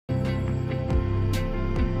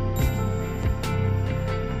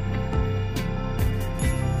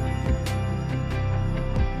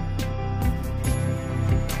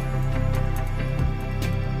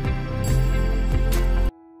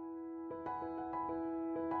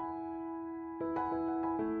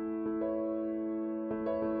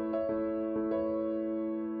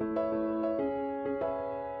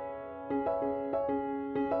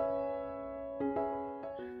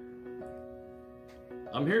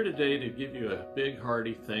here today to give you a big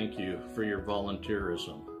hearty thank you for your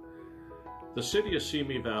volunteerism. The City of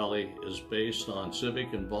Simi Valley is based on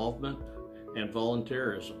civic involvement and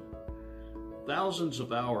volunteerism. Thousands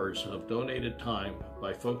of hours of donated time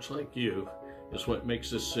by folks like you is what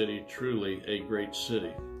makes this city truly a great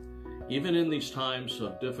city. Even in these times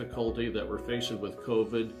of difficulty that we're facing with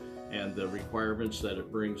COVID and the requirements that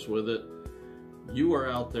it brings with it, you are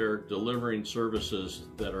out there delivering services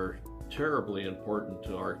that are terribly important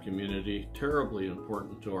to our community, terribly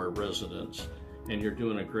important to our residents, and you're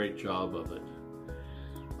doing a great job of it.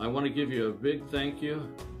 I want to give you a big thank you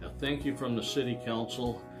from the City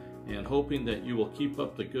Council, and hoping that you will keep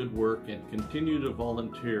up the good work and continue to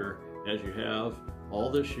volunteer as you have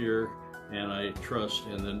all this year, and I trust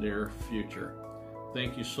in the near future.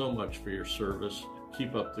 Thank you so much for your service.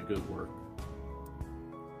 Keep up the good work.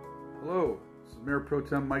 Hello, this is Mayor Pro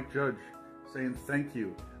Tem Mike Judge saying thank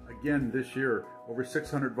you. Again this year, over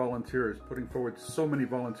 600 volunteers putting forward so many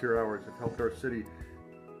volunteer hours have helped our city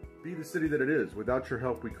be the city that it is. Without your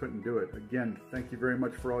help, we couldn't do it. Again, thank you very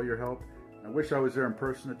much for all your help. I wish I was there in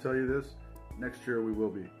person to tell you this. Next year we will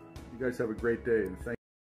be. You guys have a great day, and thank you.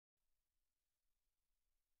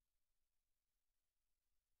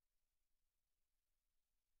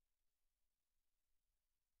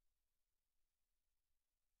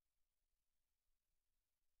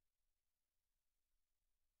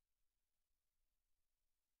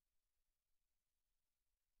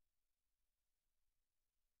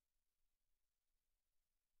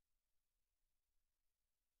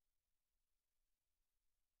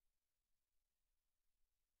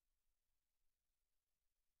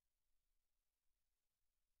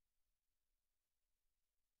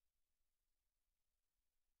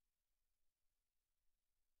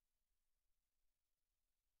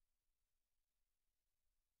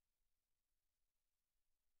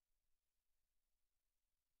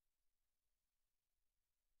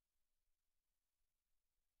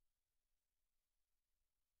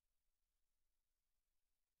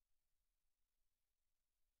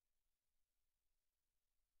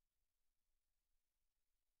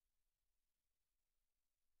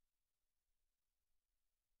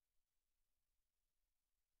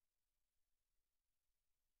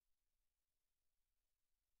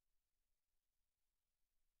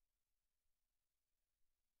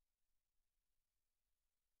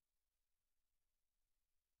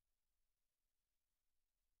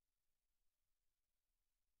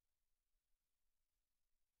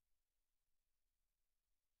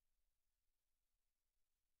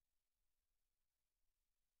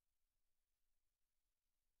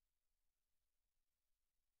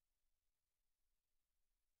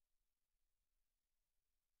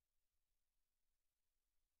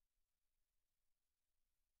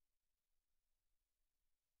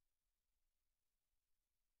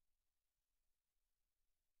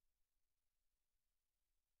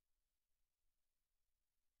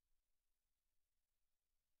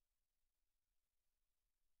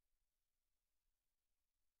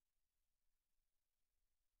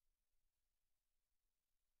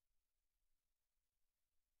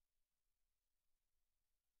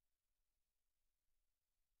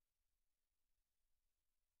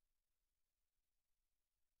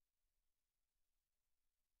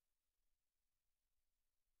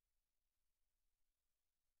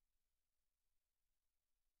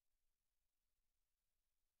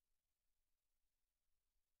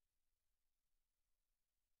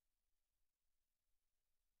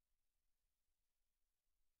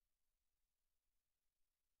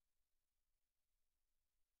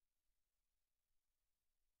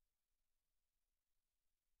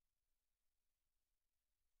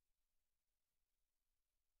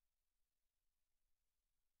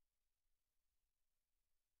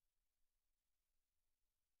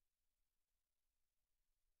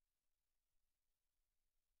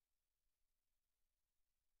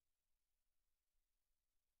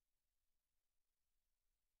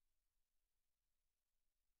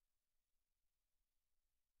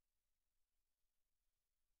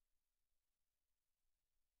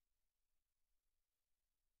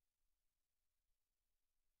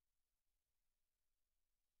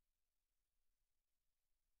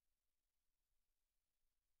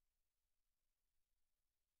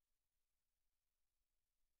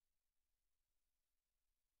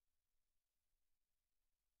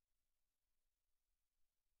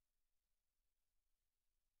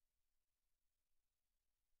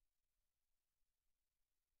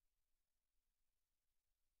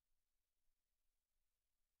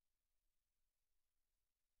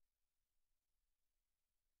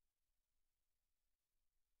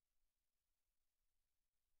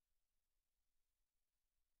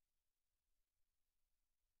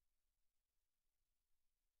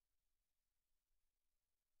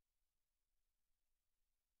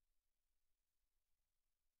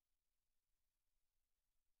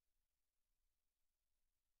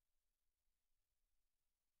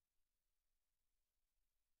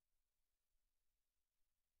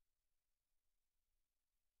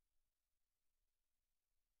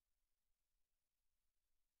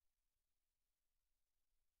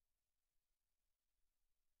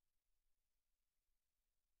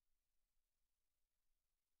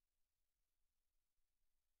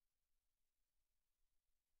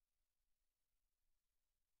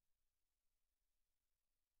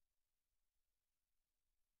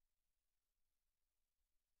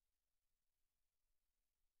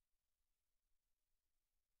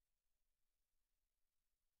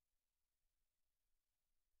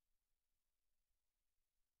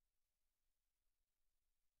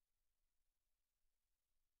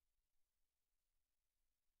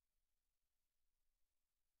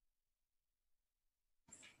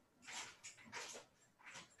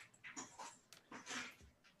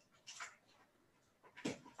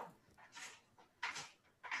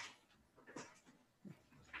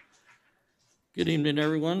 Good evening,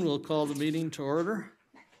 everyone. We'll call the meeting to order.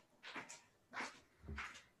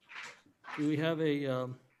 Do we have a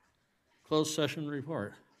closed session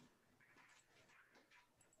report?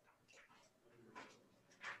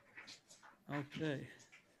 Okay.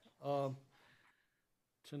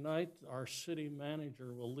 Tonight, our city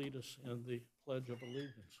manager will lead us in the Pledge of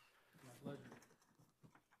Allegiance.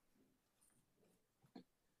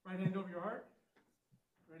 Right hand over your heart.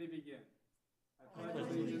 Ready, begin. I pledge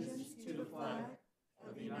allegiance to the flag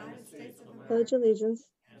of the United States of America. Pledge allegiance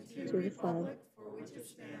to to the flag for which it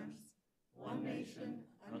stands, one nation,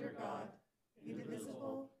 under God,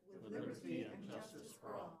 indivisible, with liberty and justice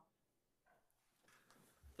for all.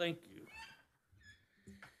 Thank you.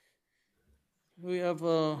 We have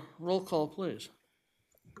a roll call, please.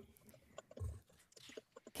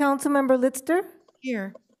 Councilmember Litzter,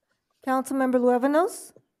 Here. Councilmember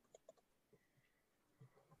Luevanos,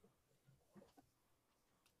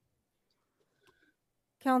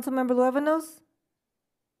 Councilmember Luevanos,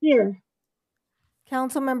 Here.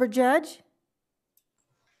 Councilmember Judge,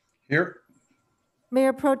 Here.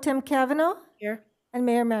 Mayor Pro Tem Kavanaugh, Here. and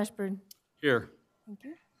Mayor Mashburn. Here. Thank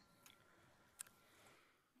you.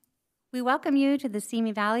 We welcome you to the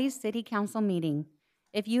Simi Valley City Council meeting.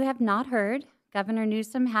 If you have not heard, Governor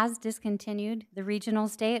Newsom has discontinued the regional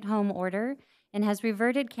stay-at-home order and has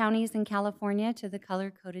reverted counties in California to the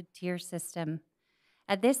color-coded tier system.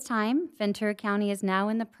 At this time, Ventura County is now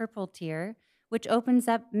in the purple tier, which opens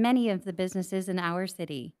up many of the businesses in our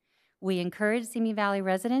city. We encourage Simi Valley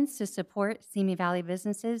residents to support Simi Valley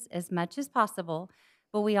businesses as much as possible,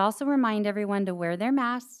 but we also remind everyone to wear their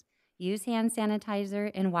masks, use hand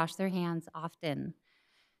sanitizer, and wash their hands often.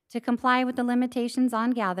 To comply with the limitations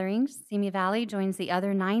on gatherings, Simi Valley joins the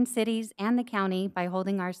other 9 cities and the county by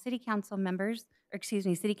holding our city council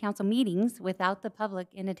meetings without the public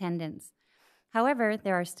in attendance. However,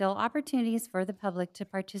 there are still opportunities for the public to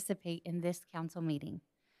participate in this council meeting.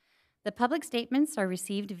 The public statements are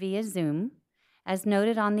received via Zoom. As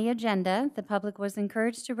noted on the agenda, the public was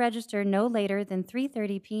encouraged to register no later than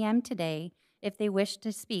 3:30 p.m. today if they wish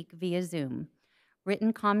to speak via Zoom.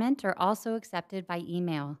 Written comment are also accepted by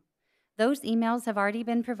email. Those emails have already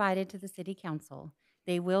been provided to the City Council.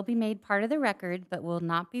 They will be made part of the record, but will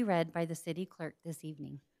not be read by the City Clerk this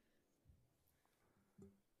evening.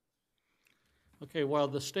 Okay, while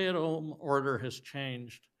the stay-at-home order has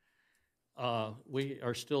changed, we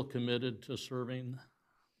are still committed to serving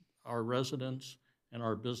our residents and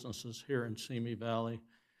our businesses here in Simi Valley,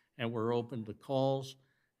 and we're open to calls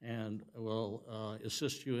and will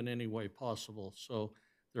assist you in any way possible. So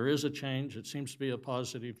there is a change. It seems to be a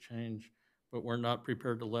positive change, but we're not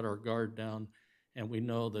prepared to let our guard down, and we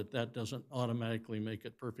know that that doesn't automatically make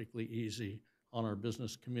it perfectly easy on our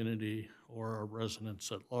business community or our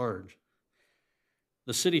residents at large.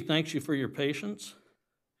 The city thanks you for your patience.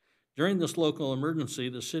 During this local emergency,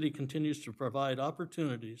 the city continues to provide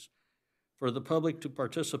opportunities for the public to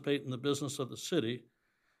participate in the business of the city,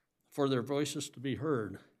 for their voices to be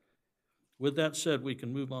heard. With that said, we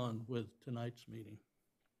can move on with tonight's meeting.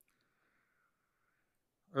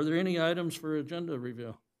 Are there any items for agenda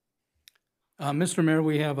review? Mr. Mayor,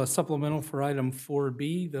 we have a supplemental for item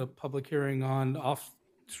 4B, the public hearing on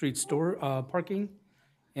off-street store parking,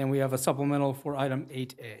 and we have a supplemental for item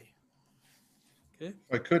 8A. Okay. If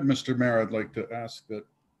I could, Mr. Mayor, I'd like to ask that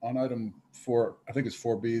on item 4, I think it's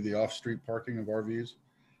 4B, the off-street parking of RVs.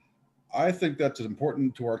 I think that's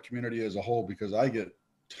important to our community as a whole because I get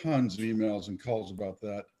tons of emails and calls about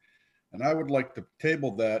that. And I would like to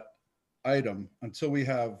table that item until we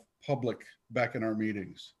have public back in our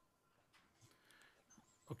meetings.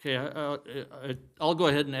 Okay, I'll go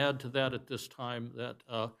ahead and add to that at this time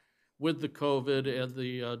that with the COVID and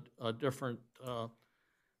the different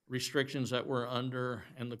restrictions that we're under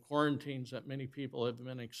and the quarantines that many people have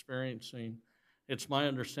been experiencing, it's my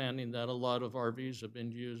understanding that a lot of RVs have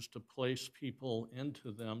been used to place people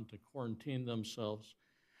into them to quarantine themselves.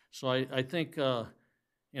 So I think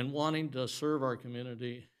in wanting to serve our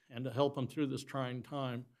community and to help them through this trying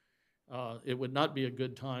time, it would not be a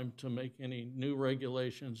good time to make any new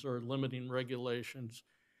regulations or limiting regulations,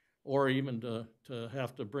 or even to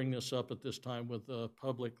have to bring this up at this time with the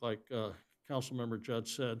public, like Councilmember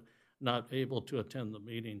Judge said, not able to attend the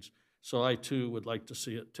meetings. So I too would like to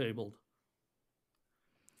see it tabled.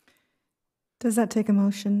 Does that take a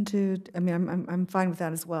motion to, I mean, I'm fine with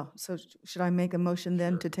that as well. So should I make a motion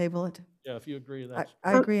then to table it? Yeah, if you agree, that's.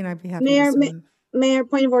 I agree, and I'd be happy Mayor, to move. Mayor,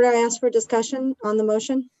 point of order, I asked for discussion on the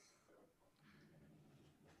motion.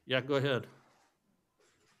 Yeah, go ahead.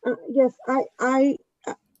 Yes,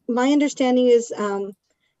 my understanding is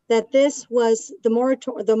that this was the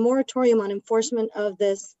moratorium on enforcement of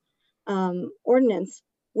this ordinance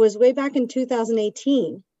was way back in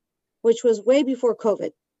 2018, which was way before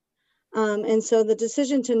COVID. And so the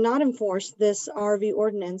decision to not enforce this RV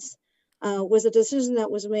ordinance was a decision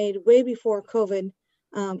that was made way before COVID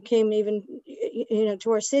came even,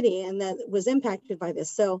 to our city, and that was impacted by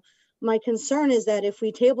this. So my concern is that if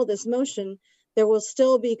we table this motion, there will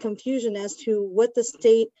still be confusion as to what the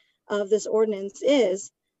state of this ordinance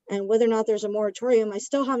is and whether or not there's a moratorium. I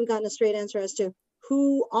still haven't gotten a straight answer as to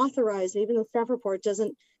who authorized, even the staff report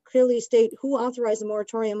doesn't clearly state who authorized the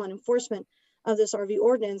moratorium on enforcement of this RV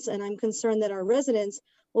ordinance. And I'm concerned that our residents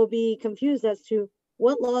will be confused as to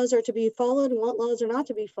what laws are to be followed and what laws are not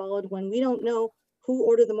to be followed when we don't know who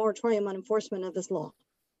ordered the moratorium on enforcement of this law.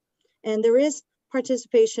 And there is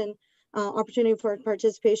participation, opportunity for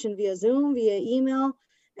participation via Zoom, via email,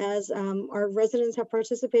 as our residents have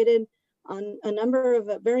participated on a number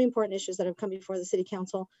of very important issues that have come before the City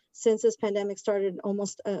Council since this pandemic started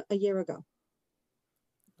almost a year ago.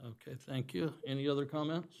 Okay, thank you. Any other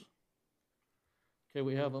comments? Okay,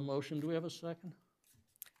 we have a motion. Do we have a second?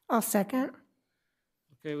 I'll second.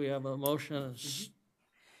 Okay, we have a motion.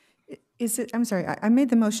 Is it, I'm sorry, I made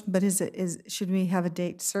the motion, but should we have a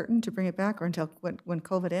date certain to bring it back or until when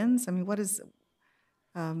COVID ends? I mean, what is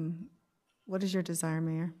your desire,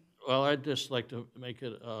 Mayor? Well, I'd just like to make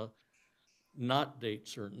it not date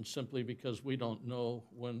certain, simply because we don't know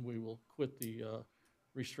when we will quit the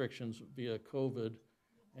restrictions via COVID,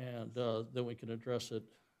 and then we can address it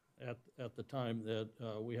at the time that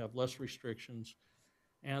we have less restrictions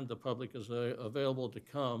and the public is available to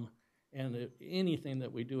come. And anything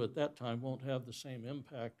that we do at that time won't have the same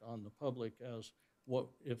impact on the public as what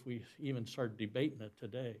if we even start debating it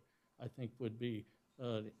today, I think would be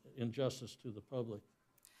injustice to the public.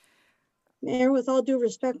 Mayor, with all due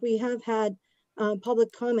respect, we have had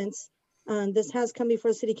public comments. This has come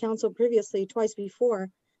before City Council previously, twice before,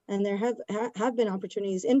 and there have been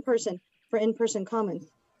opportunities for in-person comments.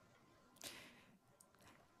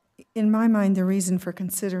 In my mind, the reason for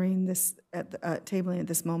considering this tabling at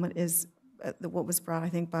this moment is what was brought, I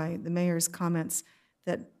think, by the mayor's comments,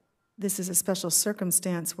 that this is a special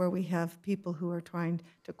circumstance where we have people who are trying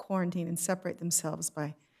to quarantine and separate themselves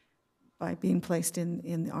by being placed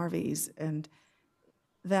in the RVs, and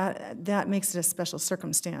that makes it a special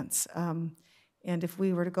circumstance. And if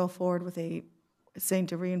we were to go forward with saying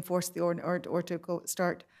to reinforce the ordinance or to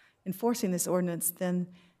start enforcing this ordinance, then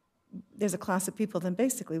there's a class of people then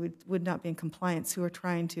basically would not be in compliance who are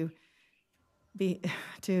trying to be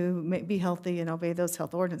healthy and obey those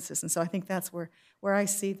health ordinances. And so I think that's where I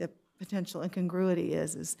see the potential incongruity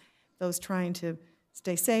is those trying to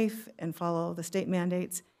stay safe and follow the state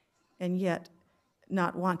mandates and yet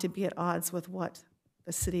not want to be at odds with what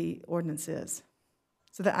the city ordinance is.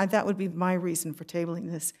 So that would be my reason for tabling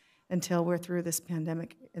this until we're through this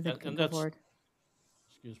pandemic and then can go forward.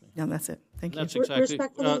 Excuse me. No, that's it. Thank you. That's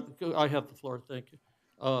exactly, I have the floor, thank you.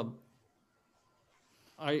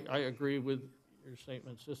 I agree with your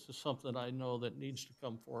statements. This is something I know that needs to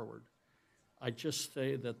come forward. I just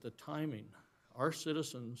say that the timing, our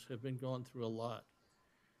citizens have been going through a lot,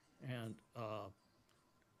 and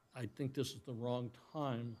I think this is the wrong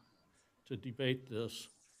time to debate this,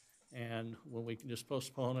 and when we can just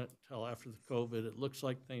postpone it till after the COVID, it looks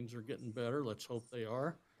like things are getting better. Let's hope they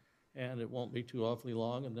are. And it won't be too awfully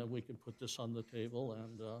long, and then we can put this on the table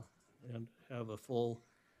and have a full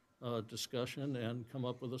discussion and come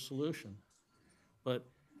up with a solution. But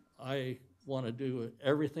I want to do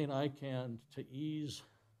everything I can to ease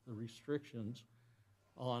the restrictions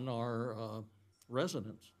on our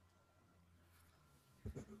residents.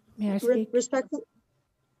 May I speak? Respectfully?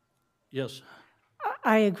 Yes.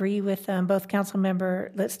 I agree with both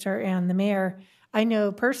Councilmember Litster and the mayor. I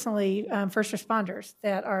know personally first responders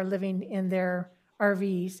that are living in their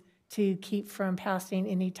RVs to keep from passing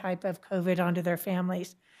any type of COVID onto their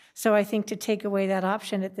families. So I think to take away that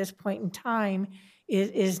option at this point in time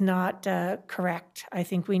is not correct. I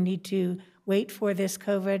think we need to wait for this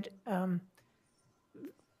COVID,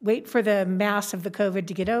 wait for the mass of the COVID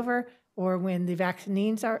to get over, or when the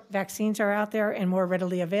vaccines are out there and more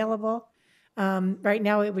readily available. Right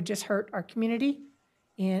now, it would just hurt our community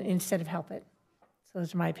instead of help it. So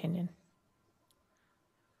those are my opinion.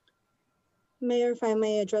 Mayor, if I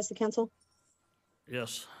may address the council.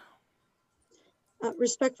 Yes.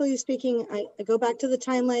 Respectfully speaking, I go back to the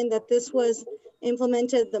timeline that this was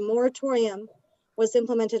implemented, the moratorium was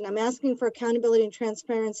implemented, and I'm asking for accountability and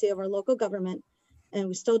transparency of our local government, and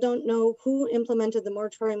we still don't know who implemented the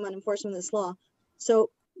moratorium on enforcement of this law.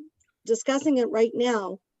 So discussing it right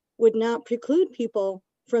now would not preclude people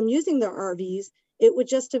from using their RVs. It would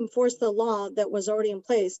just enforce the law that was already in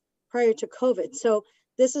place prior to COVID. So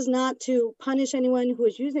This is not to punish anyone who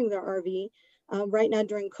is using their RV right now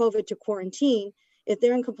during COVID to quarantine. If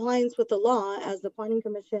they're in compliance with the law, as the Planning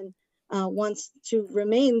Commission wants to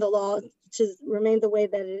remain the law, to remain the way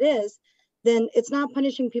that it is, then it's not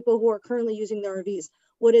punishing people who are currently using their RVs.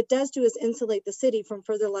 What it does do is insulate the city from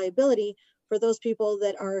further liability for those people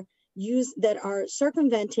that are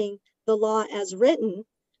circumventing the law as written,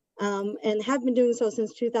 and have been doing so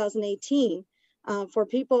since 2018. For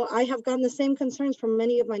people, I have gotten the same concerns from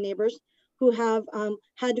many of my neighbors who have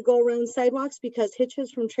had to go around sidewalks because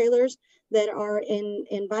hitches from trailers that are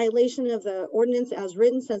in violation of the ordinance as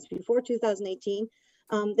written since before 2018,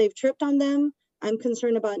 they've tripped on them. I'm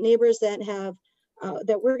concerned about neighbors that have,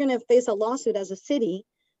 that we're gonna face a lawsuit as a city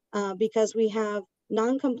because we have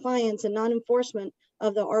non-compliance and non-enforcement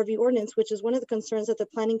of the RV ordinance, which is one of the concerns that the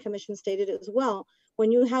Planning Commission stated as well.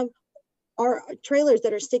 When you have our trailers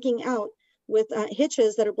that are sticking out with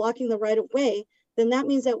hitches that are blocking the right of way, then that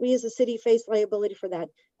means that we as a city face liability for that.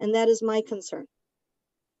 And that is my concern.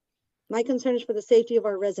 My concern is for the safety of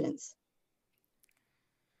our residents.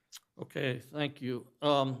 Okay, thank you.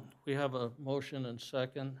 We have a motion and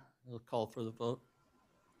second. We'll call for the vote.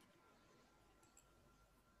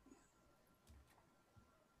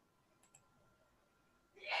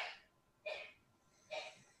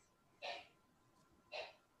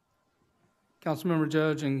 Councilmember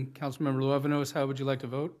Judge and Councilmember Luevanos, how would you like to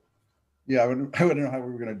vote? Yeah, I wouldn't know how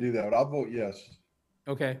we were going to do that, but I'll vote yes.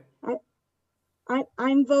 Okay.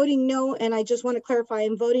 I'm voting no, and I just want to clarify,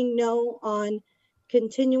 I'm voting no on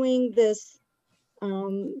continuing this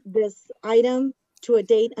this item to a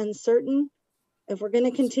date uncertain. If we're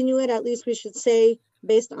going to continue it, at least we should say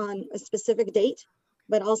based on a specific date,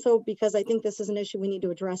 but also because I think this is an issue we need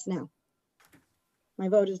to address now. My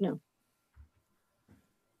vote is no.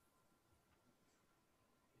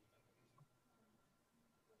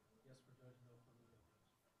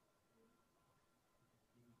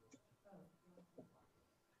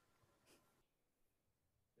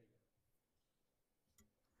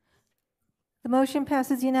 The motion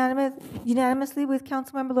passes unanimously with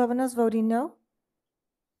Councilmember Luevanos voting no.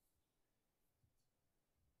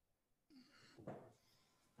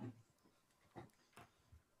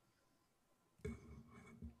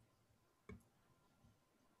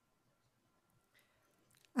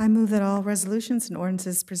 I move that all resolutions and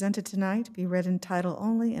ordinances presented tonight be read in title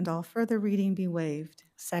only and all further reading be waived.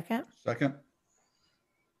 Second? Second?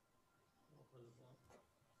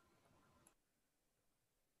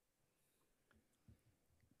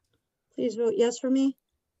 Please vote yes for me.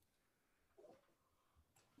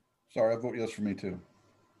 Sorry, I vote yes for me too.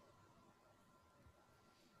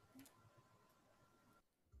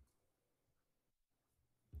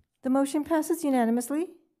 The motion passes unanimously.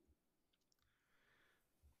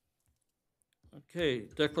 Okay,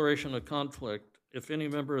 declaration of conflict. If any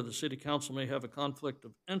member of the city council may have a conflict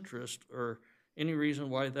of interest or any reason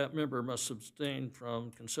why that member must abstain from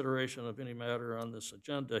consideration of any matter on this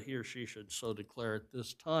agenda, he or she should so declare at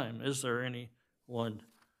this time. Is there anyone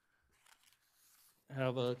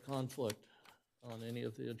have a conflict on any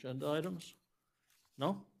of the agenda items?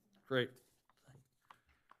 No? Great.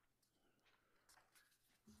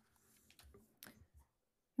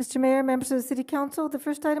 Mr. Mayor, members of the City Council, the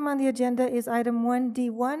first item on the agenda is item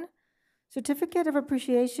 1D1, Certificate of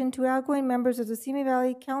Appreciation to outgoing members of the Simi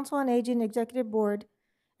Valley Council on Aging Executive Board,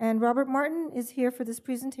 and Robert Martin is here for this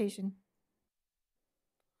presentation.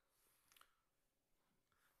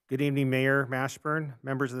 Good evening, Mayor Mashburn,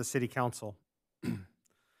 members of the City Council.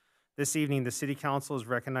 This evening, the City Council is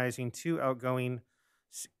recognizing two outgoing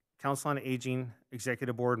Council on Aging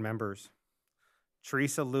Executive Board members,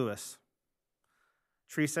 Teresa Lewis.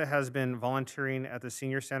 Teresa has been volunteering at the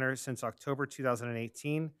Senior Center since October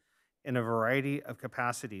 2018 in a variety of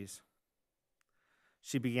capacities.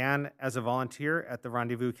 She began as a volunteer at the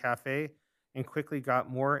Rendezvous Cafe and quickly got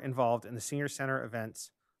more involved in the Senior Center events,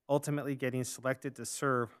 ultimately getting selected to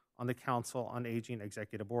serve on the Council on Aging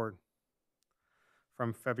Executive Board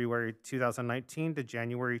from February 2019 to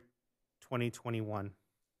January 2021.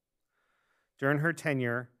 During her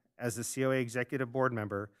tenure as the COA Executive Board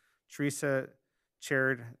member, Teresa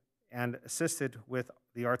chaired and assisted with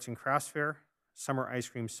the Arts and Crafts Fair, Summer Ice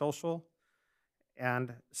Cream Social,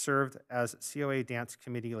 and served as COA Dance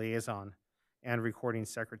Committee Liaison and Recording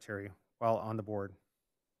Secretary while on the board.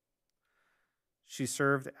 She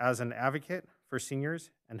served as an advocate for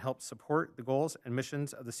seniors and helped support the goals and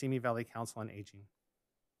missions of the Simi Valley Council on Aging.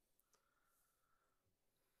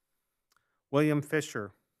 William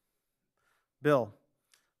Fisher. Bill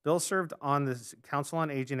served on the Council on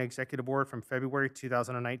Aging Executive Board from February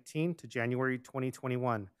 2019 to January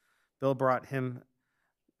 2021. Bill brought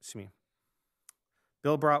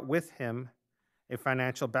Bill brought with him a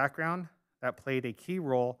financial background that played a key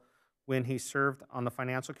role when he served on the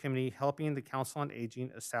Financial Committee, helping the Council on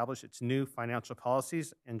Aging establish its new financial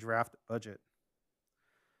policies and draft budget.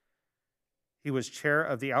 He was chair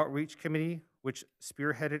of the Outreach Committee, which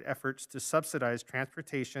spearheaded efforts to subsidize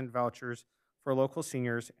transportation vouchers for local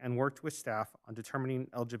seniors and worked with staff on determining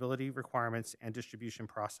eligibility requirements and distribution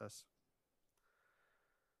process.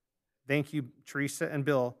 Thank you, Teresa and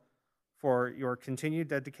Bill, for your continued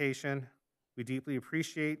dedication. We deeply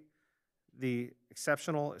appreciate the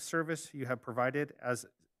exceptional service you have provided as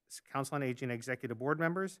Council on Aging Executive Board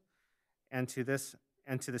members and to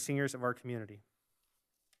the seniors of our community.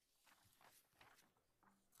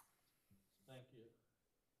 Thank you.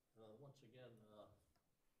 Once again,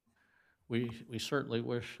 we certainly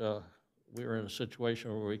wish we were in a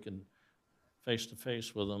situation where we can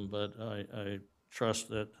face-to-face with them, but I trust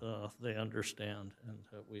that they understand and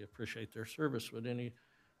we appreciate their service. Would any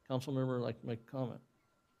council member like to make a comment?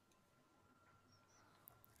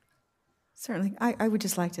 Certainly. I would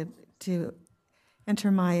just like to enter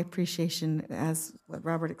my appreciation as what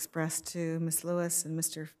Robert expressed to Ms. Lewis and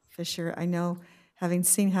Mr. Fisher. I know, having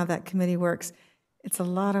seen how that committee works, it's a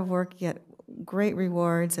lot of work, yet great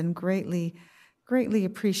rewards and greatly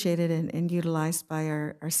appreciated and utilized by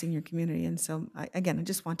our senior community. And so, again, I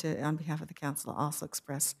just want to, on behalf of the council, also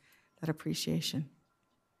express that appreciation.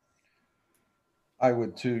 I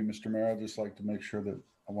would too, Mr. Mayor. I'd just like to make sure that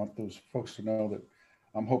I want those folks to know that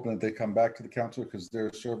I'm hoping that they come back to the council, because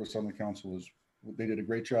their service on the council they did a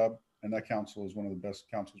great job, and that council is one of the best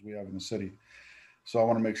councils we have in the city. So I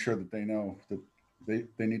want to make sure that they know that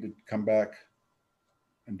they need to come back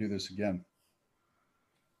and do this again.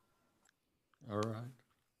 All right.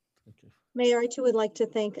 Thank you. Mayor, I too would like to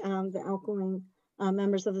thank the outgoing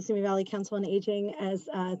members of the Simi Valley Council on Aging. As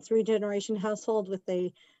a three-generation household with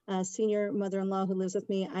a senior mother-in-law who lives with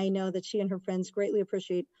me, I know that she and her friends greatly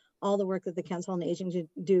appreciate all the work that the Council on Aging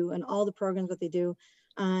do and all the programs that they do,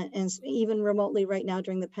 and even remotely right now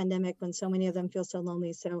during the pandemic when so many of them feel so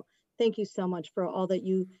lonely. So thank you so much for all that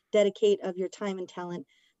you dedicate of your time and talent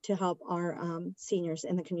to help our seniors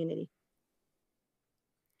in the community.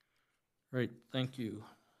 Great, thank you.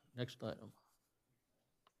 Next item.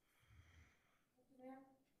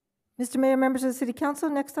 Mr. Mayor, members of the City Council,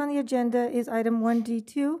 next on the agenda is item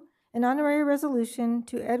 1D2, an honorary resolution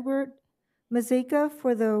to Edward Mazeka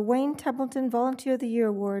for the Wayne Templeton Volunteer of the Year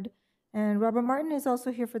Award. And Robert Martin is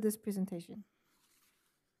also here for this presentation.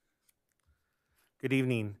 Good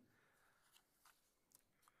evening.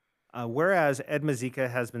 Whereas Ed Mazeka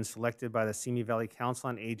has been selected by the Simi Valley Council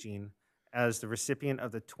on Aging as the recipient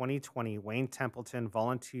of the 2020 Wayne Templeton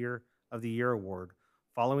Volunteer of the Year Award,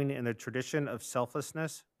 following in the tradition of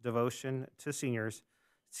selflessness, devotion to senior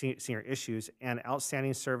issues, and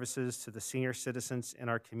outstanding services to the senior citizens in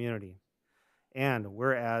our community. And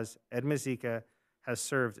whereas Ed Mazeka has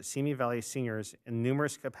served Simi Valley seniors in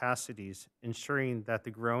numerous capacities, ensuring that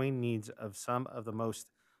the growing needs of some of the most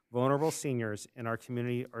vulnerable seniors in our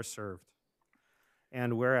community are served.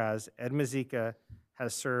 And whereas Ed Mazeka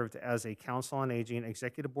has served as a Council on Aging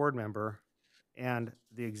Executive Board member and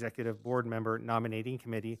the Executive Board Member Nominating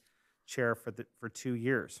Committee Chair for 2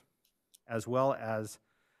 years, as well as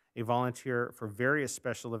a volunteer for various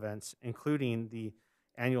special events, including the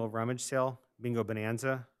annual Rummage Sale, Bingo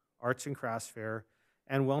Bonanza, Arts and Crafts Fair,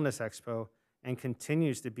 and Wellness Expo, and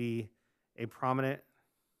continues to be a prominent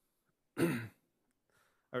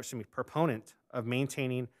proponent of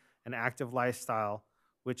maintaining an active lifestyle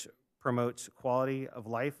which promotes quality of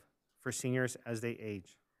life for seniors as they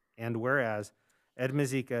age. And whereas Ed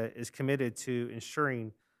Mazeka is committed to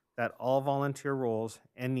ensuring that all volunteer roles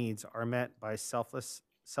and needs are met by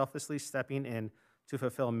selflessly stepping in to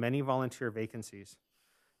fulfill many volunteer vacancies,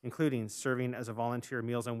 including serving as a volunteer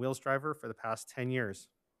Meals on Wheels driver for the past 10 years,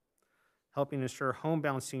 helping ensure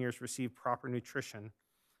homebound seniors receive proper nutrition.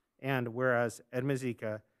 And whereas Ed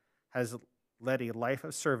Mazeka has led a life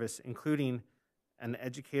of service, including an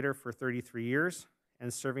educator for 33 years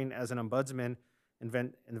and serving as an ombudsman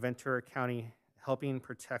in Ventura County, helping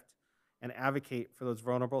protect and advocate for those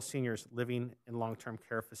vulnerable seniors living in long-term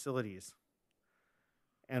care facilities.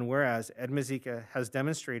 And whereas Ed Mazeka has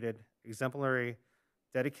demonstrated exemplary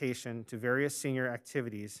dedication to various senior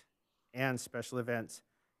activities and special events,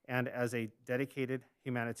 and as a dedicated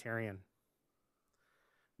humanitarian.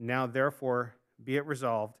 Now, therefore, be it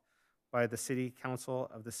resolved by the City Council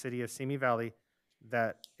of the City of Simi Valley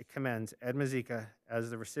that it commends Ed Mazeka as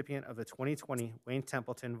the recipient of the 2020 Wayne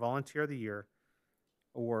Templeton Volunteer of the Year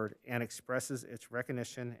Award, and expresses its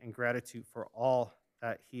recognition and gratitude for all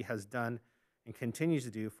that he has done and continues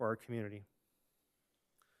to do for our community.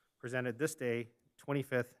 Presented this day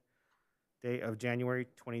 25th day of January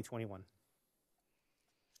 2021.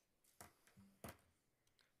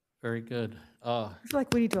 Very good. I feel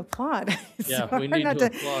like we need to applaud. It's Yeah, so we hard need not to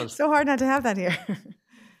applaud. So hard not to have that here.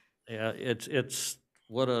 Yeah, it's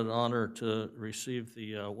what an honor to receive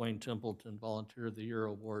the Wayne Templeton Volunteer of the Year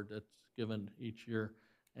Award that's given each year.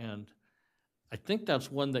 And I think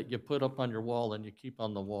that's one that you put up on your wall and you keep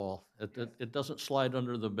on the wall. It doesn't slide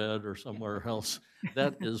under the bed or somewhere else.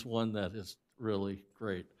 That is one that is really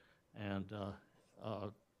great. And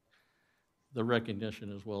the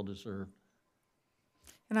recognition is well deserved.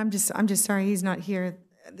 And I'm just sorry he's not here.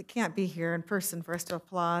 They can't be here in person for us to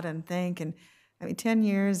applaud and thank. And I mean, 10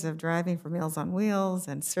 years of driving for Meals on Wheels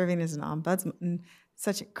and serving as an ombudsman,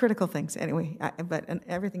 such critical things. Anyway, and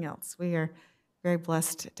everything else, we are very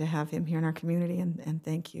blessed to have him here in our community. And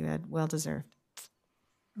thank you, Ed. Well deserved.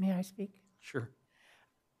 May I speak? Sure.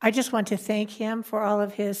 I just want to thank him for all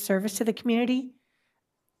of his service to the community.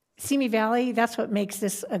 Simi Valley, that's what makes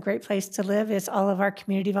this a great place to live, is all of our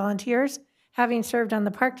community volunteers. Having served on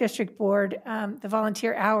the Park District Board, the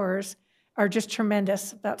volunteer hours are just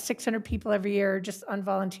tremendous, about 600 people every year just on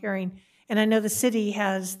volunteering. And I know the city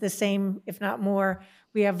has the same, if not more.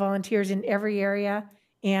 We have volunteers in every area,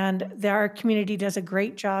 and our community does a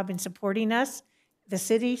great job in supporting us, the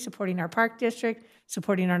city, supporting our Park District,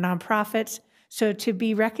 supporting our nonprofits. So to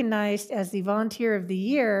be recognized as the Volunteer of the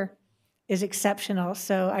Year is exceptional.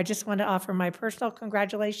 So I just want to offer my personal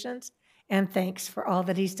congratulations and thanks for all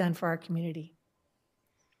that he's done for our community.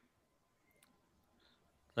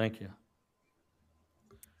 Thank you.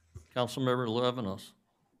 Councilmember Luevanos.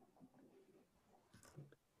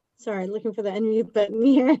 Sorry, looking for the unmute button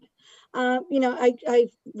here. I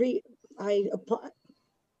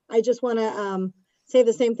just want to say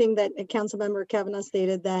the same thing that Councilmember Kavanaugh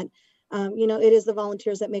stated, that it is the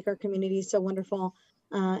volunteers that make our community so wonderful,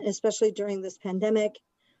 especially during this pandemic.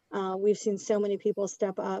 We've seen so many people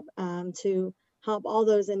step up to help all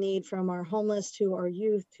those in need, from our homeless to our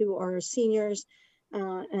youth to our seniors.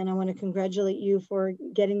 And I want to congratulate you for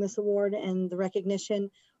getting this award and the recognition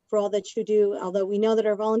for all that you do. Although we know that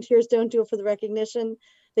our volunteers don't do it for the recognition,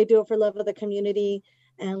 they do it for love of the community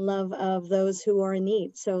and love of those who are in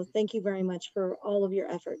need. So thank you very much for all of your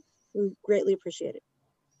effort. We greatly appreciate it.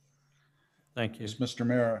 Thank you. Yes, Mr.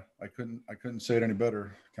 Mayor, I couldn't say it any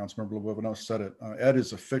better. Councilmember Luevanos said it. Ed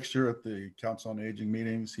is a fixture at the Council on Aging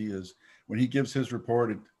meetings. He is, when he gives his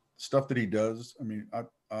report, stuff that he does, I mean,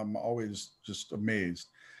 I'm always just amazed.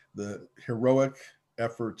 The heroic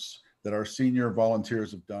efforts that our senior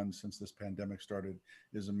volunteers have done since this pandemic started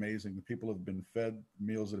is amazing. The people have been fed,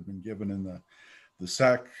 meals that have been given, in the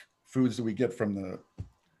sack foods that we get from the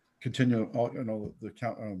continuum, the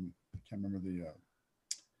count, I can't remember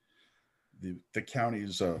the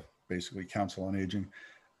county's basically Council on Aging.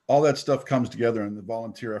 All that stuff comes together, and the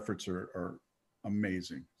volunteer efforts are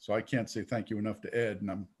amazing. So I can't say thank you enough to Ed, and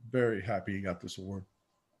I'm very happy he got this award.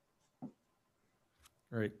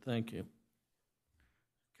 Great, thank you.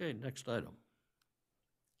 Okay, next item.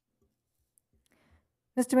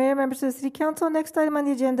 Mr. Mayor, members of the City Council, next item on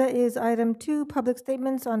the agenda is item 2, public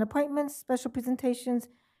statements on appointments, special presentations,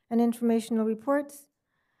 and informational reports.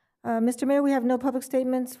 Mr. Mayor, we have no public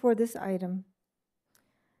statements for this item.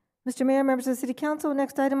 Mr. Mayor, members of the City Council,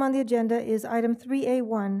 next item on the agenda is item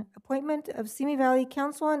 3A1, appointment of Simi Valley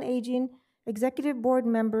Council on Aging Executive Board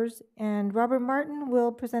members, and Robert Martin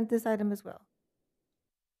will present this item as well.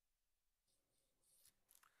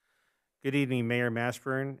 Good evening, Mayor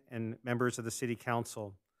Mashburn and members of the City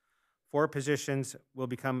Council. 4 positions will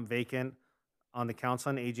become vacant on the Council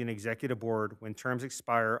on Aging Executive Board when terms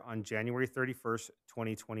expire on January 31st,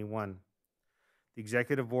 2021. The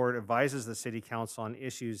Executive Board advises the City Council on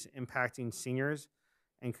issues impacting seniors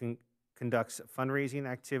and conducts fundraising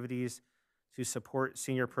activities to support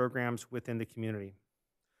senior programs within the community.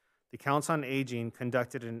 The Council on Aging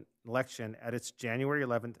conducted an election at its January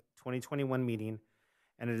 11th, 2021 meeting,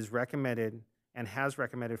 and it is recommended and has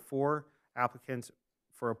recommended 4 applicants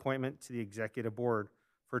for appointment to the Executive Board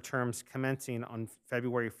for terms commencing on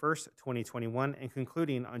February 1st, 2021 and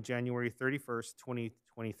concluding on January 31st,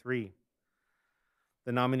 2023.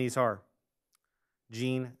 The nominees are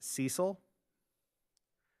Jean Cecil,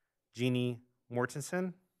 Jeannie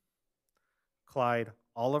Mortensen, Clyde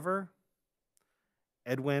Oliver,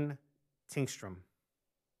 Edwin Tinkstrom.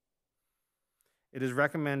 It is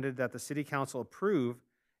recommended that the City Council approve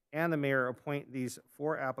and the mayor appoint these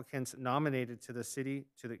 4 applicants nominated to the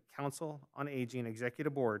Council on Aging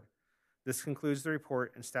Executive Board. This concludes the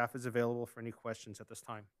report, and staff is available for any questions at this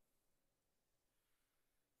time.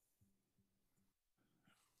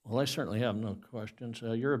 Well, I certainly have no questions.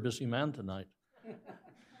 You're a busy man tonight.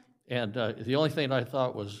 And the only thing I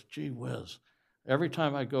thought was, gee whiz, every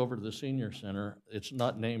time I go over to the senior center, it's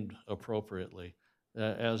not named appropriately.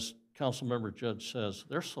 As Councilmember Judge says,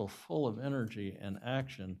 they're so full of energy and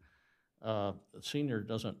action. The senior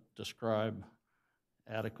doesn't describe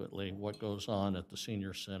adequately what goes on at the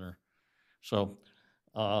senior center. So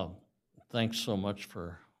thanks so much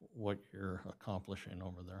for what you're accomplishing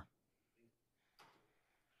over there.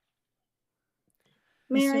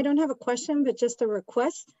 Mayor, I don't have a question, but just a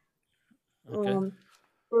request. Okay.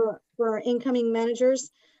 For our incoming managers,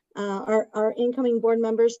 our incoming board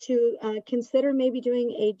members to consider maybe doing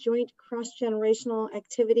a joint cross-generational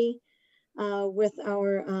activity with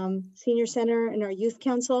our senior center and our youth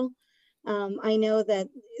council. I know that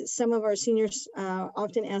some of our seniors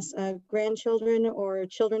often ask grandchildren or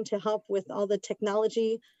children to help with all the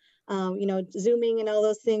technology, you know, Zooming and all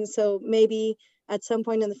those things. So maybe at some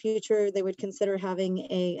point in the future, they would consider having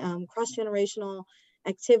a cross-generational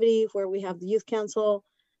activity where we have the youth council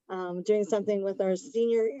doing something with our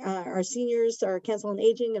seniors, our council on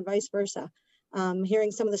aging, and vice versa.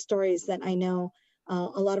 Hearing some of the stories that I know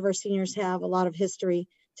a lot of our seniors have, a lot of history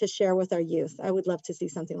to share with our youth. I would love to see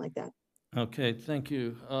something like that. Okay, thank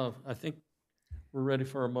you. I think we're ready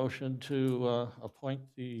for a motion to appoint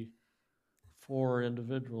the 4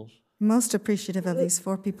 individuals. Most appreciative of these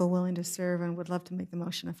 4 people willing to serve and would love to make the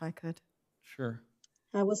motion if I could. Sure.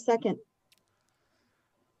 I will second.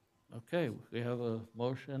 Okay, we have a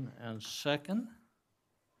motion and second.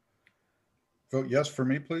 Vote yes for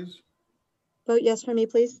me, please. Vote yes for me,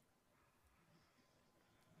 please.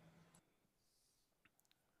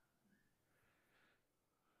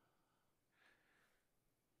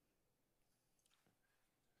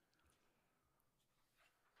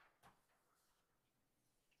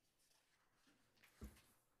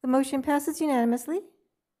 The motion passes unanimously.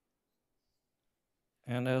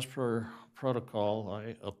 And as per protocol,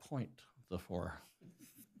 I appoint the 4.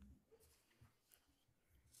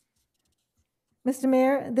 Mr.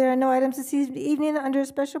 Mayor, there are no items this evening under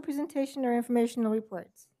special presentation or informational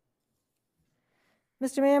reports.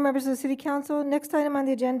 Mr. Mayor, members of the City Council, next item on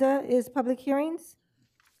the agenda is public hearings.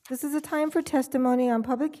 This is a time for testimony on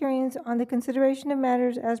public hearings on the consideration of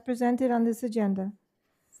matters as presented on this agenda.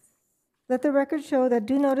 Let the record show that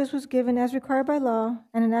due notice was given as required by law,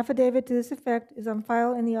 and an affidavit to this effect is on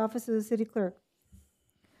file in the office of the City Clerk.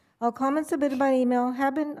 All comments submitted by email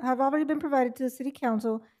have already been provided to the City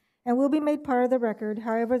Council and will be made part of the record.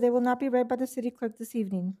 However, they will not be read by the City Clerk this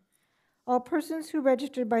evening. All persons who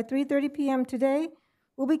registered by 3:30 p.m. today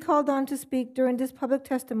will be called on to speak during this public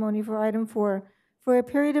testimony for item 4 for a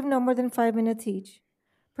period of no more than 5 minutes each.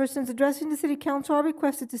 Persons addressing the City Council are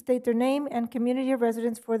requested to state their name and community of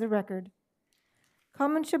residence for the record.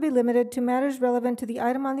 Comments should be limited to matters relevant to the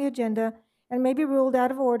item on the agenda and may be ruled out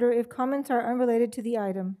of order if comments are unrelated to the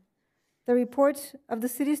item. The reports of the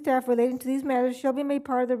city staff relating to these matters shall be made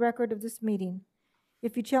part of the record of this meeting.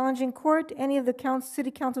 If you challenge in court any of the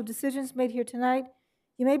City Council decisions made here tonight,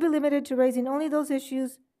 you may be limited to raising only those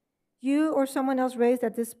issues you or someone else raised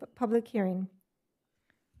at this public hearing.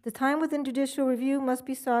 The time within judicial review must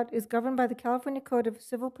be sought is governed by the California Code of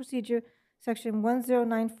Civil Procedure, Section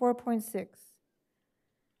 1094.6.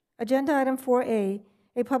 Agenda item 4A,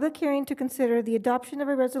 a public hearing to consider the adoption of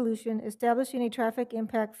a resolution establishing a traffic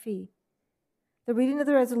impact fee. The reading of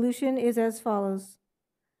the resolution is as follows.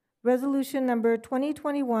 Resolution number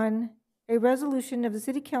 2021, a resolution of the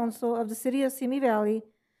City Council of the City of Simi Valley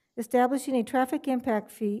establishing a traffic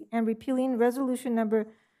impact fee and repealing resolution number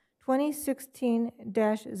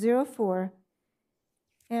 2016-04.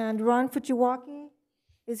 And Ron Fuchiwaki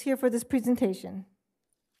is here for this presentation.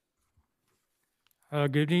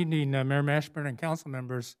 Good evening, Mayor Mashburn and council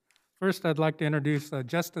members. First, I'd like to introduce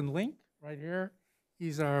Justin Link right here.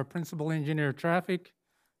 He's our principal engineer of traffic.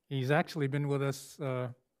 He's actually been with us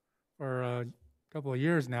for a couple of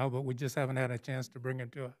years now, but we just haven't had a chance to bring him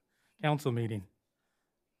to a council meeting.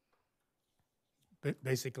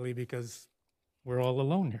 Basically because we're all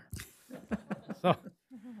alone here. So,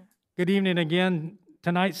 good evening again.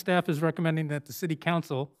 Tonight, staff is recommending that the City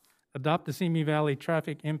Council adopt the Simi Valley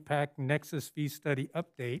Traffic Impact Nexus Fee Study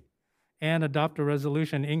Update and adopt a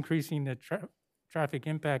resolution increasing the traffic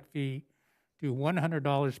impact fee to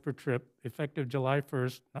 $100 per trip effective July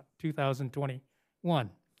 1st, 2021,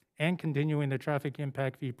 and continuing the traffic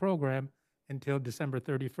impact fee program until December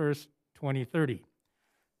 31st, 2030.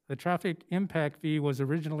 The traffic impact fee was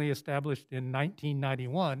originally established in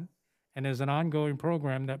 1991 and is an ongoing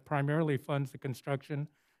program that primarily funds the construction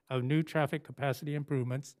of new traffic capacity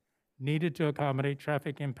improvements needed to accommodate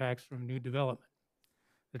traffic impacts from new development.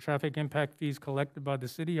 The traffic impact fees collected by the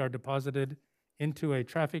city are deposited into a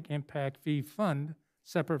traffic impact fee fund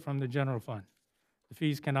separate from the general fund. The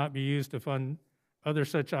fees cannot be used to fund other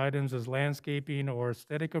such items as landscaping or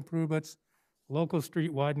aesthetic improvements, local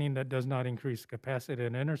street widening that does not increase capacity at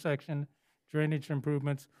an intersection, drainage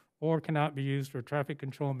improvements, or cannot be used for traffic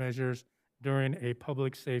control measures during a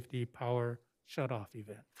public safety power shutoff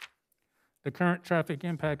event. The current traffic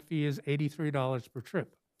impact fee is $83 per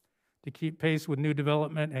trip. To keep pace with new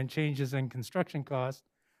development and changes in construction costs,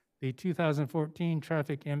 the 2014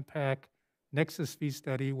 Traffic Impact Nexus Fee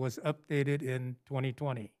Study was updated in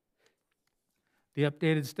 2020. The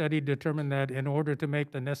updated study determined that in order to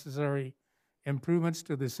make the necessary improvements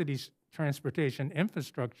to the city's transportation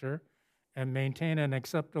infrastructure and maintain an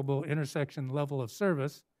acceptable intersection level of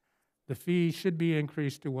service, the fee should be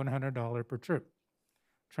increased to $100 per trip.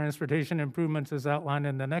 Transportation improvements as outlined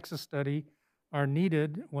in the Nexus study are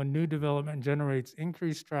needed when new development generates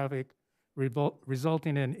increased traffic,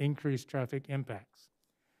 resulting in increased traffic impacts.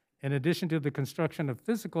 In addition to the construction of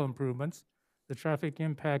physical improvements, the Traffic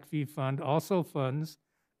Impact Fee Fund also funds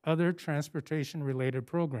other transportation-related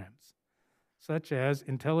programs, such as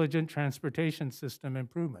intelligent transportation system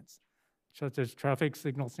improvements, such as traffic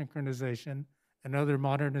signal synchronization and other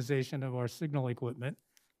modernization of our signal equipment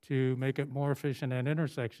to make it more efficient at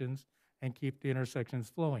intersections and keep the intersections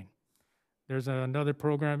flowing. There's another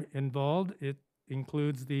program involved. It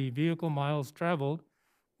includes the vehicle miles traveled,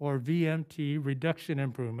 or VMT, reduction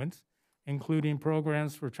improvements, including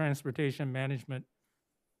programs for transportation management,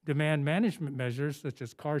 demand management measures such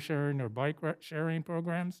as car sharing or bike sharing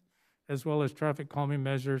programs, as well as traffic calming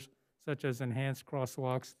measures such as enhanced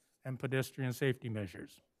crosswalks and pedestrian safety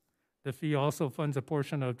measures. The fee also funds a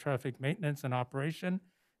portion of traffic maintenance and operation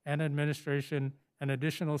and administration and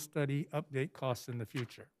additional study update costs in the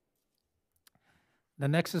future. The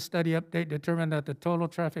Nexus study update determined that the total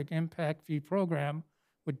traffic impact fee program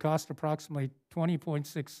would cost approximately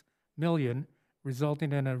 $20.6 million,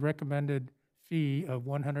 resulting in a recommended fee of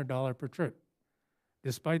 $100 per trip.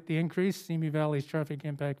 Despite the increase, Simi Valley's traffic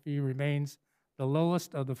impact fee remains the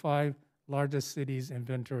lowest of the 5 largest cities in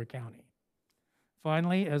Ventura County.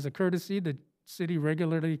 Finally, as a courtesy, the city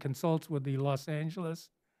regularly consults with the Los Angeles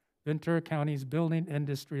Ventura County's Building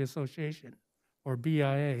Industry Association, or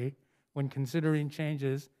BIA, when considering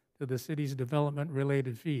changes to the city's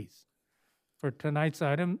development-related fees. For tonight's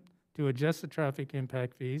item, to adjust the traffic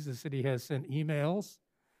impact fees, the city has sent emails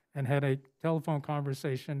and had a telephone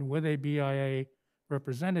conversation with a BIA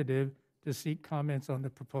representative to seek comments on the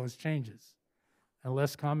proposed changes.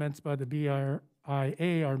 Unless comments by the BIA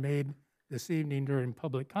are made this evening during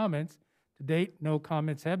public comments, to date, no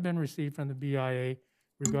comments have been received from the BIA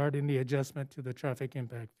regarding the adjustment to the traffic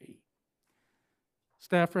impact fee.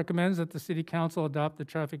 Staff recommends that the City Council adopt the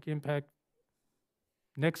Traffic Impact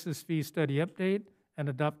Nexus Fee Study Update and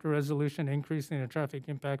adopt a resolution increasing the traffic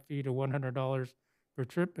impact fee to $100 per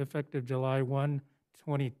trip effective July 1,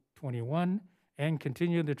 2021, and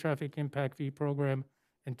continue the traffic impact fee program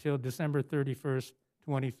until December 31st,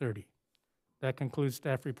 2030. That concludes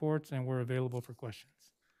staff reports, and we're available for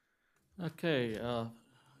questions. Okay,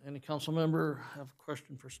 any council member have a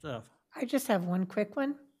question for staff? I just have one quick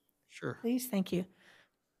one. Sure. Please, thank you.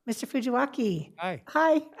 Mr. Fujiwaki. Hi.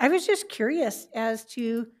 Hi. I was just curious as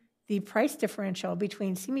to the price differential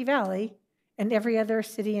between Simi Valley and every other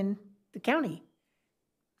city in the county.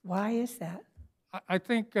 Why is that? I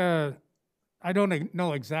think, I don't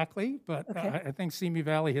know exactly, but Okay. I think Simi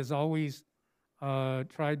Valley has always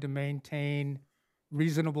tried to maintain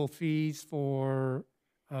reasonable fees for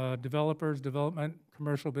developers, development,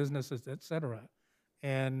 commercial businesses, et cetera.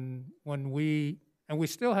 And we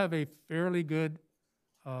still have a fairly good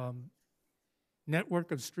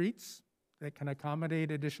network of streets that can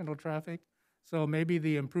accommodate additional traffic. So maybe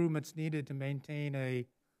the improvements needed to maintain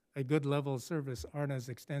a good level of service aren't as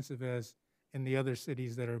extensive as in the other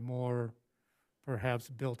cities that are more perhaps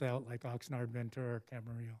built out, like Oxnard, Ventura, or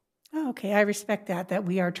Camarillo. Oh, okay, I respect that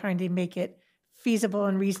we are trying to make it feasible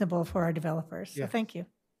and reasonable for our developers. So Yes. thank you.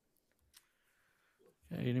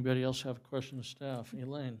 Okay, anybody else have a question of staff?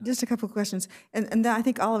 Elaine? Just a couple of questions. And I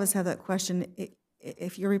think all of us have that question.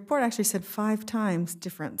 If your report actually said 5 times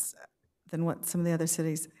difference than what some of the other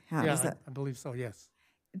cities have, is Yeah, that I believe so, yes.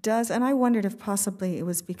 and I wondered if possibly it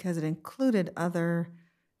was because it included other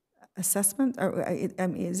assessment, or I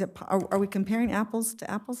mean, are we comparing apples to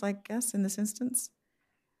apples, I guess, in this instance?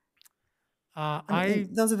 I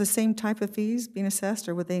mean, those are the same type of fees being assessed,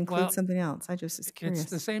 or would they include Well, something else? I just was curious.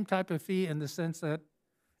 It's the same type of fee in the sense that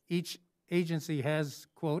each agency has,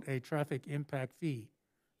 quote, a traffic impact fee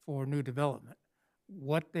for new development.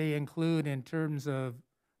 What they include in terms of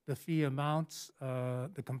the fee amounts,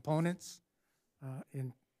 the components,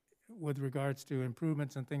 with regards to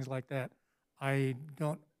improvements and things like that, I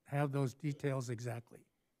don't have those details exactly.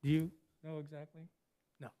 Do you know exactly?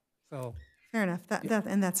 No. So, Fair enough.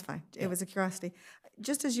 And that's fine. It was a curiosity.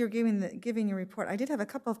 Just as you're giving your report, I did have a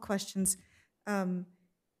couple of questions.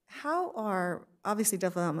 How are, obviously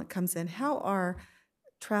development comes in, how are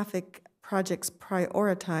traffic projects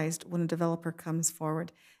prioritized when a developer comes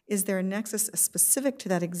forward? Is there a nexus specific to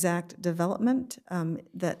that exact development,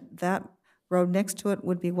 that road next to it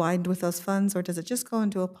would be widened with those funds, or does it just go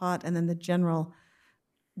into a pot and then the general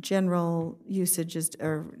usage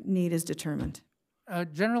or need is determined?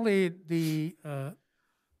 generally, the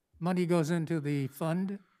money goes into the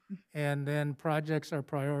fund, and then projects are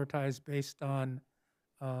prioritized based on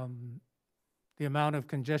the amount of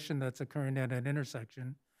congestion that's occurring at an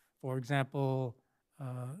intersection. For example,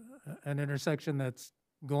 an intersection that's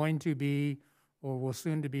going to be or will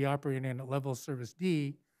soon to be operating at level service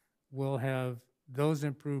D will have those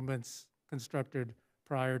improvements constructed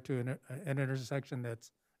prior to an intersection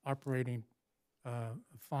that's operating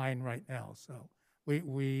fine right now. So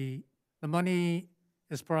the money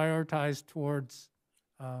is prioritized towards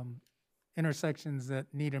intersections that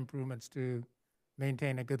need improvements to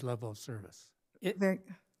maintain a good level of service.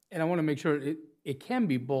 And I want to make sure it can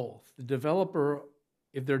be both. The developer,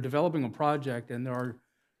 if they're developing a project and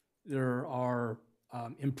there are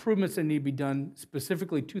improvements that need to be done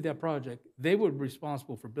specifically to that project, they would be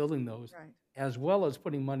responsible for building those, Right. as well as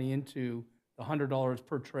putting money into the $100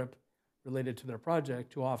 per trip related to their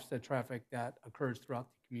project to offset traffic that occurs throughout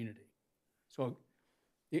the community. So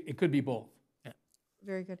it could be both.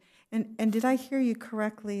 Very good. And did I hear you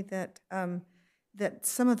correctly that that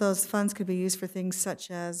some of those funds could be used for things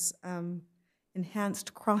such as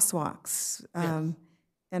enhanced crosswalks? Yes.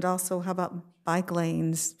 And also, how about bike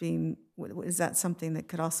lanes being, is that something that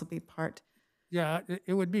could also be part? Yeah,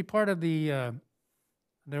 it would be part of the,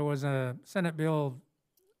 there was a Senate Bill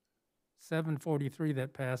 743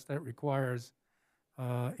 that passed that requires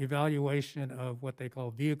evaluation of what they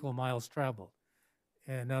call vehicle miles traveled.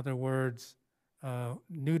 In other words,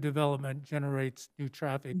 new development generates new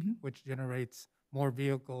traffic, which generates more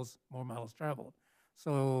vehicles, more miles traveled.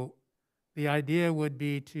 So the idea would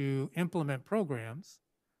be to implement programs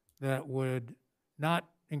that would not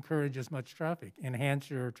encourage as much traffic, enhance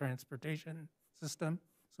your transportation system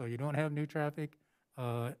so you don't have new traffic,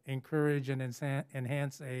 encourage and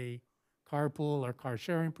enhance a carpool or car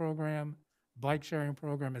sharing program, bike sharing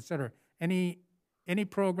program, et cetera. Any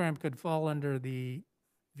program could fall under the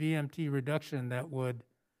VMT reduction that would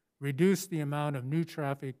reduce the amount of new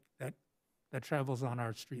traffic that travels on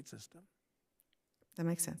our street system. That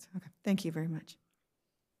makes sense. Okay. Thank you very much.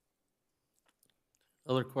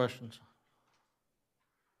 Other questions?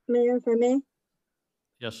 Mayor, if I may,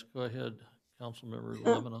 Yes, go ahead, Councilmember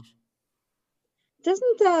Lebanos.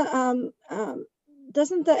 Doesn't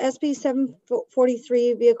the SB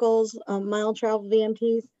 743 vehicles mile travel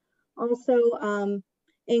VMTs also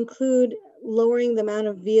include lowering the amount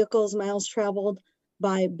of vehicles miles traveled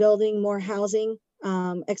by building more housing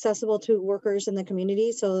accessible to workers in the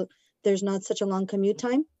community, so there's not such a long commute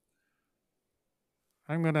time?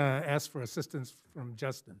 I'm going to ask for assistance from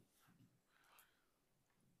Justin.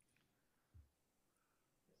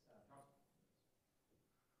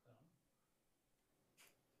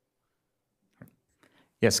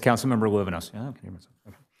 Yes, Councilmember Livanos. Yeah, I can hear myself.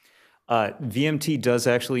 Okay. VMT does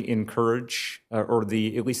actually encourage, or at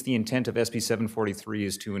least the intent of SB 743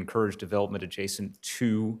 is to encourage development adjacent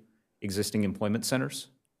to existing employment centers.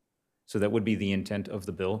 So that would be the intent of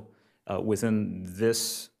the bill. Within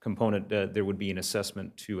this component, there would be an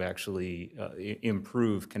assessment to actually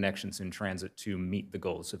improve connections in transit to meet the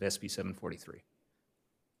goals of SB 743.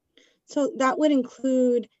 So that would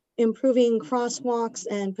include improving crosswalks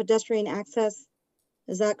and pedestrian access.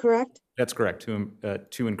 Is that correct? That's correct,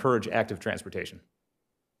 to encourage active transportation.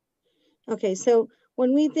 Okay, so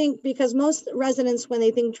when we think, because most residents, when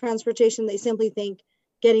they think transportation, they simply think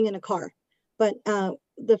getting in a car. But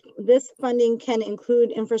this funding can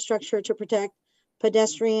include infrastructure to protect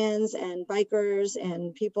pedestrians and bikers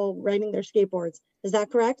and people riding their skateboards. Is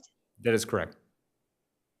that correct? That is correct.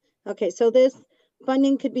 Okay, so this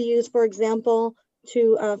funding could be used, for example,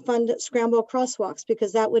 to fund scramble crosswalks,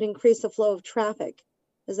 because that would increase the flow of traffic.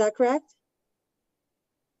 Is that correct?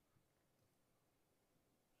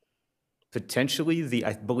 Potentially,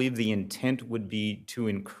 I believe the intent would be to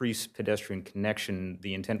increase pedestrian connection.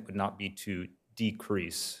 The intent would not be to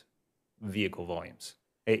decrease vehicle volumes.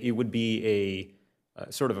 It would be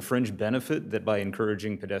a sort of a fringe benefit that by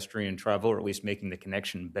encouraging pedestrian travel, or at least making the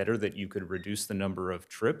connection better, that you could reduce the number of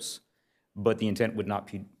trips, but the intent would not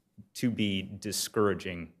be to be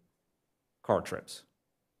discouraging car trips.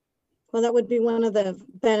 Well, that would be one of the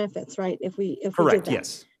benefits, right? If we did Correct, that.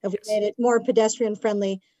 yes. If we Yes. made it more pedestrian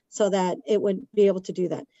friendly so that it would be able to do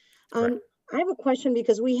that. Correct. I have a question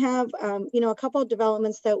because we have, a couple of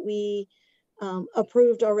developments that we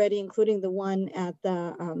approved already, including the one at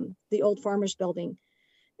the old Farmers Building.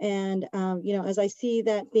 And, as I see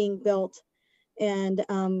that being built, and,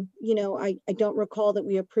 I don't recall that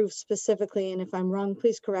we approved specifically, and if I'm wrong,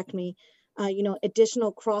 please correct me,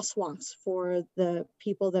 additional crosswalks for the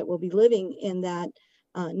people that will be living in that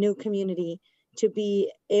new community to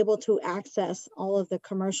be able to access all of the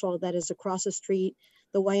commercial that is across the street,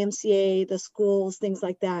 the YMCA, the schools, things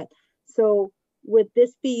like that. So would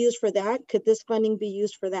this be used for that? Could this funding be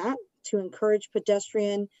used for that to encourage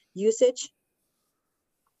pedestrian usage?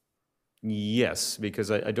 Yes,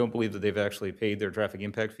 because I don't believe that they've actually paid their traffic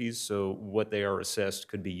impact fees, so what they are assessed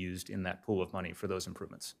could be used in that pool of money for those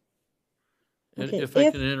improvements. And Okay, if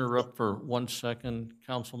I can interrupt for 1 second,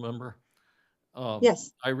 council member.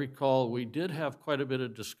 Yes. I recall we did have quite a bit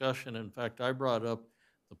of discussion. In fact, I brought up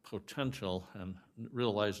the potential, and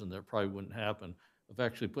realizing that probably wouldn't happen, of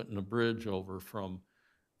actually putting a bridge over from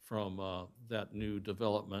that new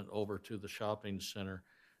development over to the shopping center.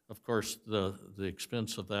 Of course, the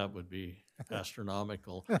expense of that would be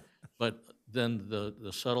astronomical. But then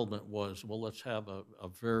the settlement was, well, let's have a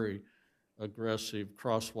very aggressive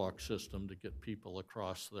crosswalk system to get people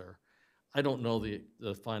across there. I don't know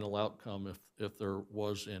the final outcome if there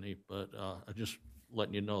was any, but I just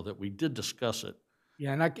letting you know that we did discuss it.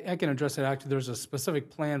 Yeah, and I can address it. Actually, there's a specific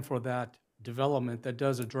plan for that development that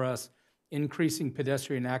does address increasing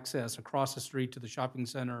pedestrian access across the street to the shopping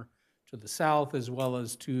center to the south as well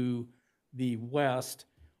as to the west.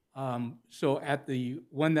 So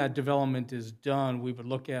when that development is done, we would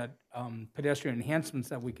look at pedestrian enhancements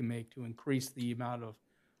that we can make to increase the amount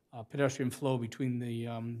of pedestrian flow between the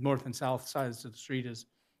north and south sides of the street as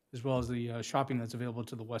well as the shopping that's available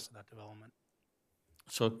to the west of that development.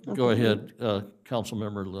 So go ahead,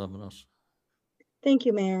 Councilmember Levinos. Thank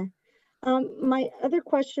you, Mayor. My other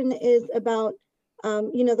question is about,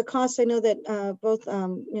 the cost. I know that both,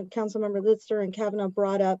 Councilmember Litster and Kavanaugh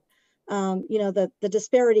brought up, the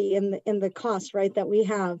disparity in the cost, right, that we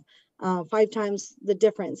have 5 times the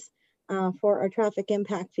difference for our traffic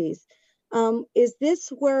impact fees. Is this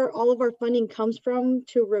where all of our funding comes from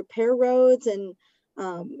to repair roads and,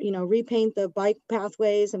 repaint the bike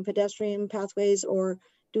pathways and pedestrian pathways, or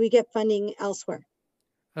do we get funding elsewhere?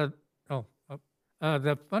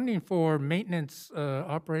 The funding for maintenance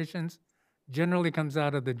operations generally comes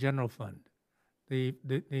out of the general fund.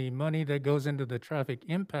 The money that goes into the traffic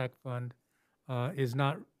impact fund is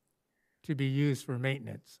not to be used for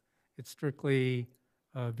maintenance. It's strictly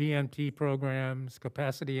VMT programs,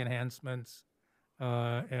 capacity enhancements,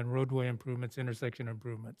 and roadway improvements, intersection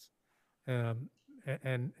improvements.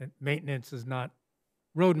 And maintenance is not,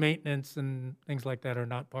 road maintenance and things like that are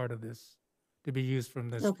not part of this to be used from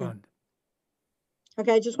this fund.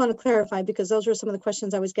 Okay, I just want to clarify because those were some of the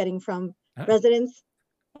questions I was getting from residents,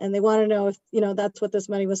 and they want to know if, that's what this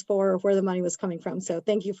money was for or where the money was coming from. So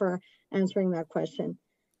thank you for answering that question.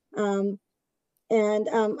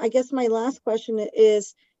 I guess my last question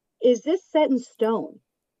is this set in stone?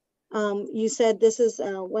 You said this is,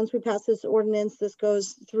 once we pass this ordinance, this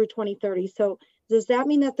goes through 2030. So does that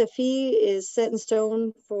mean that the fee is set in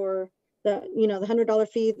stone for the, the $100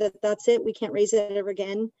 fee, that's it? We can't raise it ever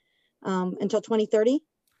again until 2030?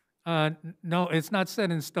 No, it's not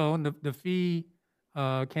set in stone. The fee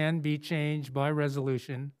can be changed by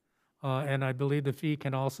resolution. And I believe the fee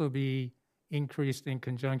can also be increased in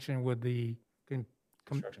conjunction with the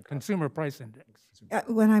consumer price index.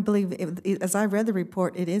 When I believe, as I read the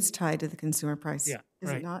report, it is tied to the consumer price. Yeah, Is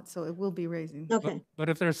right. it not? So it will be raising. Okay. But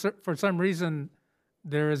if there's, for some reason,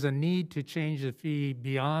 there is a need to change the fee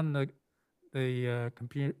beyond the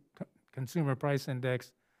consumer price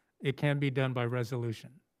index, it can be done by resolution,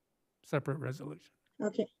 separate resolution.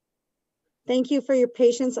 Okay. Thank you for your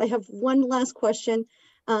patience. I have one last question.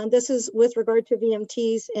 This is with regard to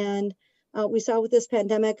VMTs, and we saw with this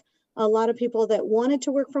pandemic, a lot of people that wanted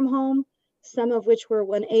to work from home, some of which were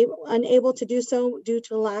unable to do so due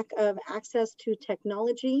to lack of access to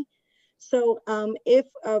technology. So if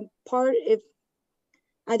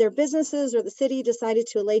either businesses or the city decided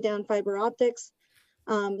to lay down fiber optics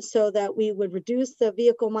so that we would reduce the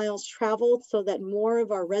vehicle miles traveled so that more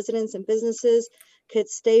of our residents and businesses could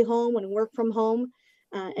stay home and work from home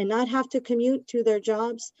and not have to commute to their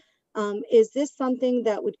jobs, is this something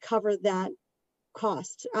that would cover that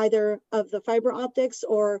cost, either of the fiber optics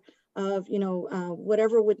or of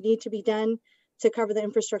whatever would need to be done to cover the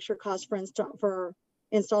infrastructure cost for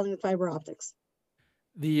installing the fiber optics?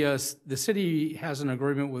 The city has an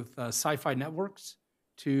agreement with Sci-Fi Networks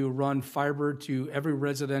to run fiber to every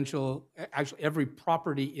residential, actually every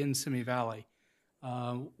property in Simi Valley.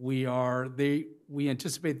 We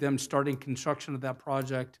anticipate them starting construction of that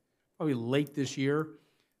project probably late this year.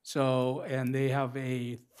 So, and they have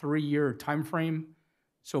a 3-year time frame.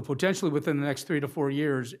 So potentially within the next 3 to 4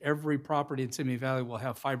 years, every property in Simi Valley will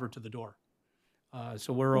have fiber to the door.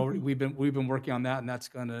 So we've been working on that, and that's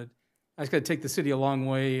gonna take the city a long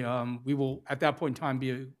way. We will at that point in time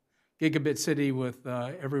be a gigabit city with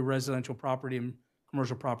every residential property and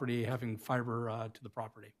commercial property having fiber to the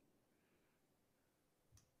property.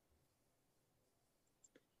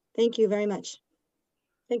 Thank you very much.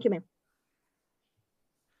 Thank you, Mayor.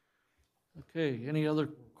 Okay, any other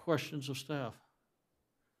questions of staff?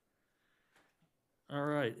 All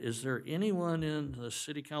right, is there anyone in the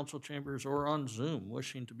city council chambers or on Zoom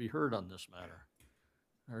wishing to be heard on this matter?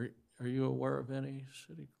 Are you aware of any,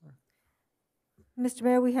 city clerk? Mr.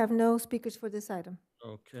 Mayor, we have no speakers for this item.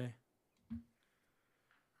 Okay.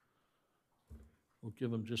 We'll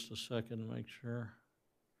give them just a second to make sure.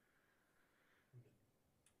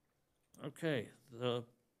 Okay, the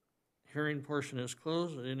hearing portion is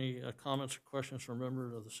closed. Any comments or questions from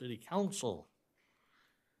members of the city council?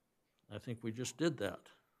 I think we just did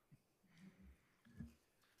that.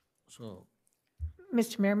 So.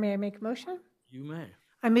 Mr. Mayor, may I make a motion? You may.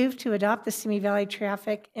 I move to adopt the Simi Valley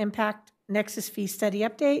Traffic Impact Nexus Fee Study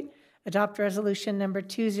Update, adopt resolution number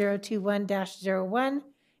 2021-01,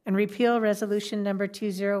 and repeal resolution number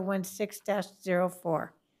 2016-04.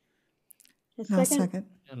 I'll second.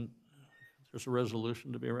 And there's a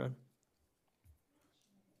resolution to be read?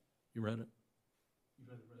 You read it?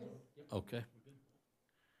 Okay.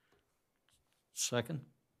 Second?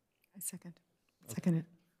 I second. Second it.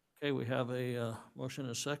 Okay, we have a motion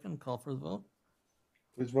and a second. Call for the vote.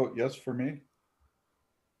 Please vote yes for me.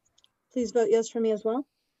 Please vote yes for me as well.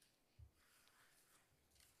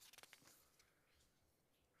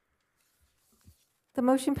 The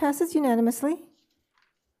motion passes unanimously.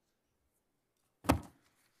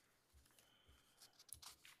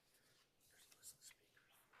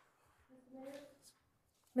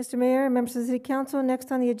 Mr. Mayor and members of the City Council, next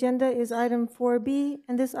on the agenda is item 4B,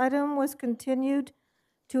 and this item was continued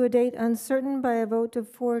to a date uncertain by a vote of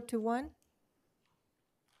 4-1.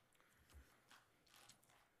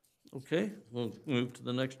 Okay, we'll move to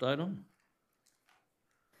the next item.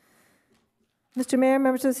 Mr. Mayor,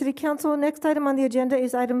 members of the City Council, next item on the agenda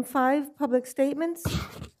is item 5, public statements.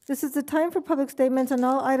 This is the time for public statements on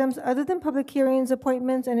all items other than public hearings,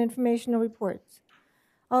 appointments, and informational reports.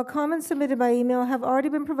 All comments submitted by email have already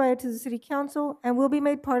been provided to the City Council and will be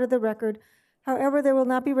made part of the record. However, they will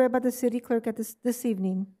not be read by the City Clerk at this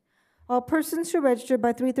evening. All persons who registered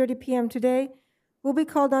by 3:30 p.m. today will be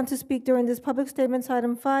called on to speak during this public statements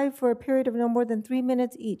item 5 for a period of no more than 3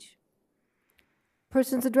 minutes each.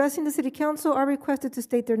 Persons addressing the City Council are requested to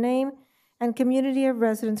state their name and community of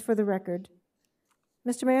residence for the record.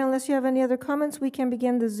 Mr. Mayor, unless you have any other comments, we can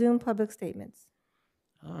begin the Zoom public statements.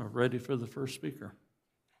 Ready for the first speaker.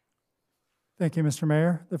 Thank you, Mr.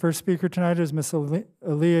 Mayor. The first speaker tonight is Ms.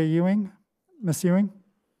 Aaliyah Ewing. Ms. Ewing?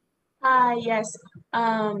 Yes.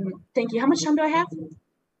 Thank you. How much time do I have?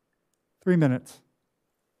 3 minutes.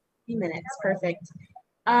 3 minutes. Perfect.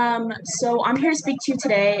 So I'm here to speak to you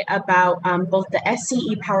today about both the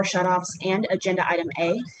SCE power shutoffs and agenda item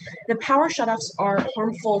A. The power shutoffs are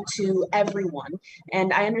harmful to everyone,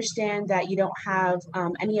 and I understand that you don't have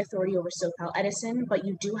any authority over SoCal Edison, but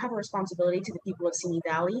you do have a responsibility to the people of Simi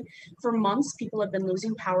Valley. For months, people have been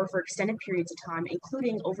losing power for extended periods of time,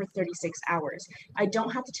 including over 36 hours. I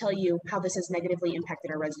don't have to tell you how this has negatively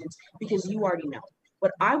impacted our residents because you already know.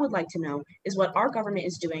 What I would like to know is what our government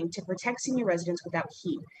is doing to protect senior residents without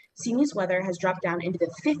heat. Simi's weather has dropped down into the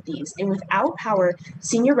 50s, and without power,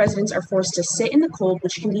 senior residents are forced to sit in the cold,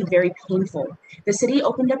 which can be very painful. The city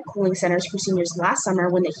opened up cooling centers for seniors last summer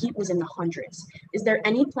when the heat was in the hundreds. Is there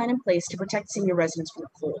any plan in place to protect senior residents from the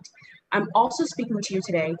cold? I'm also speaking to you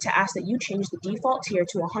today to ask that you change the default tier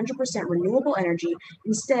to 100% renewable energy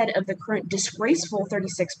instead of the current disgraceful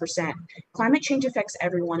 36%. Climate change affects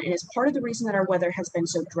everyone and is part of the reason that our weather has been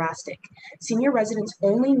so drastic. Senior residents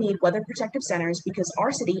only need weather protective centers because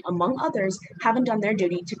our city, among others, haven't done their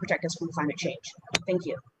duty to protect us from climate change. Thank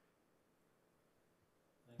you.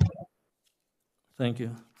 Thank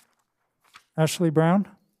you. Ashley Brown?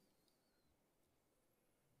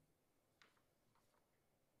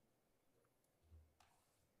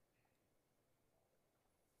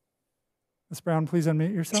 Ms. Brown, please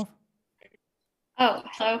unmute yourself. Oh,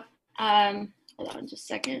 hello. Hold on just a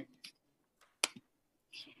second.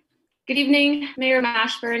 Good evening, Mayor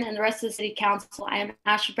Mashburn and the rest of the City Council. I am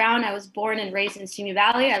Ashley Brown. I was born and raised in Simi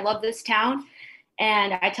Valley. I love this town,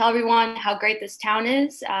 and I tell everyone how great this town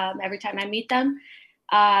is every time I meet them.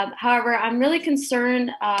 However, I'm really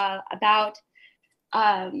concerned about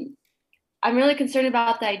the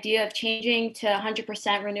idea of changing to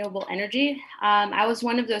 100% renewable energy. I was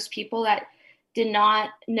one of those people that did not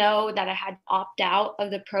know that I had to opt out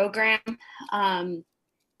of the program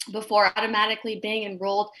before automatically being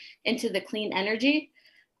enrolled into the clean energy.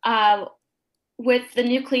 With the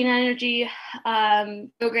new clean energy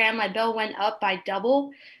program, my bill went up by double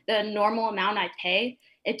the normal amount I pay.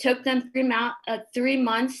 It took them 3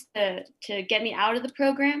 months to get me out of the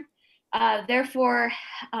program. Therefore,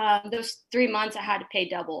 those 3 months I had to pay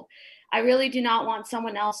double. I really do not want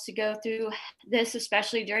someone else to go through this,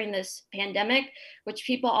 especially during this pandemic, which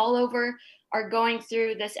people all over are going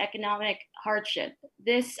through this economic hardship.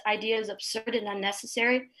 This idea is absurd and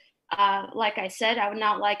unnecessary. Like I said, I would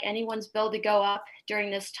not like anyone's bill to go up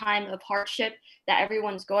during this time of hardship that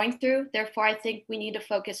everyone's going through. Therefore, I think we need to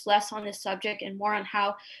focus less on this subject and more on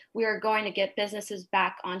how we are going to get businesses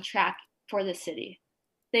back on track for the city.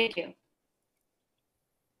 Thank you.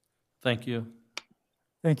 Thank you.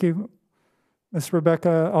 Thank you. Ms.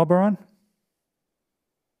 Rebecca Albaron?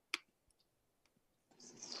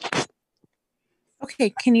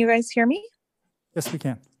 Okay, can you guys hear me? Yes, we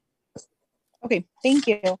can. Okay, thank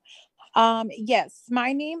you. Yes,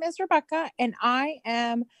 my name is Rebecca, and I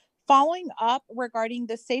am following up regarding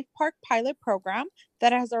the Safe Park pilot program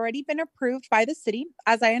that has already been approved by the city.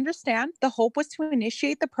 As I understand, the hope was to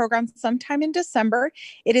initiate the program sometime in December.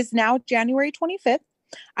 It is now January 25th.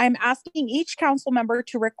 I'm asking each council member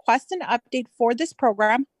to request an update for this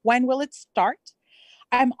program. When will it start?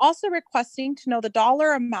 I'm also requesting to know the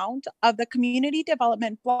dollar amount of the community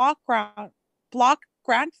development block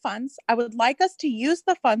grant funds. I would like us to use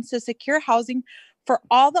the funds to secure housing for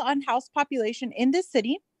all the unhoused population in this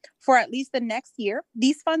city for at least the next year.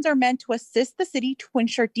 These funds are meant to assist the city to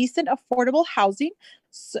ensure decent, affordable housing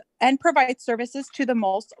and provide services to the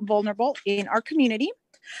most vulnerable in our community.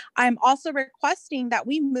 I'm also requesting that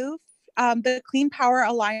we move the Clean Power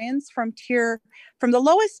Alliance from the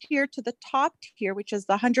lowest tier to the top tier, which is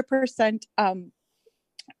the 100%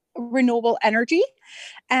 renewable energy.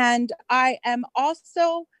 And I am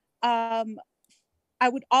also, I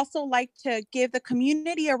would also like to give the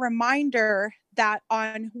community a reminder that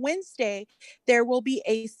on Wednesday, there will be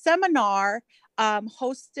a seminar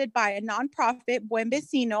hosted by a nonprofit, Buen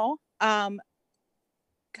Vecino,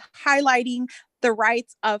 highlighting the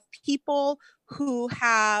rights of people who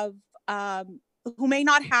have who may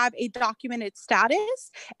not have a documented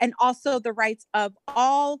status, and also the rights of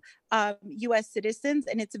all U.S. citizens.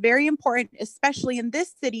 And it's very important, especially in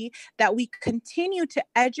this city, that we continue to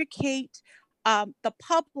educate the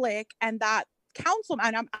public and that council.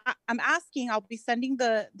 And I'm asking, I'll be sending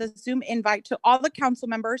the Zoom invite to all the council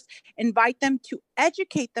members, invite them to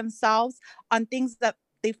educate themselves on things that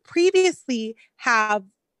they've previously have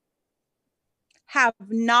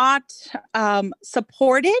not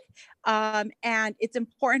supported. And it's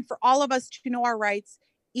important for all of us to know our rights,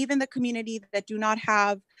 even the community that do not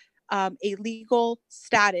have a legal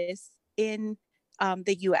status in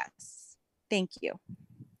the U.S. Thank you.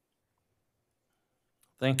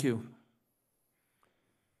 Thank you.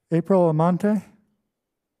 April Amante?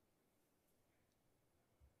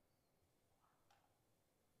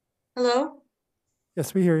 Hello?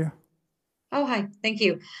 Yes, we hear you. Oh, hi. Thank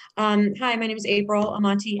you. Hi, my name is April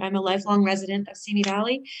Amante. I'm a lifelong resident of Simi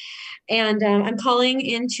Valley. And I'm calling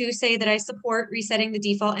in to say that I support resetting the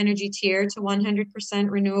default energy tier to 100%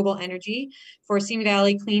 renewable energy for Simi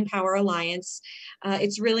Valley Clean Power Alliance.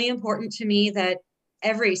 It's really important to me that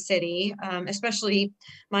every city, especially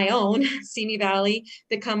my own, Simi Valley,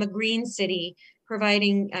 become a green city,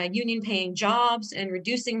 providing union paying jobs and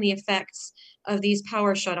reducing the effects of these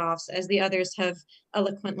power shutoffs, as the others have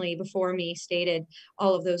eloquently before me stated,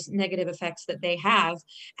 all of those negative effects that they have,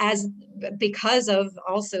 because of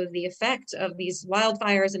also the effect of these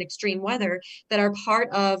wildfires and extreme weather that are part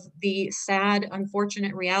of the sad,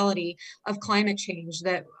 unfortunate reality of climate change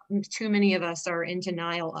that too many of us are in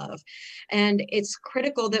denial of. And it's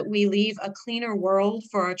critical that we leave a cleaner world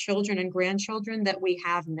for our children and grandchildren that we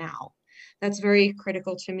have now. That's very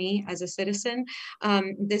critical to me as a citizen.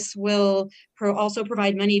 This will also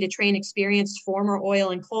provide money to train experienced former oil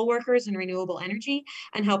and coal workers in renewable energy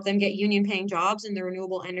and help them get union paying jobs in the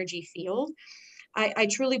renewable energy field. I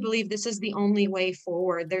truly believe this is the only way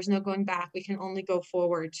forward. There's no going back. We can only go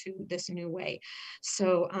forward to this new way.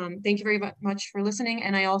 So thank you very much for listening.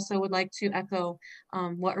 And I also would like to echo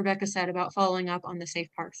what Rebecca said about following up on the Safe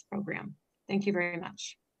Parks program. Thank you very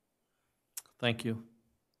much. Thank you.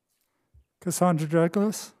 Cassandra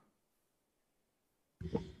Douglas?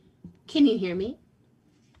 Can you hear me?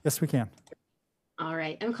 Yes, we can. All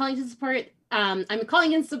right. I'm calling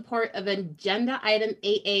in support of agenda item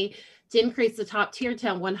 8A to increase the top tier to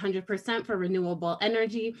 100% for renewable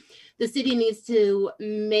energy. The city needs to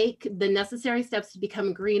make the necessary steps to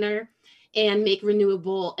become greener and make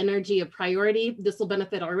renewable energy a priority. This will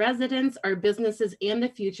benefit our residents, our businesses, and the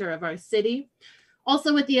future of our city.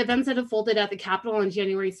 Also, with the events that unfolded at the Capitol on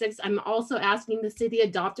January 6th, I'm also asking the city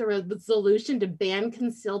adopt a resolution to ban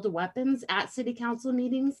concealed weapons at city council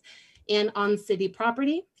meetings and on city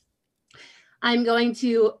property. I'm going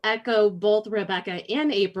to echo both Rebecca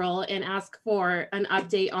and April and ask for an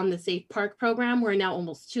update on the Safe Park program. We're now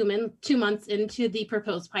almost 2 months into the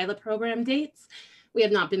proposed pilot program dates. We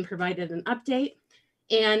have not been provided an update.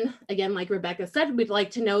 And again, like Rebecca said, we'd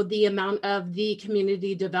like to know the amount of the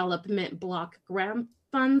community development block grant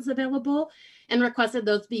funds available and requested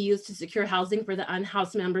those be used to secure housing for the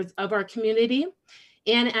unhoused members of our community.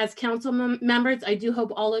 And as council members, I do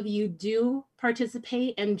hope all of you do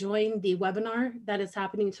participate and join the webinar that is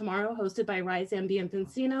happening tomorrow, hosted by Rise Ambient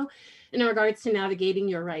Encino, in regards to navigating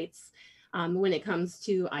your rights when it comes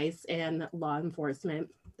to ICE and law enforcement.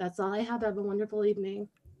 That's all I have. Have a wonderful evening.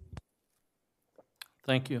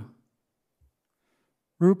 Thank you.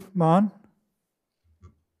 Roop Mon?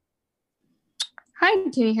 Hi,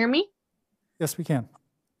 can you hear me? Yes, we can.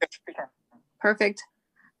 Perfect.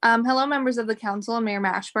 Hello, members of the council and Mayor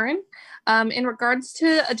Mashburn. In regards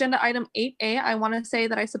to agenda item 8A, I want to say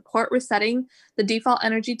that I support resetting the default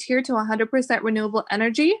energy tier to 100% renewable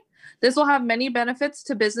energy. This will have many benefits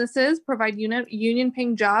to businesses, provide union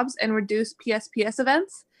paying jobs, and reduce PSPS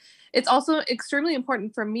events. It's also extremely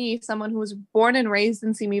important for me, someone who was born and raised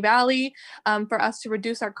in Simi Valley, for us to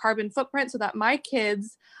reduce our carbon footprint so that my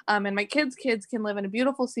kids and my kids' kids can live in a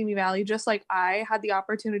beautiful Simi Valley, just like I had the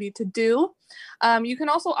opportunity to do. You can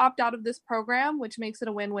also opt out of this program, which makes it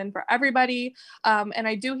a win-win for everybody. And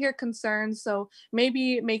I do hear concerns, so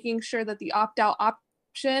maybe making sure that the opt-out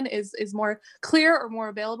option is more clear or more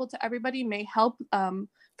available to everybody may help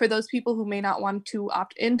for those people who may not want to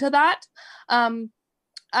opt into that.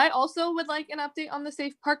 I also would like an update on the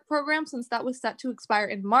Safe Park program, since that was set to expire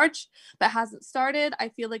in March but hasn't started. I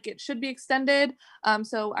feel like it should be extended.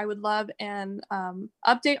 So I would love an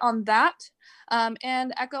update on that.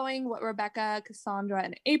 And echoing what Rebecca, Cassandra,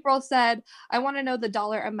 and April said, I want to know the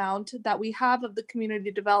dollar amount that we have of the community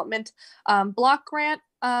development block grant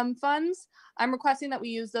funds. I'm requesting that we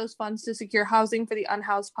use those funds to secure housing for the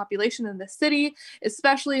unhoused population in the city,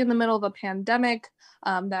 especially in the middle of a pandemic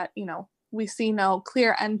that, we see no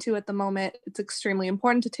clear end to at the moment. It's extremely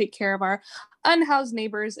important to take care of our unhoused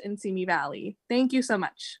neighbors in Simi Valley. Thank you so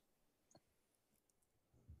much.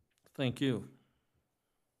 Thank you.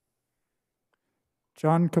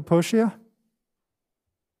 John Capocia?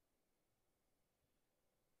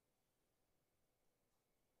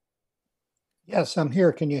 Yes, I'm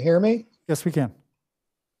here. Can you hear me? Yes, we can.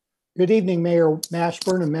 Good evening, Mayor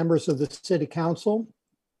Mashburn and members of the City Council.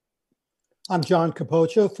 I'm John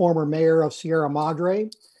Capocia, former mayor of Sierra Madre,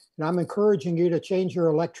 and I'm encouraging you to change your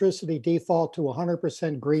electricity default to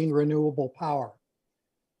 100% green renewable power.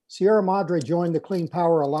 Sierra Madre joined the Clean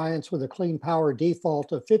Power Alliance with a clean power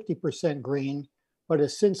default of 50% green, but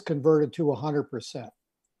has since converted to 100%.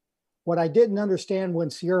 What I didn't understand when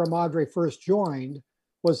Sierra Madre first joined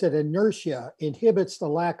was that inertia inhibits the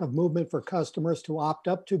lack of movement for customers to opt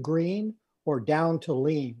up to green or down to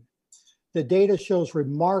lean. The data shows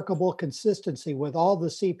remarkable consistency with all the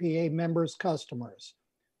CPA members' customers.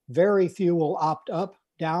 Very few will opt up,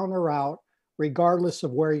 down, or out, regardless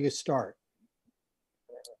of where you start.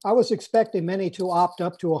 I was expecting many to opt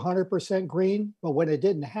up to 100% green, but when it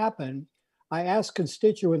didn't happen, I asked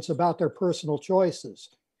constituents about their personal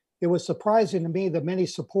choices. It was surprising to me that many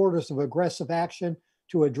supporters of aggressive action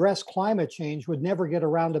to address climate change would never get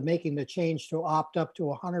around to making the change to opt up to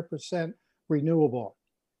 100% renewable.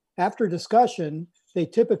 After discussion, they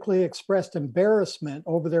typically expressed embarrassment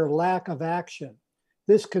over their lack of action.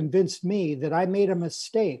 This convinced me that I made a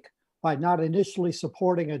mistake by not initially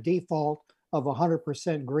supporting a default of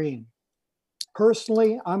 100% green.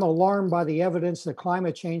 Personally, I'm alarmed by the evidence that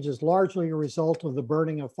climate change is largely a result of the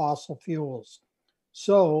burning of fossil fuels.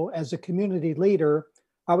 So, as a community leader,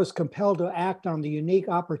 I was compelled to act on the unique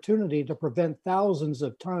opportunity to prevent thousands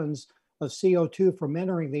of tons of CO2 from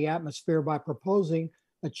entering the atmosphere by proposing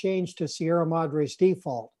a change to Sierra Madre's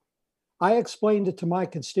default. I explained it to my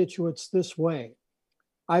constituents this way.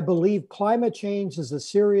 I believe climate change is a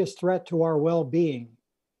serious threat to our well-being.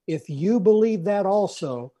 If you believe that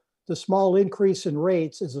also, the small increase in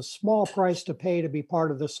rates is a small price to pay to be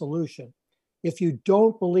part of the solution. If you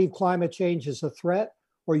don't believe climate change is a threat,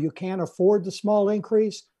 or you can't afford the small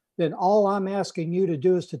increase, then all I'm asking you to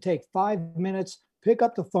do is to take 5 minutes, pick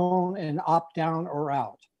up the phone and opt down or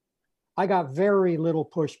out. I got very little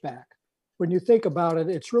pushback. When you think about it,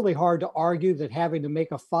 it's really hard to argue that having to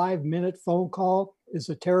make a 5-minute phone call is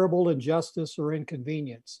a terrible injustice or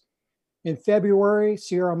inconvenience. In February,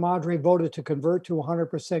 Sierra Madre voted to convert to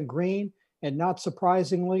 100% green, and not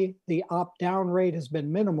surprisingly, the opt-down rate has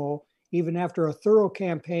been minimal, even after a thorough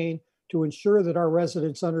campaign to ensure that our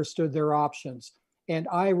residents understood their options. And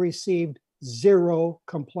I received 0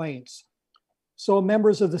 complaints. So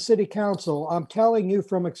members of the City Council, I'm telling you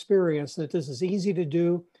from experience that this is easy to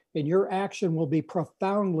do and your action will be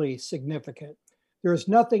profoundly significant. There's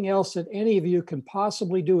nothing else that any of you can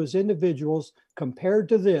possibly do as individuals compared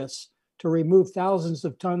to this to remove thousands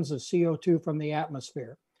of tons of CO2 from the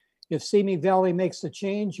atmosphere. If Simi Valley makes the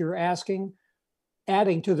change you're asking,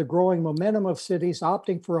 adding to the growing momentum of cities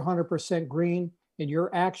opting for 100% green, and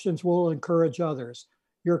your actions will encourage others.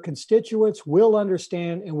 Your constituents will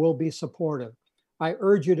understand and will be supportive. I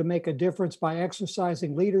urge you to make a difference by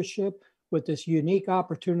exercising leadership with this unique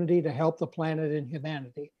opportunity to help the planet and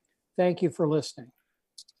humanity. Thank you for listening.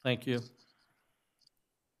 Thank you.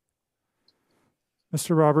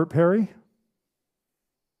 Mr. Robert Perry.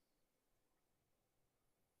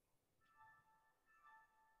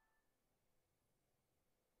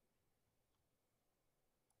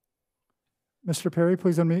 Mr. Perry,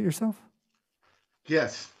 please unmute yourself.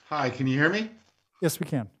 Yes. Hi, can you hear me? Yes, we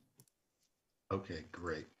can. Okay,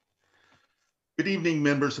 great. Good evening,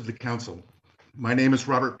 members of the council. My name is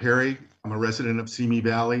Robert Perry. I'm a resident of Simi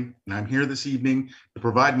Valley, and I'm here this evening to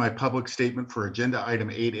provide my public statement for agenda item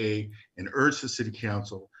 8A and urge the City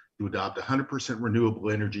Council to adopt 100%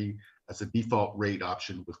 renewable energy as a default rate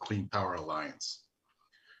option with Clean Power Alliance.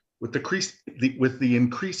 With the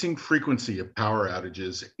increasing frequency of power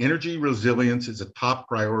outages, energy resilience is a top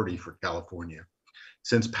priority for California.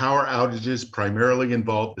 Since power outages primarily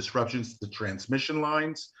involve disruptions to transmission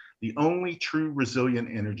lines, the only true resilient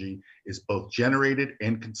energy is both generated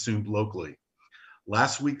and consumed locally.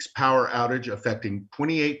 Last week's power outage affecting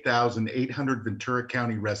 28,800 Ventura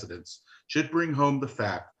County residents should bring home the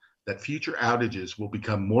fact that future outages will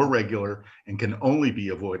become more regular and can only be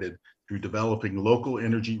avoided through developing local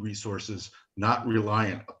energy resources not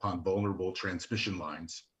reliant upon vulnerable transmission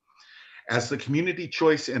lines. As the community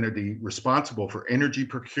choice entity responsible for energy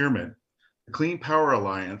procurement, the Clean Power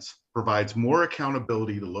Alliance provides more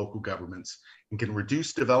accountability to local governments and can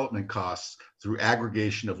reduce development costs through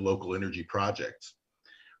aggregation of local energy projects.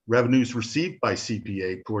 Revenues received by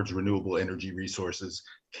CPA towards renewable energy resources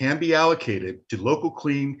can be allocated to local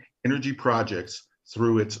clean energy projects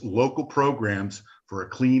through its local programs for a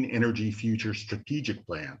Clean Energy Future Strategic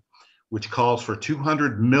Plan, which calls for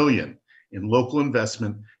 $200 million in local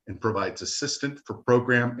investment and provides assistance for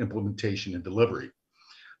program implementation and delivery.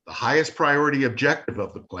 The highest priority objective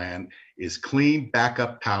of the plan is clean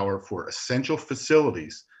backup power for essential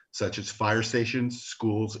facilities such as fire stations,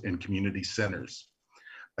 schools, and community centers.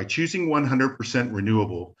 By choosing 100%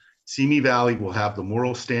 renewable, Simi Valley will have the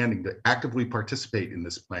moral standing to actively participate in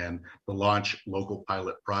this plan to launch local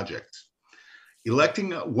pilot projects. Electing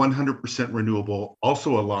 100% renewable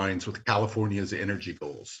also aligns with California's energy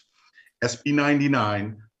goals. SB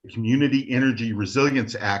 99, the Community Energy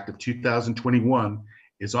Resilience Act of 2021,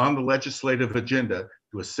 is on the legislative agenda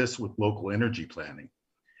to assist with local energy planning.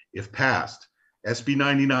 If passed, SB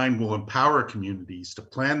 99 will empower communities to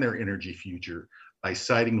plan their energy future by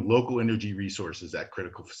siting local energy resources at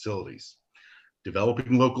critical facilities.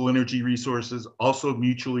 Developing local energy resources also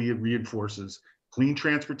mutually reinforces clean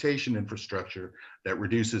transportation infrastructure that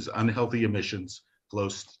reduces unhealthy emissions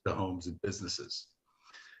close to homes and businesses.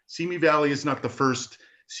 Simi Valley is not the first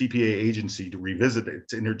CPA agency to revisit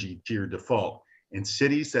its energy tier default, and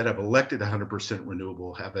cities that have elected 100%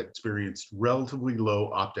 renewable have experienced relatively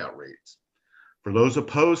low opt-out rates. For those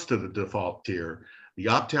opposed to the default tier, the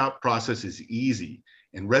opt-out process is easy,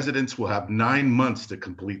 and residents will have 9 months to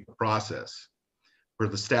complete the process. Per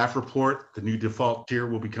the staff report, the new default tier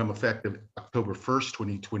will become effective October 1st,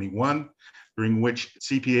 2021, during which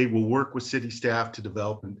CPA will work with city staff to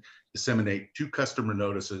develop and disseminate 2 customer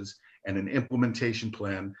notices and an implementation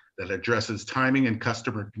plan that addresses timing and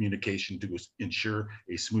customer communication to ensure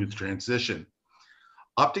a smooth transition.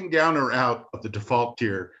 Opting down or out of the default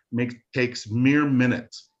tier takes mere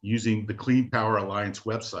minutes using the Clean Power Alliance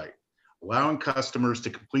website, allowing customers to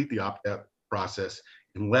complete the opt-out process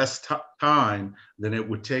in less time than it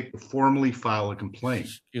would take to formally file a complaint.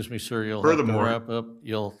 Excuse me, sir, you'll Furthermore, have to wrap up.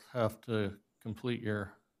 You'll have to complete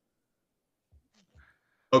your...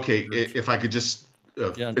 Okay, if I could just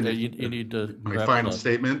Yeah, you need to my wrap it final up.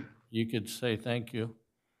 statement. You could say thank you.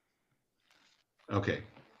 Okay.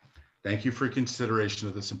 Thank you for consideration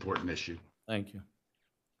of this important issue. Thank you.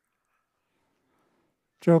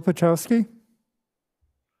 Joe Pachowski?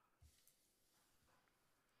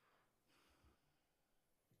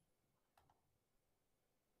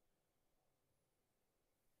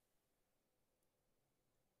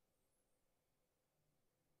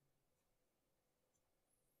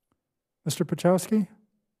 Mr. Pachowski?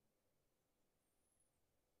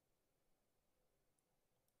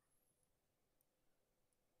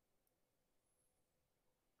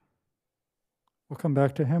 We'll come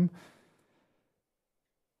back to him.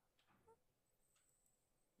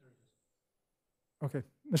 Okay,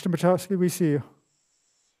 Mr. Pachowski, we see you.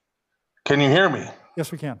 Can you hear me?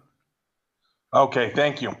 Yes, we can. Okay,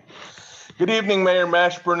 thank you. Good evening, Mayor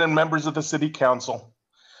Mashburn and members of the City Council.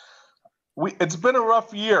 It's been a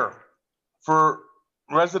rough year for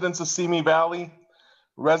residents of Simi Valley,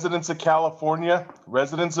 residents of California,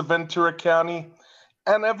 residents of Ventura County,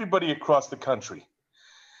 and everybody across the country.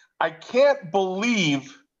 I can't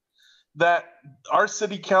believe that our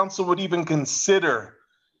City Council would even consider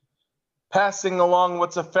passing along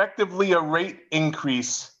what's effectively a rate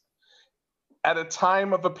increase at a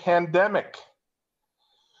time of a pandemic.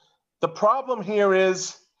 The problem here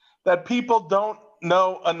is that people don't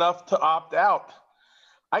know enough to opt out.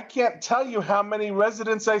 I can't tell you how many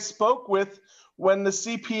residents I spoke with when the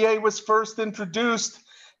CPA was first introduced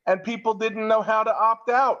and people didn't know how to opt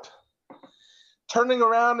out. Turning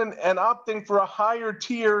around and opting for a higher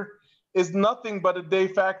tier is nothing but a de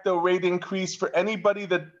facto rate increase for anybody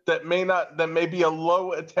that may be a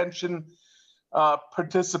low attention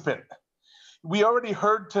participant. We already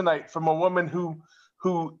heard tonight from a woman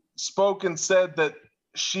who spoke and said that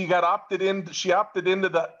she opted into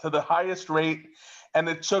the highest rate, and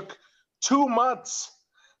it took 2 months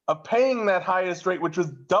of paying that highest rate, which was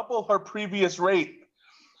double her previous rate,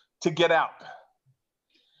 to get out.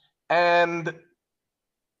 And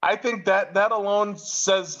I think that alone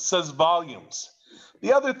says volumes.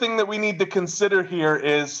 The other thing that we need to consider here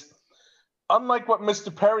is, unlike what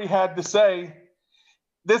Mr. Perry had to say,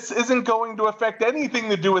 this isn't going to affect anything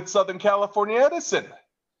to do with Southern California Edison.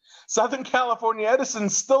 Southern California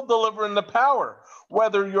Edison's still delivering the power,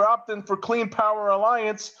 whether you're opting for Clean Power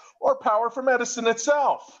Alliance or power from Edison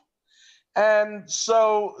itself. And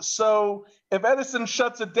so if Edison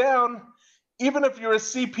shuts it down, even if you're a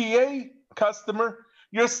CPA customer,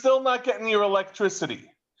 you're still not getting your electricity.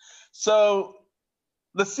 So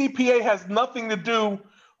the CPA has nothing to do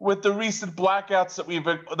with the recent blackouts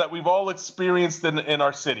that we've all experienced in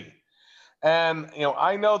our city. And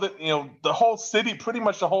I know that the whole city, pretty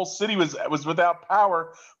much the whole city was without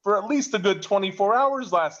power for at least a good 24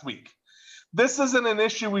 hours last week. This isn't an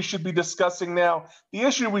issue we should be discussing now. The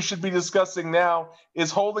issue we should be discussing now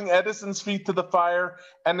is holding Edison's feet to the fire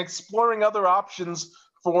and exploring other options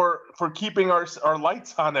for keeping our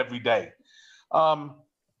lights on every day.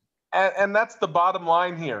 And that's the bottom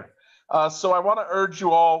line here. So I want to urge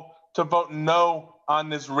you all to vote no on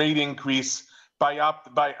this rate increase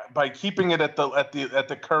by keeping it at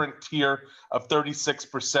the current tier of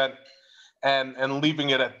 36% and leaving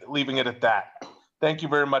it at that. Thank you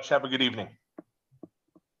very much. Have a good evening.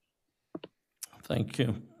 Thank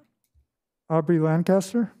you. Aubrey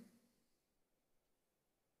Lancaster?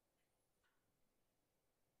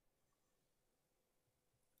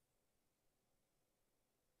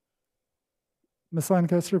 Ms.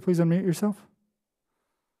 Lancaster, please unmute yourself.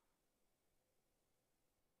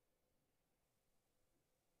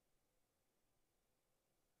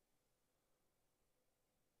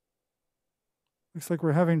 Looks like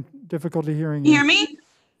we're having difficulty hearing you. Can you hear me?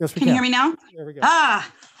 Yes, we can. You hear me now? There we go.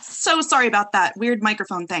 So sorry about that weird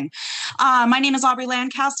microphone thing. My name is Aubrey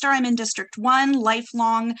Lancaster. I'm in District 1,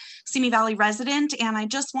 lifelong Simi Valley resident, and I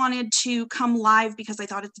just wanted to come live because I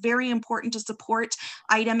thought it's very important to support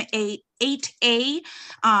item 8A,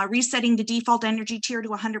 resetting the default energy tier to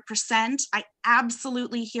 100%. I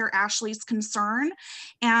absolutely hear Ashley's concern,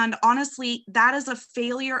 and honestly, that is a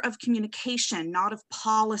failure of communication, not of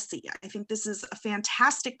policy. I think this is a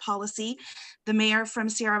fantastic policy. The mayor from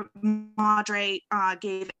Sierra Madre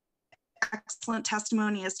gave excellent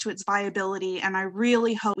testimony as to its viability, and I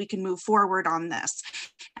really hope we can move forward on this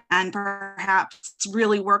and perhaps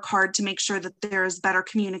really work hard to make sure that there is better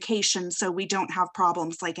communication so we don't have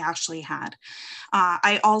problems like Ashley had.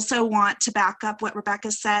 I also want to back up what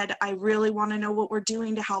Rebecca said. I really want to know what we're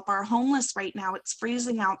doing to help our homeless right now. It's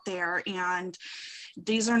freezing out there, and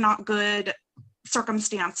these are not good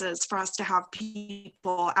circumstances for us to have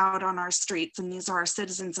people out on our streets, and these are our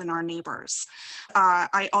citizens and our neighbors.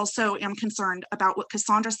 I also am concerned about what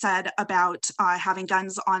Cassandra said about having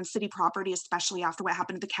guns on city property, especially after what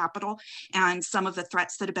happened at the Capitol and some of the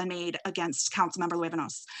threats that have been made against Councilmember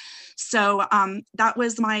Luevanos. So that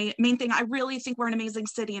was my main thing. I really think we're an amazing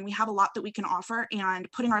city and we have a lot that we can offer,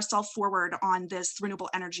 and putting ourselves forward on this renewable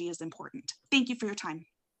energy is important. Thank you for your time.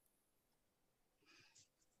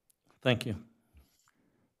 Thank you.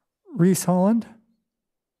 Reese Holland.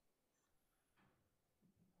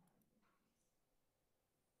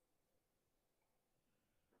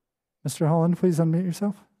 Mr. Holland, please unmute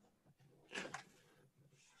yourself.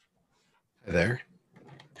 Hi there.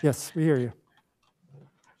 Yes, we hear you.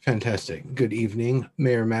 Fantastic. Good evening,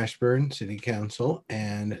 Mayor Mashburn, City Council,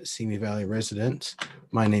 and Simi Valley residents.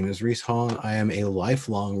 My name is Reese Holland. I am a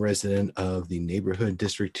lifelong resident of the neighborhood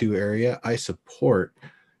District 2 area. I support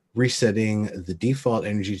resetting the default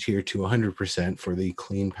energy tier to 100% for the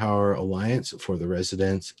Clean Power Alliance for the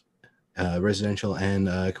residents, residential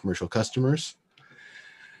and commercial customers.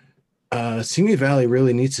 Simi Valley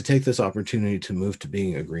really needs to take this opportunity to move to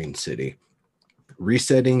being a green city.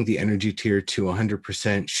 Resetting the energy tier to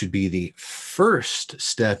 100% should be the first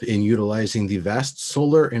step in utilizing the vast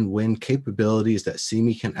solar and wind capabilities that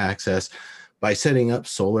Simi can access by setting up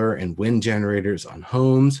solar and wind generators on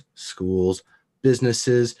homes, schools,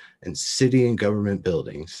 businesses, and city and government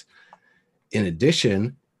buildings. In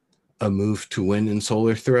addition, a move to wind and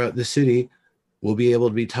solar throughout the city will be able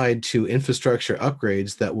to be tied to infrastructure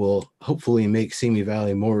upgrades that will hopefully make Simi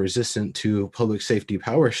Valley more resistant to public safety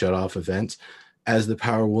power shutoff events, as the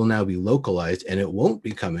power will now be localized and it won't be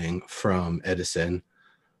coming from Edison,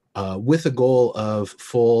 with a goal of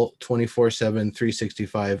full 24/7,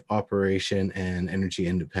 365 operation and energy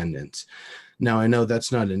independence. Now, I know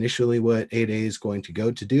that's not initially what 8A is going to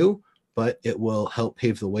go to do, but it will help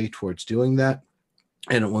pave the way towards doing that.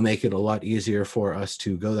 And it will make it a lot easier for us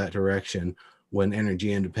to go that direction when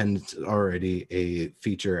energy independence is already a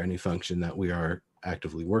feature and a function that we are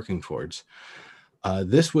actively working towards.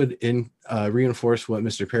 This would reinforce what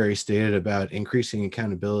Mr. Perry stated about increasing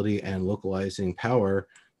accountability and localizing power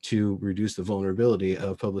to reduce the vulnerability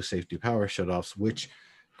of public safety power shutoffs, which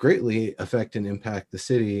greatly affect and impact the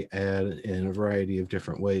city in a variety of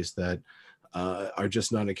different ways that are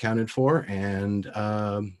just not accounted for, and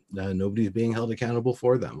nobody's being held accountable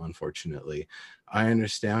for them, unfortunately. I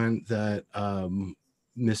understand that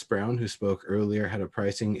Ms. Brown, who spoke earlier, had a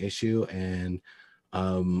pricing issue, and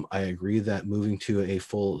I agree that moving to a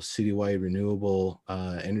full citywide renewable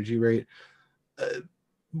energy rate,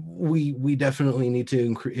 we definitely need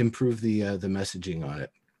to improve the messaging on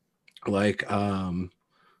it. Like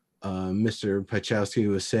Mr. Pachowski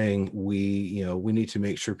was saying, we need to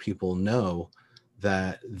make sure people know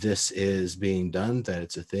that this is being done, that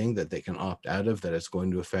it's a thing that they can opt out of, that it's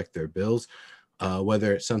going to affect their bills,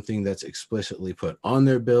 whether it's something that's explicitly put on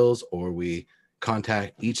their bills, or we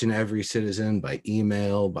contact each and every citizen by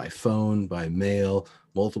email, by phone, by mail,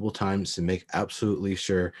 multiple times to make absolutely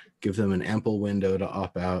sure, give them an ample window to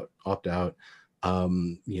opt out.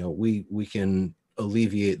 We can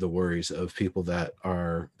alleviate the worries of people that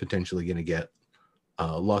are potentially going to get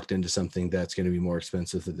locked into something that's going to be more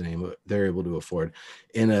expensive than they're able to afford.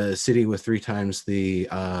 In a city with 3 times the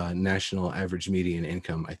national average median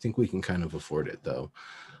income, I think we can kind of afford it, though.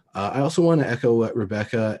 I also want to echo what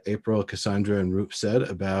Rebecca, April, Cassandra, and Roop said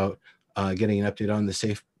about getting an update on the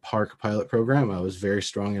Safe Park pilot program. I was very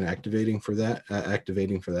strong in advocating for that,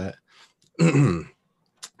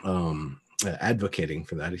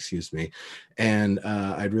 excuse me. And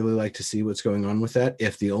I'd really like to see what's going on with that.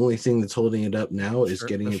 If the only thing that's holding it up now is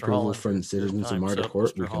getting approval from the citizens of Marta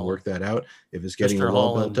Court, we can work that out. If it's getting a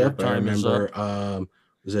law built up, I remember,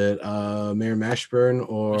 was it Mayor Mashburn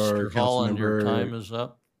or Mr. Holland, your Councilmember? time is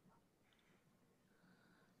up.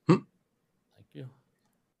 Thank you.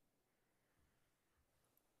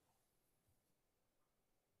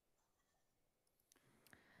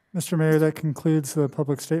 Mr. Mayor, that concludes the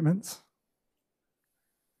public statements.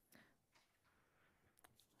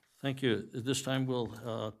 Thank you. At this time,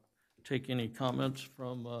 we'll take any comments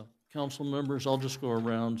from council members. I'll just go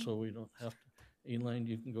around so we don't have to. Elaine,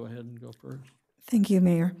 you can go ahead and go first. Thank you,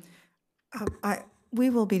 Mayor. We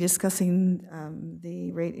will be discussing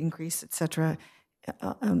the rate increase, et cetera,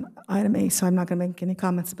 on item A, so I'm not going to make any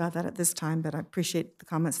comments about that at this time, but I appreciate the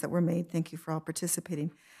comments that were made. Thank you for all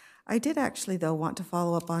participating. I did actually, though, want to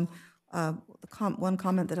follow up on one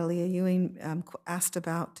comment that Aaliyah Ewing asked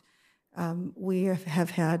about. We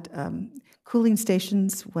have had cooling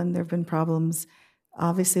stations when there have been problems.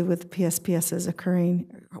 Obviously, with PSPSs occurring,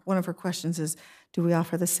 one of her questions is, do we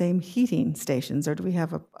offer the same heating stations, or do we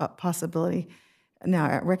have a possibility? Now,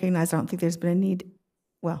 I recognize I don't think there's been a need.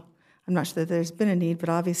 Well, I'm not sure that there's been a need, but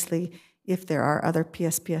obviously, if there are other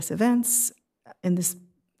PSPS events in this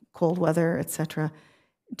cold weather, et cetera,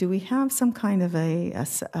 do we have some kind of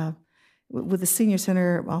would the senior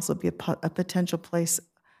center also be a potential place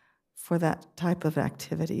for that type of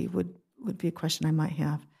activity? Would be a question I might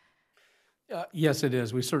have. Yes, it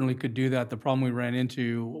is. We certainly could do that. The problem we ran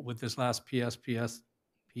into with this last PSPS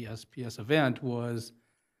event was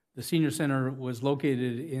the senior center was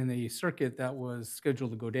located in a circuit that was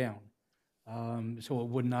scheduled to go down. So it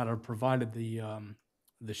would not have provided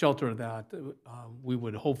the shelter that we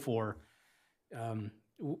would hope for.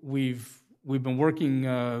 We've been working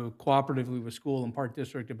cooperatively with school and Park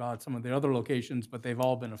District about some of the other locations, but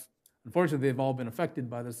unfortunately, they've all been affected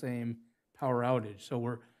by the same power outage.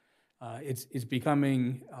 So it's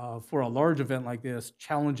becoming, for a large event like this,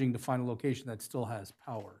 challenging to find a location that still has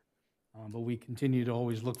power. But we continue to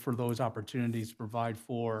always look for those opportunities to provide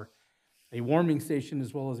for a warming station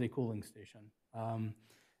as well as a cooling station.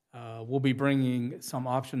 We'll be bringing some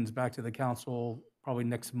options back to the council probably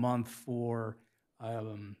next month for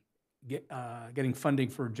getting funding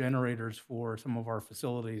for generators for some of our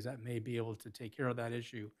facilities that may be able to take care of that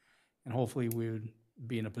issue. And hopefully we would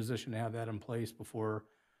be in a position to have that in place before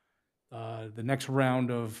the next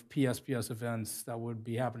round of PSPS events that would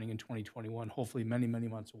be happening in 2021, hopefully many, many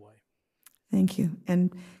months away. Thank you.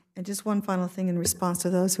 And just one final thing in response to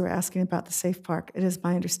those who are asking about the Safe Park. It is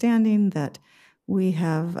my understanding that we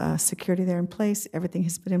have security there in place. Everything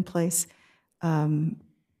has been in place.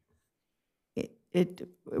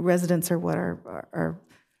 Residents are what are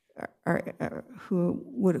who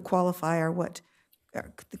would qualify or what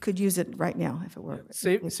could use it right now if it were.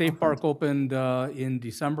 Safe Park opened in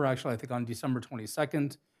December, actually, I think on December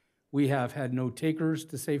 22nd. We have had no takers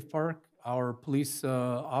to Safe Park. Our police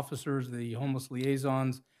officers, the homeless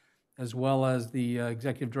liaisons, as well as the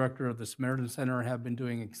executive director of the Samaritan Center have been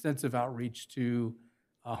doing extensive outreach to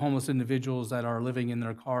homeless individuals that are living in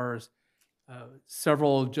their cars.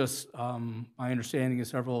 Several just, my understanding is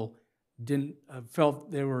several didn't,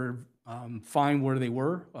 felt they were fine where they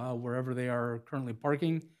were, wherever they are currently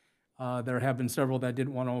parking. There have been several that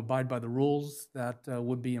didn't want to abide by the rules that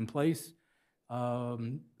would be in place.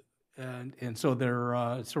 And so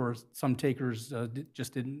there sort of some takers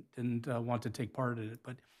just didn't want to take part in it.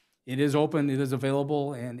 But it is open, it is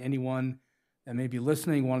available, and anyone that may be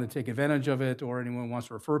listening, want to take advantage of it, or anyone wants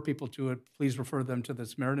to refer people to it, please refer them to the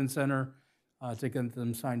Samaritan Center to get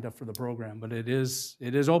them signed up for the program. But it is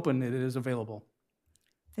open, it is available.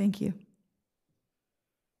 Thank you.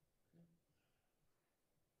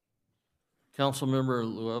 Councilmember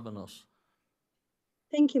Luevanos.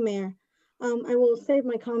 Thank you, Mayor. I will save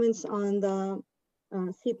my comments on the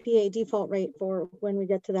CPA default rate for when we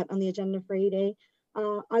get to that on the agenda for 8A.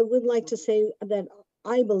 I would like to say that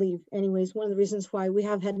I believe, anyways, one of the reasons why we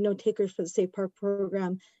have had no takers for the Safe Park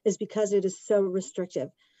program is because it is so restrictive.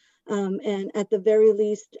 And at the very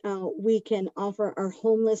least, we can offer our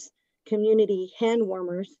homeless community hand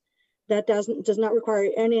warmers that does not require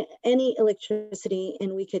any electricity,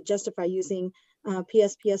 and we could justify using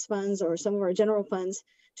PSPS funds or some of our general funds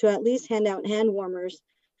to at least hand out hand warmers,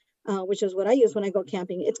 which is what I use when I go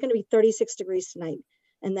camping. It's going to be 36 degrees tonight,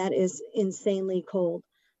 and that is insanely cold.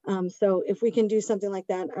 So if we can do something like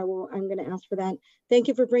that, I'm going to ask for that. Thank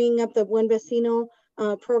you for bringing up the Buen Vecino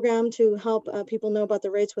program to help people know about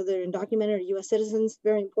the rates, whether they're undocumented or U.S. citizens.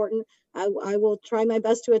 Very important. I will try my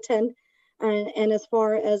best to attend. And as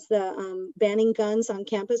far as the banning guns on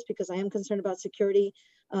campus, because I am concerned about security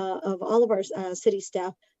of all of our city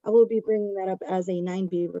staff, I will be bringing that up as a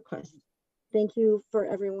 9B request. Thank you for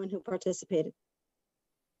everyone who participated.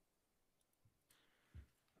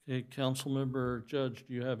 Okay, Councilmember Judge,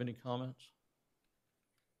 do you have any comments?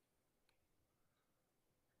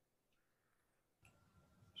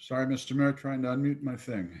 Sorry, Mr. Mayor, trying to unmute my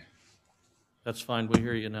thing. That's fine, we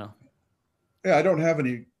hear you now. Yeah, I don't have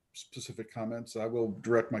any specific comments. I will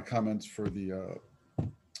direct my comments for the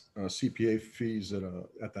CPA fees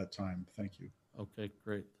at that time. Thank you. Okay,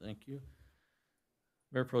 great, thank you.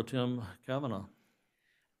 Mayor Pro Tem Kavanaugh.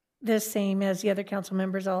 The same as the other council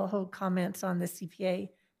members, I'll hold comments on the CPA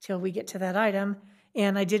till we get to that item.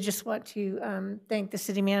 And I did just want to thank the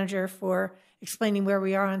city manager for explaining where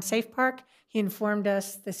we are on Safe Park. He informed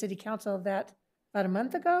us, the city council, of that about a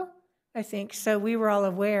month ago, I think. So we were all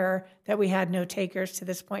aware that we had no takers to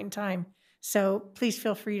this point in time. So please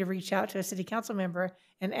feel free to reach out to a city council member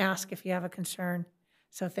and ask if you have a concern.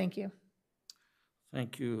 So thank you.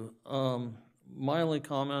 Thank you. my only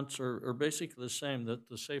comments are basically the same, that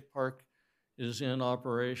the Safe Park is in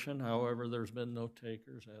operation. However, there's been no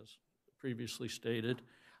takers, as previously stated.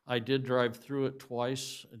 I did drive through it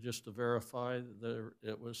twice just to verify that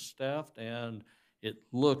it was staffed, and it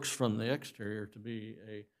looks from the exterior to be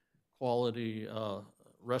a quality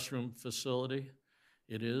restroom facility.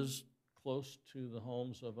 It is close to the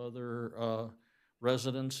homes of other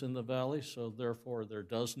residents in the valley, so therefore there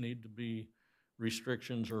does need to be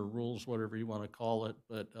restrictions or rules, whatever you want to call it,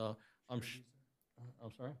 but I'm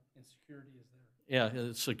sorry? And security is there.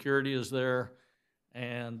 Yeah, security is there,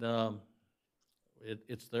 and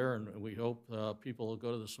it's there, and we hope people will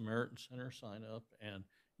go to the Samaritan Center, sign up, and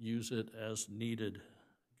use it as needed,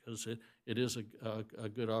 because it is a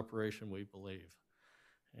good operation, we believe.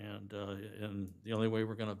 And the only way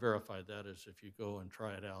we're going to verify that is if you go and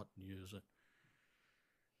try it out and use it.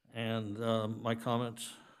 And my comments,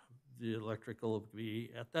 the electrical will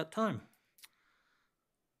be at that time.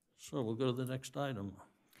 So we'll go to the next item.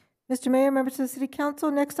 Mr. Mayor, members of the City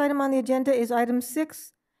Council, next item on the agenda is item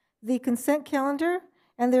 6, the consent calendar,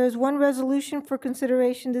 and there is one resolution for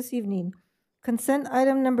consideration this evening. Consent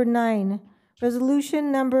item number 9, resolution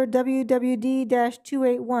number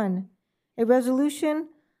WWD-281, a resolution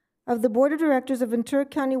of the Board of Directors of Ventura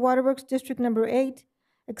County Waterworks District Number 8,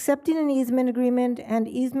 accepting an easement agreement and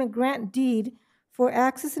easement grant deed for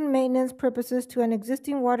access and maintenance purposes to an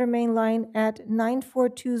existing water main line at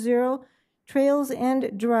 9420 Trails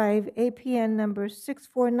End Drive, APN number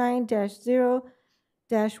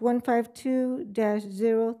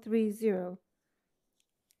 649-0-152-030.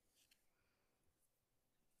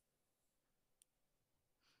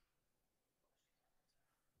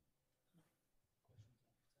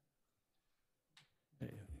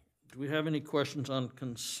 Do we have any questions on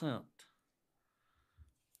consent?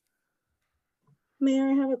 Mayor,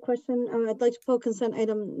 I have a question. I'd like to pull consent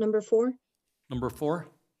item number 4. Number 4?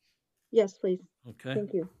 Yes, please. Okay.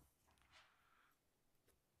 Thank you.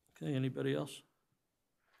 Okay, anybody else?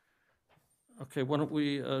 Okay, why don't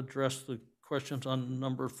we address the questions on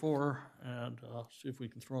number 4 and see if we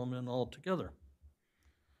can throw them in all together.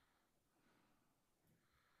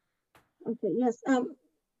 Okay, yes. I'm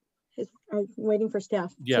waiting for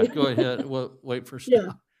staff. Yeah, go ahead. We'll wait for staff.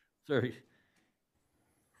 Yeah. Sorry.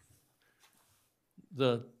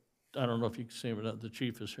 I don't know if you can see him, but the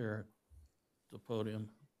chief is here at the podium.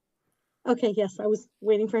 Okay, yes, I was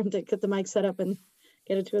waiting for him to get the mic set up and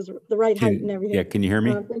get it to the right height and everything. Yeah, can you hear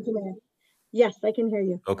me? Thank you, Mayor. Yes, I can hear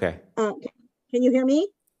you. Okay, Can you hear me?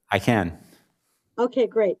 I can. Okay,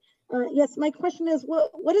 great. Yes, my question is,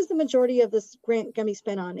 what is the majority of this grant going to be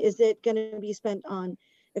spent on? Is it going to be spent on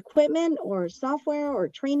equipment or software or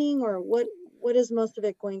training, or what is most of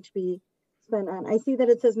it going to be spent on? I see that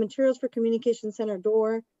it says materials for communication center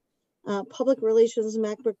door, public relations,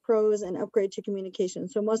 MacBook Pros, and upgrade to communication.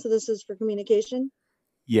 So most of this is for communication?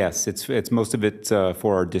 Yes, it's most of it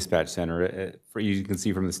for our dispatch center. For you can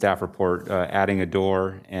see from the staff report, adding a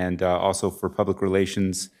door, and also for public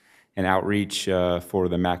relations and outreach for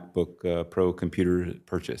the MacBook Pro computer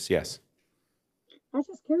purchase. Yes. I was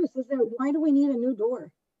just curious, why do we need a new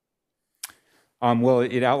door? Well,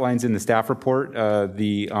 it outlines in the staff report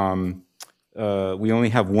we only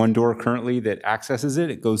have one door currently that accesses it.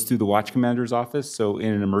 It goes through the watch commander's office. So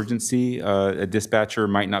in an emergency, a dispatcher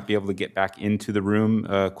might not be able to get back into the room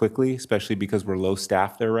quickly, especially because we're low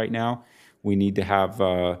staffed there right now. We need to have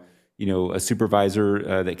a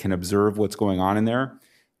supervisor that can observe what's going on in there.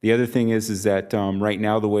 The other thing is that right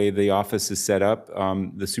now, the way the office is set up,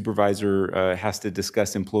 the supervisor has to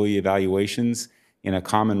discuss employee evaluations in a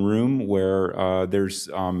common room where there's,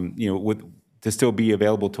 to still be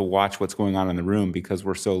available to watch what's going on in the room because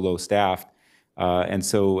we're so low staffed. And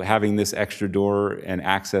so having this extra door and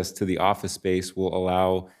access to the office space will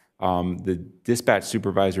allow the dispatch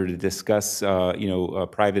supervisor to discuss,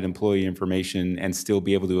 private employee information and still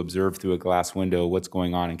be able to observe through a glass window what's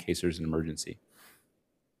going on in case there's an emergency.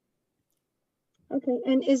 Okay,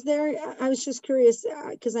 and I was just curious,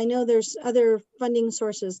 because I know there's other funding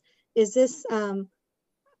sources. Is this, are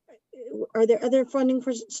there other funding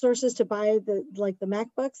sources to buy the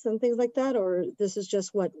MacBooks and things like that, or this is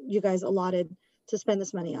just what you guys allotted to spend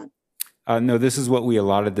this money on? No, this is what we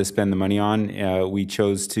allotted to spend the money on. We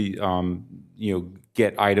chose to,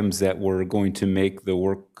 get items that were going to make the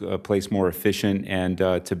workplace more efficient and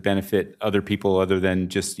to benefit other people other than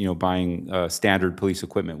just, buying standard police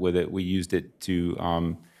equipment with it. We used it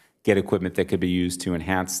to get equipment that could be used to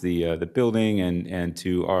enhance the building and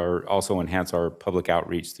to also enhance our public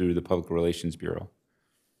outreach through the Public Relations Bureau.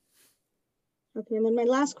 Okay, and then my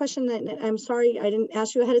last question, I'm sorry I didn't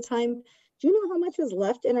ask you ahead of time. Do you know how much is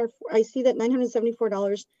left in I see that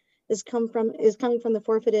 $974 is coming from the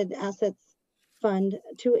forfeited assets fund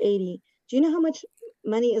 280. Do you know how much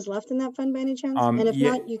money is left in that fund by any chance? And if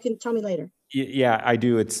yeah, not, you can tell me later. yeah, I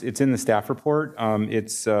do. It's in the staff report.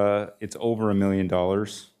 It's over $1 million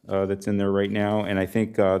that's in there right now, and I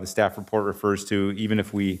think the staff report refers to even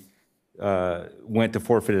if we went to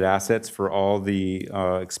forfeited assets for all the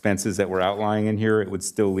expenses that we're outlining in here, it would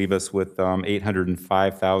still leave us with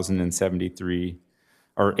 $805,073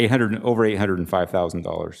 or over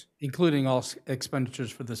 $805,000. Including all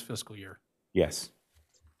expenditures for this fiscal year. Yes.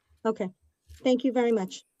 Okay. Thank you very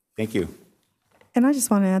much. Thank you. And I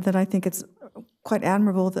just want to add that I think it's quite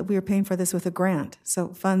admirable that we are paying for this with a grant. So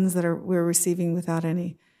funds that we're receiving without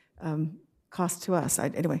any cost to us.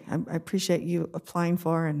 Anyway, I appreciate you applying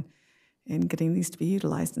for and getting these to be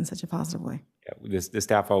utilized in such a positive way. Yeah, the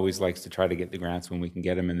staff always likes to try to get the grants when we can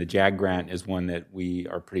get them, and the JAG grant is one that we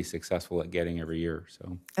are pretty successful at getting every year.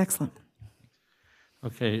 So excellent.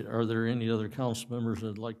 Okay, are there any other council members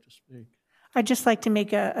that'd like to speak? I'd just like to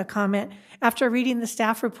make a comment. After reading the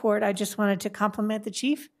staff report, I just wanted to compliment the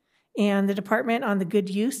chief and the department on the good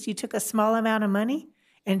use. You took a small amount of money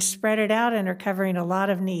and spread it out and are covering a lot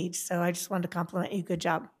of needs. So I just wanted to compliment you. Good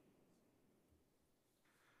job.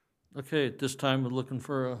 Okay, at this time, we're looking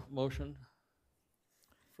for a motion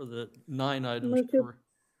for the 9 items.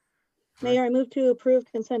 Mayor, I move to approve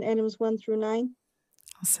consent items 1 through 9.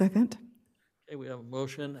 I'll second. Okay, we have a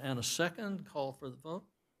motion and a second. Call for the vote.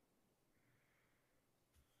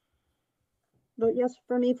 Vote yes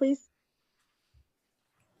for me, please.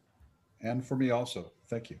 And for me also.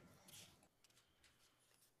 Thank you.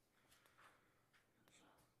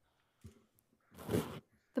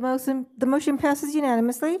 The motion passes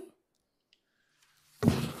unanimously.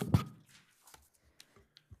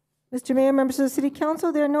 Mr. Mayor, members of the City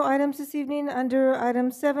Council, there are no items this evening under item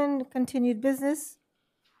 7, continued business.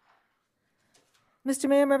 Mr.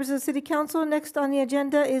 Mayor, members of the City Council, next on the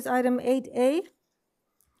agenda is item 8A,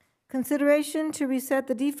 consideration to reset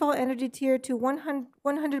the default energy tier to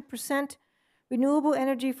 100% renewable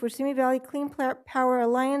energy for Simi Valley Clean Power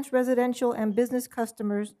Alliance residential and business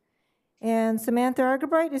customers. And Samantha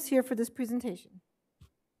Argabright is here for this presentation.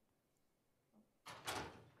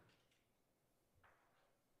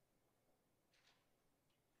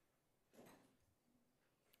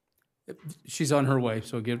 She's on her way,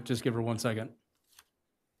 so just give her 1 second.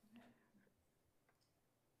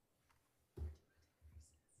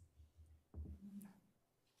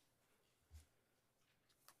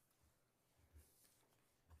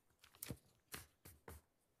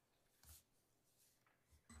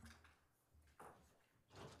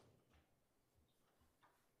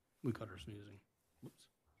 We caught her sneezing. Oops.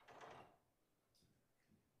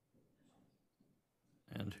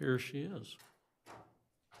 And here she is.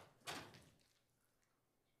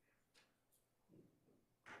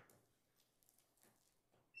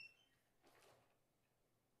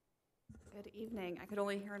 Good evening. I could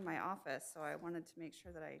only hear in my office, so I wanted to make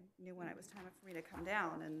sure that I knew when it was time for me to come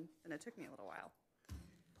down, and then it took me a little while.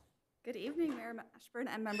 Good evening, Mayor Mashburn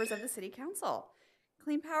and members of the City Council.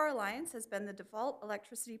 Clean Power Alliance has been the default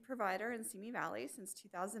electricity provider in Simi Valley since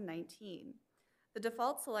 2019. The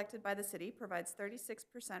default selected by the city provides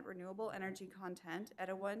 36% renewable energy content at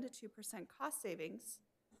a 1 to 2% cost savings.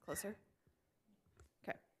 Closer.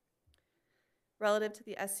 Okay. Relative to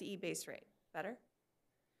the SCE base rate. Better?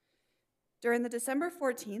 During the December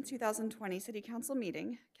 14, 2020 City Council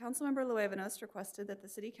meeting, Councilmember Luevanos requested that the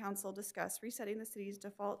City Council discuss resetting the city's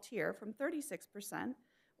default tier from 36%,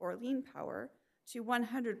 or lean power, to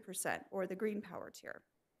 100%, or the green power tier.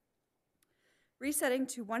 Resetting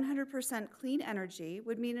to 100% clean energy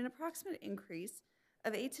would mean an approximate increase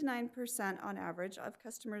of 8 to 9% on average of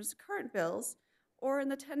customers' current bills, or in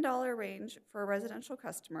the $10 range for a residential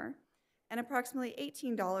customer, and approximately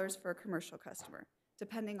 $18 for a commercial customer,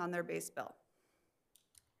 depending on their base bill.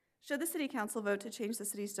 Should the City Council vote to change the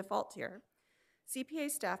city's default tier, CPA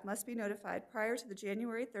staff must be notified prior to the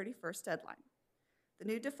January 31st deadline. The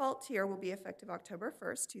new default tier will be effective October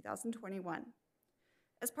 1st, 2021.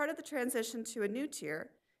 As part of the transition to a new tier,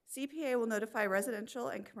 CPA will notify residential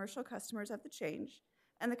and commercial customers of the change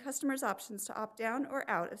and the customer's options to opt down or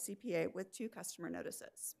out of CPA with 2 customer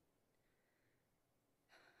notices.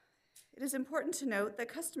 It is important to note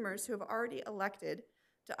that customers who have already elected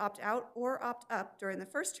to opt out or opt up during the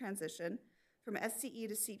first transition from SCE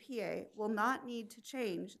to CPA will not need to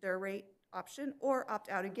change their rate option or opt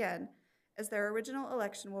out again, as their original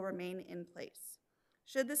election will remain in place.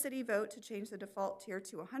 Should the city vote to change the default tier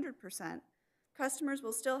to 100%, customers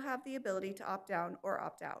will still have the ability to opt down or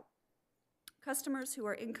opt out. Customers who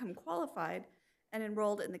are income qualified and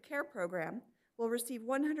enrolled in the CARE program will receive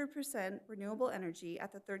 100% renewable energy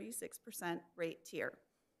at the 36% rate tier.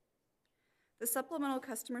 The supplemental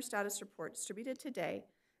customer status report distributed today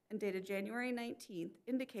and dated January 19th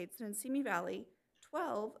indicates that in Simi Valley,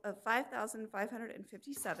 12 of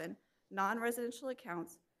 5,557 non-residential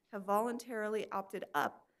accounts have voluntarily opted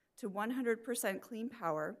up to 100% clean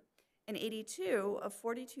power, and 82 of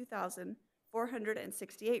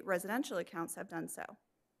 42,468 residential accounts have done so.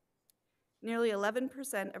 Nearly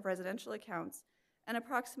 11% of residential accounts and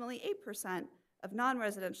approximately 8% of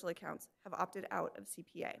non-residential accounts have opted out of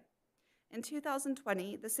CPA. In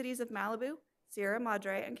 2020, the cities of Malibu, Sierra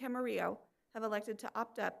Madre, and Camarillo have elected to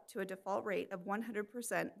opt up to a default rate of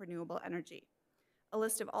 100% renewable energy. A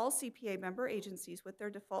list of all CPA member agencies with their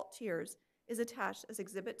default tiers is attached as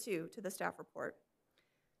Exhibit 2 to the staff report.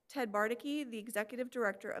 Ted Bardicke, the Executive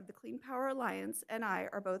Director of the Clean Power Alliance, and I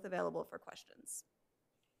are both available for questions.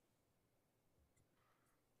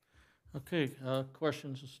 Okay,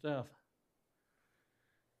 questions of staff?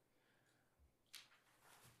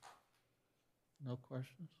 No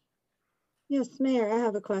questions? Yes, Mayor, I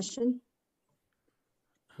have a question.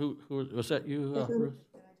 Who was that you, Ruth?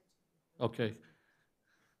 Okay.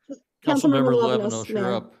 Councilmember Councilmember Levinos, Levinos, you're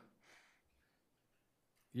Mayor. up.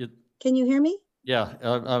 Can you hear me? Yeah,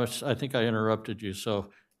 I think I interrupted you, so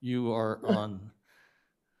you are on.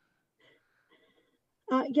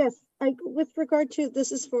 Yes, with regard to,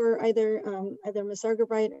 this is for either Ms.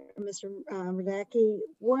 Argabright or Mr. Radacki.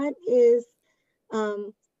 What is,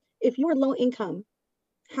 if you are low income,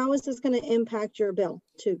 how is this going to impact your bill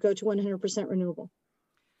to go to 100% renewable?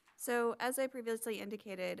 So as I previously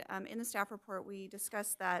indicated, in the staff report, we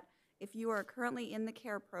discussed that if you are currently in the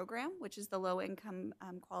CARE program, which is the low-income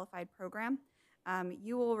qualified program,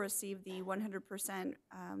 you will receive the 100%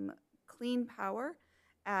 clean power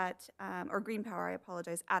at, or green power, I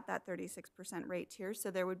apologize, at that 36% rate tier,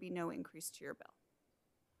 so there would be no increase to your bill.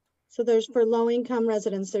 So there's, for low-income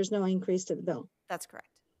residents, there's no increase to the bill? That's correct.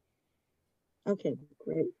 Okay,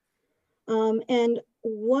 great. And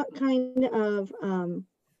what kind of,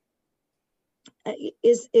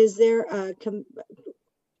 is there a,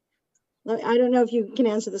 I don't know if you can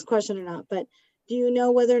answer this question or not, but do you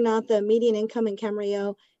know whether or not the median income in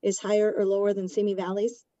Camarillo is higher or lower than Simi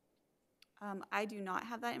Valley's? I do not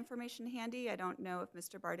have that information handy. I don't know if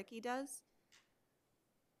Mr. Bardicke does.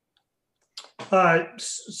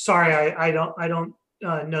 Sorry, I don't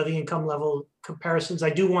know the income level comparisons. I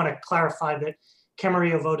do want to clarify that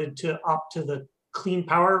Camarillo voted to opt to the clean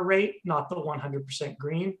power rate, not the 100%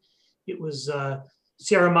 green. It was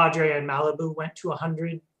Sierra Madre and Malibu went to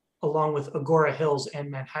 100, along with Agora Hills and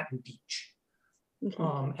Manhattan Beach. Okay.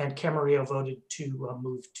 And Camarillo voted to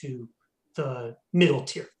move to the middle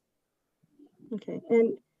tier. Okay,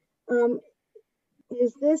 and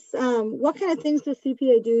is this, what kind of things does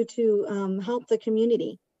CPA do to help the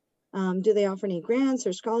community? Do they offer any grants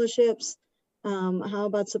or scholarships? How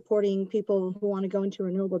about supporting people who want to go into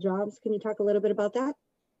renewable jobs? Can you talk a little bit about that?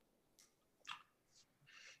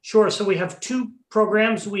 Sure, so we have two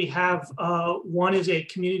programs. We have, one is a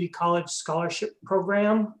community college scholarship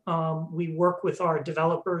program. We work with our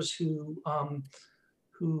developers who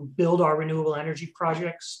build our renewable energy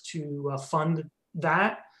projects to fund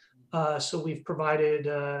that. So we've provided,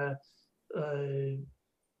 over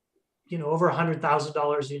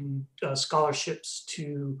 $100,000 in scholarships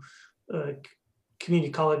to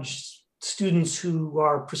community college students who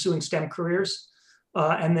are pursuing STEM careers.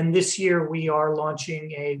 And then this year we are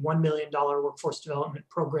launching a $1 million workforce development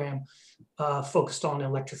program focused on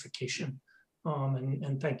electrification.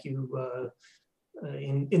 And thank you,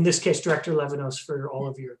 in this case, Director Levinos, for all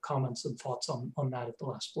of your comments and thoughts on that at the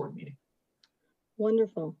last board meeting.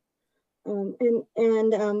 Wonderful.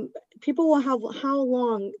 People will have how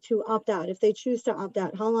long to opt out? If they choose to opt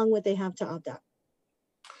out, how long would they have to opt out?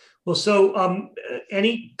 Well, so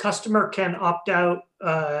any customer can opt out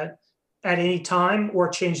at any time or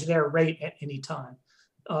change their rate at any time.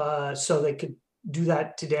 So they could do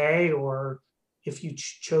that today, or if you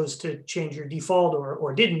chose to change your default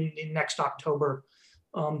or didn't in next October.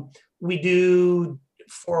 We do,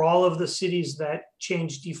 for all of the cities that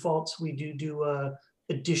change defaults, we do a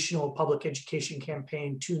additional public education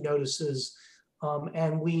campaign, 2 notices.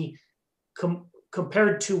 And we,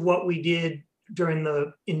 compared to what we did during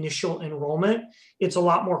the initial enrollment, it's a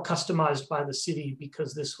lot more customized by the city,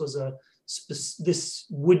 because this was this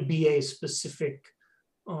would be a specific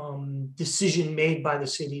decision made by the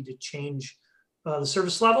city to change the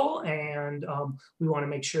service level. And we want to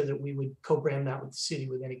make sure that we would co-brand that with the city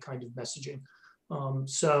with any kind of messaging.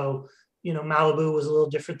 So, Malibu was a little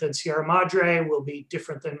different than Sierra Madre, will be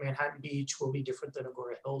different than Manhattan Beach, will be different than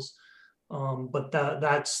Agora Hills. But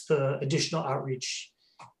that's the additional outreach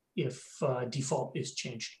if default is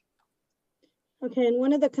changed. Okay, and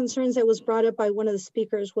one of the concerns that was brought up by one of the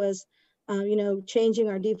speakers was, changing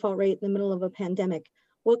our default rate in the middle of a pandemic.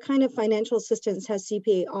 What kind of financial assistance has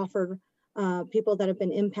CPA offered people that have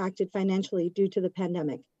been impacted financially due to the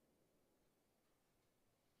pandemic?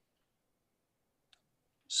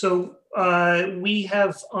 So we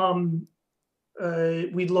have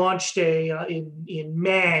we launched in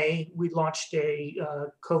May. We launched a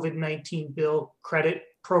COVID-19 bill credit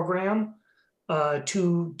program,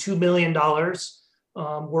 $2 million.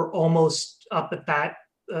 We're almost up at that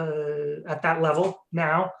level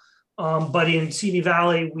now. But in Simi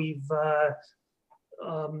Valley, we've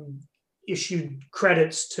issued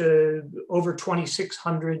credits to over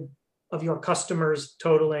 2,600 of your customers,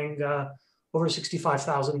 totaling over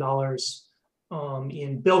 $65,000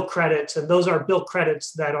 in bill credits. And those are bill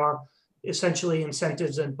credits that are essentially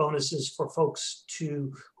incentives and bonuses for folks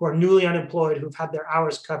who are newly unemployed, who've had their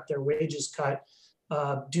hours cut, their wages cut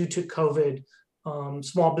due to COVID,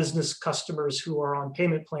 small business customers who are on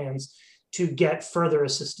payment plans to get further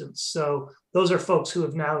assistance. So those are folks who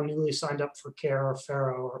have now newly signed up for CARE or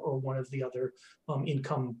FARA or one of the other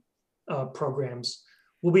income programs.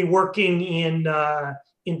 We'll be working in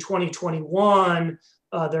 2021.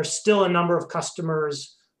 There's still a number of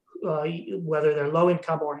customers, whether they're low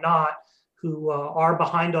income or not, who are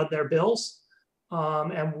behind on their bills.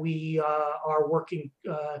 And we are working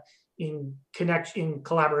in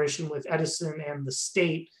collaboration with Edison and the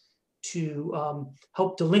state to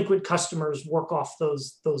help delinquent customers work off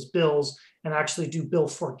those bills and actually do bill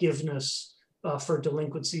forgiveness for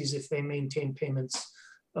delinquencies if they maintain payments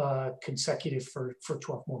consecutive for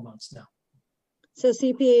 12 more months now. So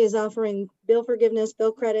CPA is offering bill forgiveness,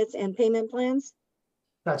 bill credits, and payment plans?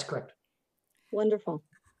 That's correct. Wonderful.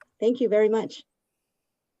 Thank you very much.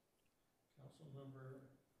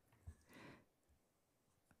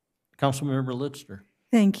 Councilmember Litster.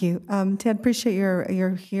 Thank you. Ted, appreciate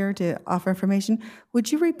you're here to offer information.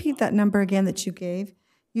 Would you repeat that number again that you gave?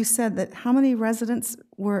 You said that how many residents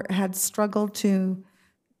had struggled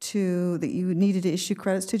that you needed to issue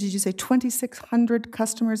credits to? Did you say 2,600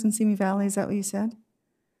 customers in Simi Valley? Is that what you said?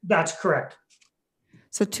 That's correct.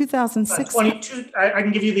 So 2006. 22. I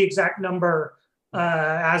can give you the exact number.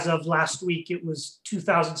 As of last week, it was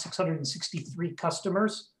 2,663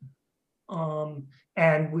 customers,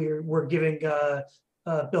 and we're giving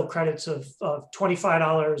bill credits of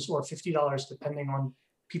 $25 or $50 depending on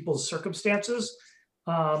people's circumstances.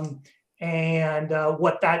 And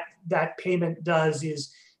what that payment does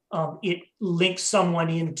is it links someone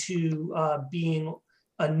into being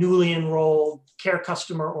a newly enrolled CARE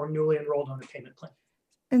customer or newly enrolled on a payment plan.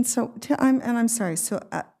 And so, I'm sorry. So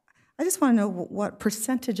I just want to know what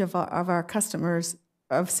percentage of our customers,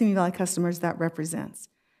 of Simi Valley customers, that represents.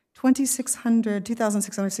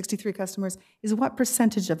 2,663 customers is what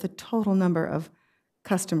percentage of the total number of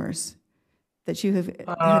customers that you have had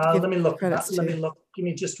to give let me look. credits to? Let me look. Give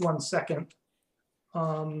me just 1 second.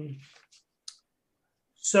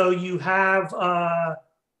 So you have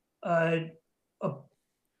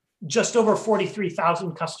just over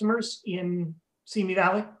 43,000 customers in Simi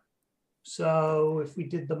Valley. So if we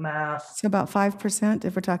did the math. So about 5%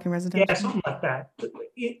 if we're talking residential? Yeah, something like that.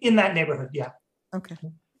 In that neighborhood, yeah. Okay.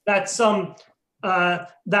 That's only,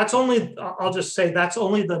 I'll just say that's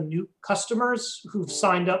only the new customers who've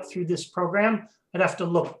signed up through this program. I'd have to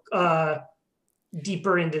look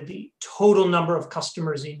deeper into the total number of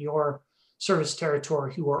customers in your service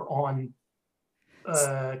territory who are on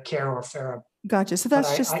CARE or FARA. Gotcha. So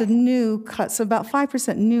that's just the new cut. So about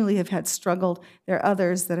 5% newly have struggled. There are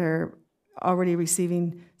others that are already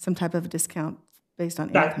receiving some type of a discount based on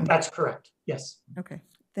income. That's correct. Yes. Okay.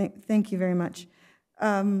 Thank you very much.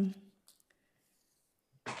 In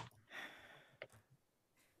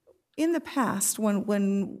the past,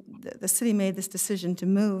 when the city made this decision to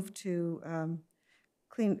move to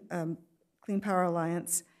Clean Power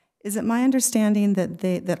Alliance, is it my understanding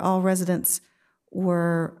that all residents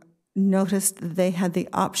were noticed that they had the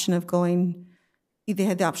option of opting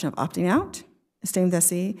out, staying with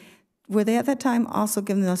SE? Were they at that time also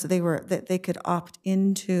given notice that they could opt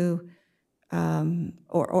into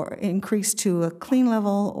or increase to a clean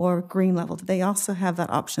level or green level? Did they also have that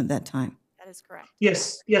option at that time? That is correct.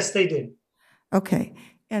 Yes, they did. Okay,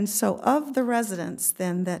 and so of the residents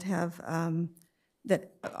then that have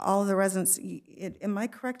that all of the residents, am I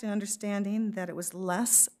correct in understanding that it was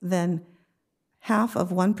less than half of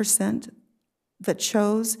 1% that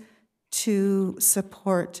chose to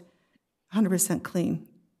support 100% clean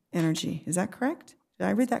energy? Is that correct? Did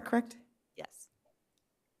I read that correct? Yes.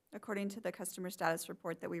 According to the customer status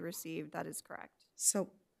report that we received, that is correct. So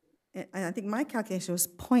I think my calculation was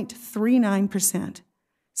 0.39%.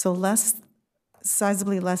 So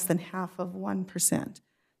sizably less than half of 1%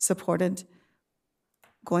 supported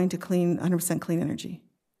going to 100% clean energy.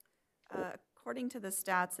 According to the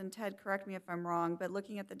stats, and Ted, correct me if I'm wrong, but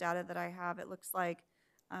looking at the data that I have, it looks like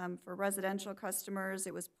for residential customers,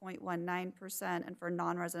 it was 0.19%, and for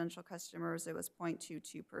non-residential customers, it was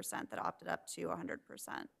 0.22% that opted up to 100%.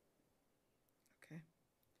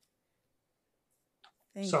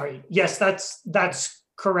 Sorry. Yes, that's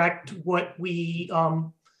correct. What we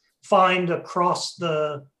find across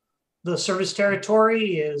the service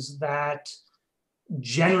territory is that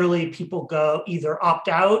generally people go either opt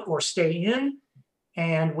out or stay in,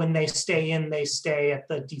 and when they stay in, they stay at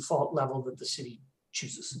the default level that the city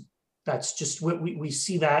chooses. That's just what we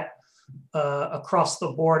see that across the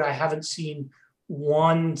board. I haven't seen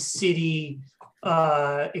one city,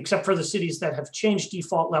 except for the cities that have changed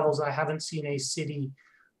default levels, I haven't seen a city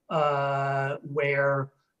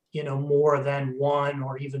where more than 1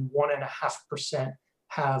 or even 1.5%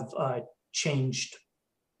 have changed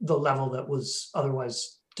the level that was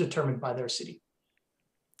otherwise determined by their city.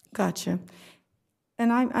 Gotcha.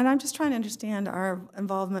 And I'm just trying to understand our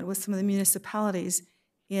involvement with some of the municipalities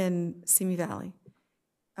in Simi Valley.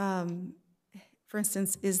 For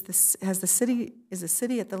instance, is the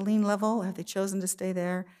city at the lien level? Have they chosen to stay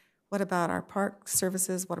there? What about our park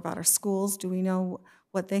services? What about our schools? Do we know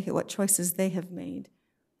what choices they have made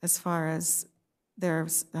as far as their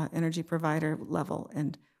energy provider level,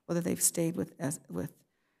 and whether they've stayed with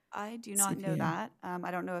I do not know that. I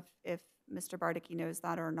don't know if Mr. Bardicki knows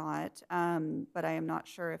that or not, but I am not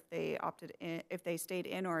sure if they opted in, if they stayed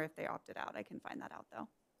in, or if they opted out. I can find that out though.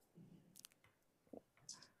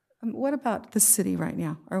 What about the city right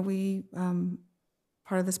now? Are we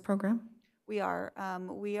part of this program? We are.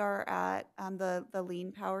 We are at the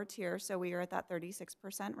lean power tier, so we are at that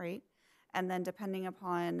 36% rate. And then depending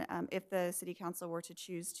upon if the city council were to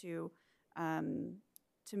choose to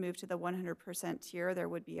move to the 100% tier, there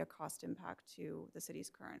would be a cost impact to the city's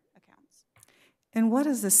current accounts. And what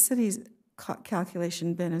has the city's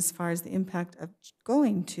calculation been as far as the impact of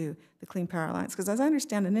going to the Clean Power Alliance? Because as I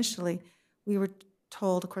understand, initially we were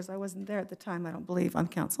told, of course I wasn't there at the time, I don't believe, on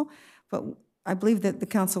council, but I believe that the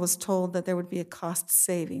council was told that there would be a cost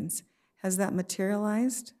savings. Has that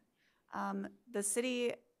materialized? The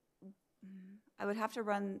city, I would have to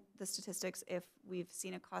run the statistics if we've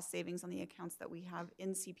seen a cost savings on the accounts that we have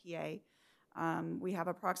in CPA. We have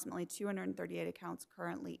approximately 238 accounts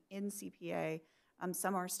currently in CPA.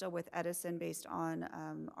 Some are still with Edison based on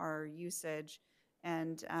our usage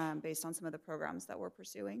and based on some of the programs that we're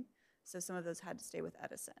pursuing. So some of those had to stay with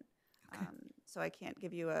Edison. Okay. So I can't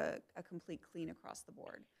give you a complete clean across the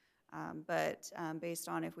board. But based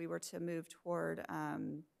on if we were to move toward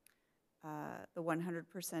the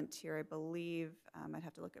 100% tier, I believe, I'd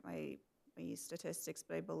have to look at my statistics,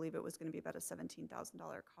 but I believe it was going to be about a $17,000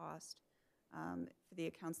 cost for the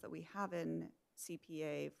accounts that we have in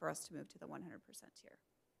CPA for us to move to the 100% tier.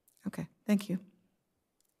 Okay, thank you.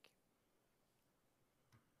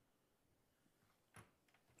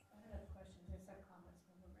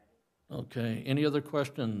 Okay, any other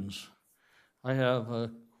questions? I have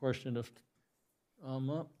a question if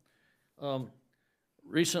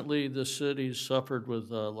recently the city suffered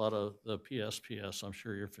with a lot of the PSPS. I'm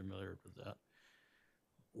sure you're familiar with that.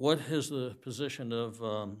 What has the position of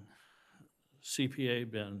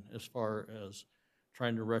CPA been as far as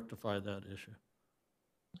trying to rectify that issue?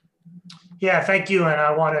 Yeah, thank you. And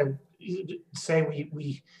I want to say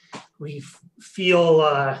we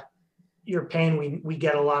feel your pain. We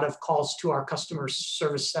get a lot of calls to our customer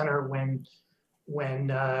service center when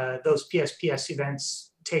those PSPS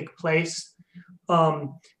events take place.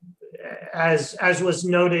 As was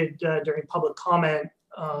noted during public comment,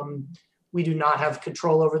 we do not have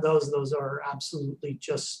control over those. Those are absolutely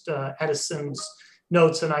just Edison's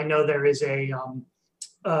notes, and I know there is a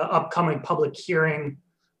upcoming public hearing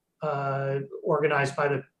organized by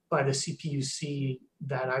the CPUC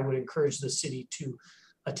that I would encourage the city to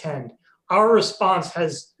attend. Our response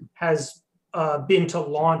has been to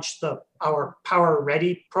launch our Power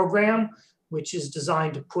Ready program, which is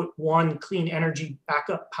designed to put one clean energy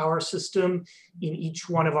backup power system in each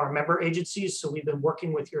one of our member agencies. So we've been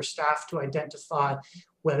working with your staff to identify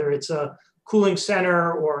whether it's a cooling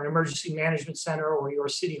center or an emergency management center or your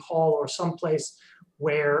city hall or someplace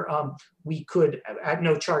where we could, at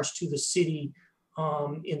no charge to the city,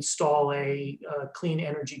 install a clean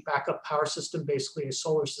energy backup power system, basically a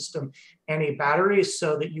solar system and a battery,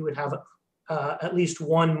 so that you would have at least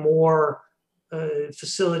one more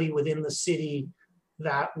facility within the city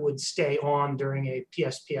that would stay on during a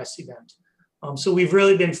PSPS event. So we've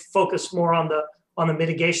really been focused more on the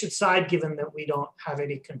mitigation side, given that we don't have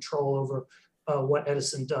any control over what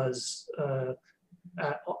Edison does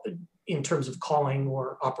in terms of calling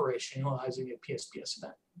or operationalizing a PSPS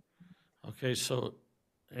event. Okay, so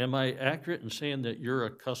am I accurate in saying that you're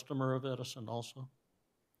a customer of Edison also?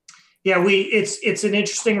 Yeah, it's an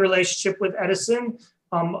interesting relationship with Edison.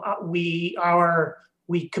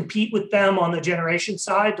 We compete with them on the generation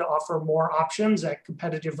side to offer more options at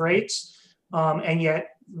competitive rates. And yet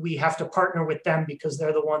we have to partner with them because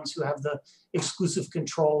they're the ones who have the exclusive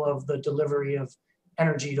control of the delivery of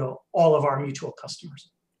energy to all of our mutual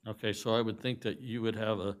customers. Okay, so I would think that you would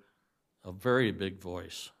have a very big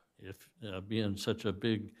voice if being such a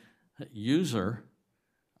big user.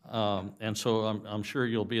 And so I'm sure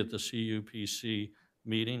you'll be at the CUPC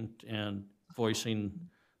meeting and voicing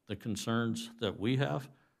the concerns that we have.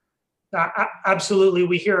 Absolutely,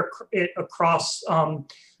 we hear it across.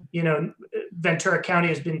 Ventura County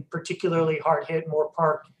has been particularly hard hit. Moore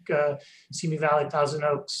Park, Simi Valley, Thousand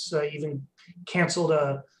Oaks even canceled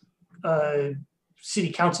a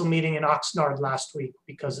city council meeting in Oxnard last week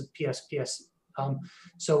because of PSPS.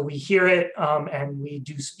 So we hear it and we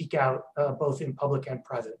do speak out both in public and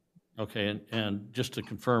private. Okay, and just to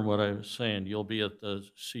confirm what I was saying, you'll be at the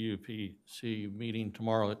CUPC meeting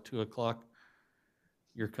tomorrow at 2 o'clock?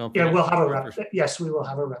 Your company? Yeah, we'll have a rep. Yes, we will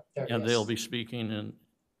have a rep there. And yes. they'll be speaking in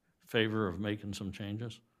favor of making some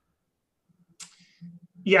changes?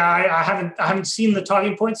 Yeah, I haven't seen the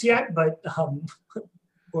talking points yet, but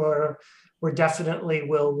we're definitely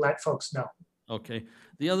will let folks know. Okay.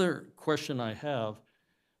 The other question I have,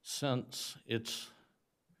 since it's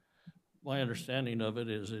my understanding of it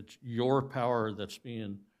is it's your power that's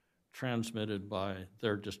being transmitted by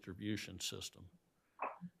their distribution system.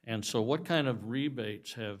 And so what kind of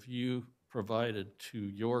rebates have you provided to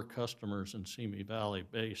your customers in Simi Valley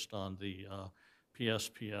based on the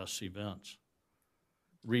PSPS events?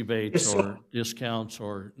 Rebates or discounts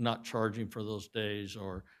or not charging for those days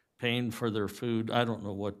or paying for their food? I don't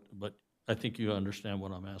know what, but I think you understand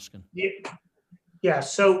what I'm asking. Yeah,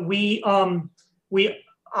 so we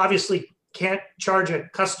obviously can't charge a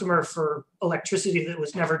customer for electricity that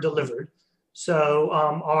was never delivered. So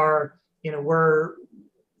our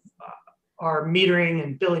metering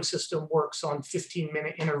and billing system works on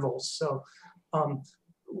 15-minute intervals. So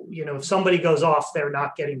if somebody goes off, they're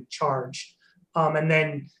not getting charged. And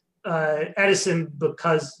then Edison,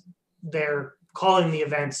 because they're calling the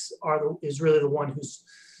events, is really the one who's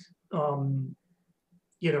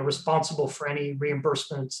responsible for any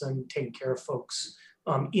reimbursements and taking care of folks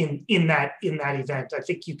in that event.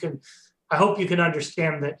 I hope you can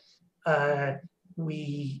understand that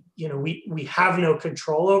we have no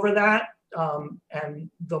control over that, and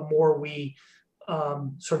the more we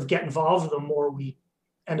sort of get involved, the more we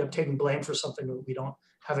end up taking blame for something that we don't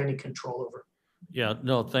have any control over. Yeah,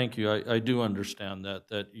 no, thank you. I do understand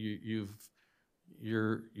that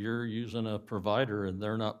you're using a provider and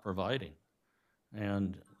they're not providing.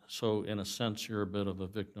 And so in a sense, you're a bit of a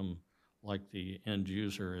victim like the end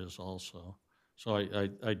user is also. So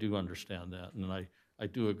I do understand that. And I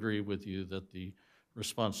do agree with you that the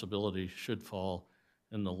responsibility should fall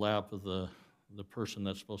in the lap of the person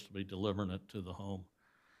that's supposed to be delivering it to the home.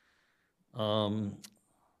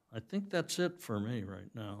 I think that's it for me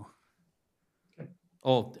right now. Okay.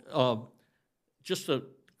 Oh, just to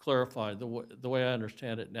clarify, the way I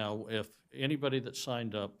understand it now, if anybody that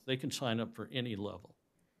signed up, they can sign up for any level.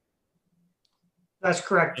 That's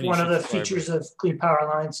correct. Any One of the subscriber. features of Clean Power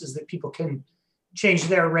Alliance is that people can change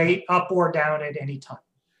their rate up or down at any time.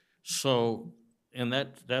 So, and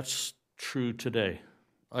that's true today.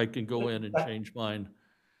 I can go in and change mine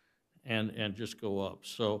and just go up.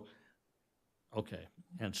 So, okay.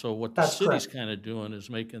 And so what the That's city's correct. kind of doing is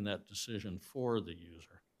making that decision for the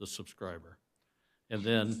user, the subscriber. And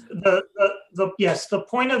then, The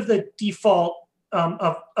point of the default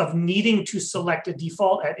of needing to select a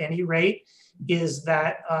default at any rate is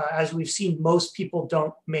that as we've seen, most people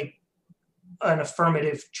don't make an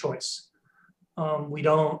affirmative choice. We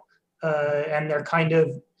don't, and they're kind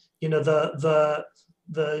of,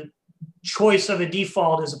 the choice of a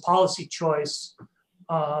default is a policy choice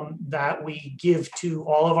that we give to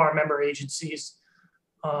all of our member agencies,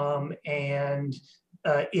 and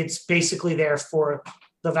it's basically there for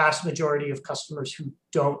the vast majority of customers who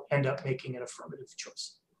don't end up making an affirmative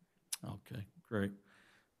choice. okay, great.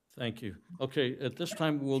 Thank you. Okay, at this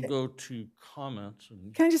time, we'll go to comments.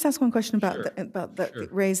 And Can I just ask one question about Sure. that Sure.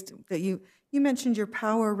 raised that you mentioned your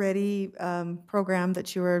Power Ready program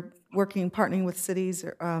that you were partnering with cities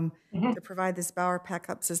to provide this Power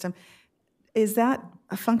Backup system. is that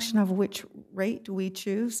a function of which rate we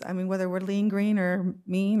choose? I mean, whether we're lean, green, or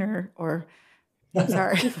mean, or I'm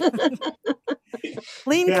sorry.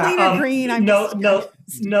 Lean, Yeah, clean, or green?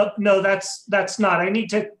 No, that's not. I need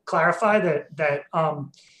to clarify that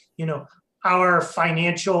you know, our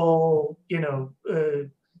financial,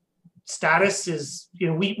 status is,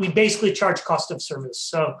 we basically charge cost of service.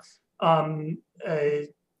 So,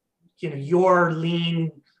 your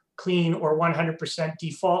lean, clean, or 100%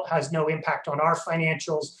 default has no impact on our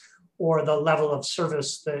financials or the level of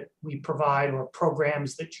service that we provide or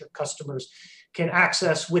programs that your customers can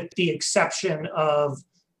access, with the exception of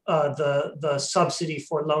the subsidy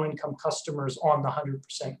for low-income customers on the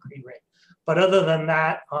 100% green rate. But other than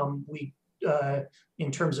that, we,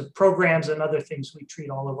 in terms of programs and other things, we treat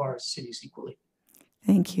all of our cities equally.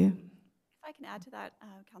 Thank you. If I can add to that,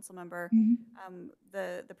 council member,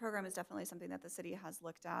 the program is definitely something that the city has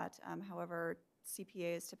looked at. However,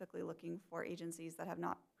 CPA is typically looking for agencies that have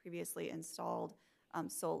not previously installed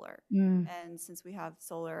solar. And since we have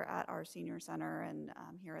solar at our senior center and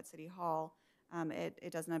here at City Hall,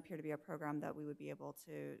 it doesn't appear to be a program that we would be able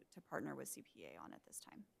to partner with CPA on at this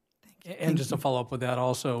time. And just to follow up with that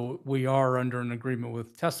also, we are under an agreement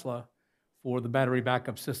with Tesla for the battery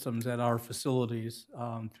backup systems at our facilities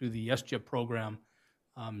through the SGIP program.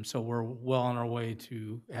 So we're well on our way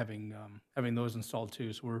to having those installed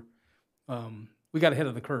too. So we got ahead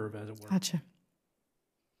of the curve, as it were. Gotcha.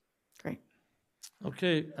 Great.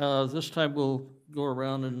 Okay, this time we'll go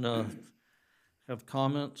around and have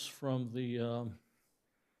comments from the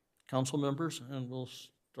council members, and we'll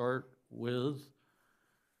start with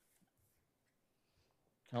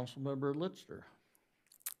Councilmember Litster.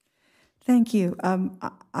 Thank you.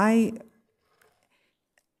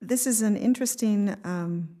 This is an interesting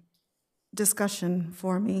discussion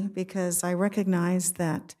for me, because I recognize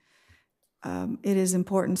that it is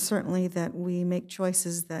important, certainly, that we make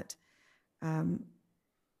choices that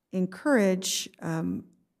encourage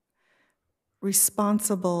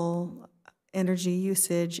responsible energy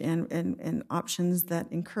usage and options that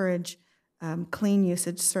encourage clean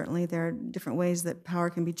usage. Certainly, there are different ways that power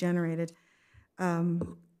can be generated.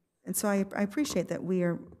 And so I appreciate that we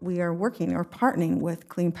are working or partnering with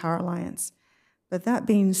Clean Power Alliance. But that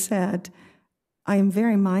being said, I am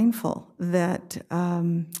very mindful that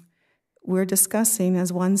we're discussing,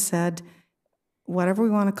 as one said, whatever we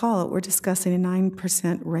want to call it, we're discussing a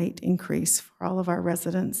 9% rate increase for all of our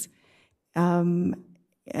residents. And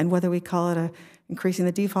whether we call it increasing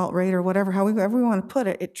the default rate or whatever, however we want to put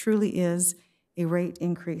it, it truly is a rate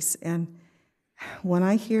increase. And when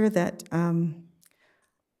I hear that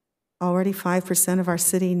already 5% of our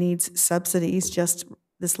city needs subsidies just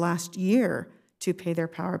this last year to pay their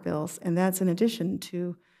power bills, and that's in addition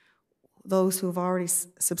to those who have already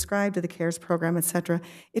subscribed to the CARES program, et cetera,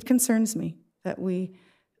 it concerns me that we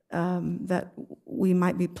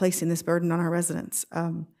might be placing this burden on our residents.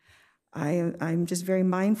 I'm just very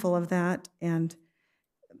mindful of that, and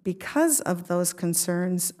because of those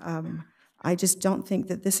concerns, I just don't think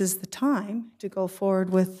that this is the time to go forward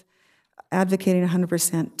with advocating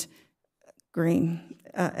 100% green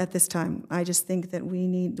at this time. I just think that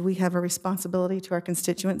we have a responsibility to our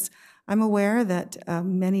constituents. I'm aware that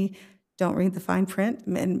many don't read the fine print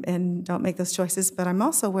and don't make those choices, but I'm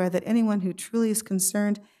also aware that anyone who truly is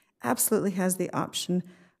concerned absolutely has the option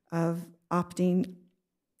of opting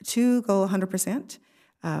to go 100%,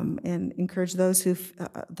 and encourage those who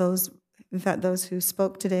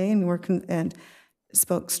spoke today and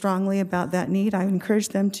spoke strongly about that need. I encourage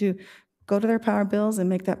them to go to their power bills and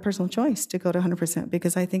make that personal choice to go to 100%,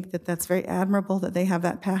 because I think that that's very admirable that they have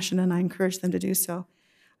that passion, and I encourage them to do so.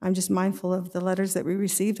 I'm just mindful of the letters that we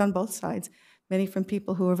received on both sides, many from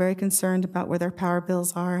people who are very concerned about where their power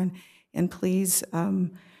bills are, and please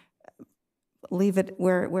leave it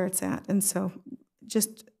where it's at. And so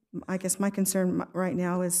just, I guess my concern right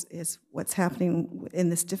now is what's happening in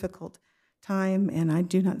this difficult time, and I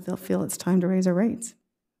do not feel it's time to raise our rates.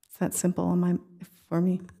 It's that simple for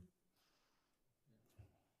me.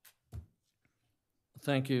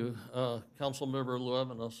 Thank you. Councilmember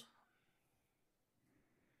Luevanos.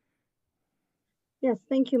 Yes,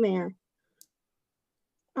 thank you, Mayor.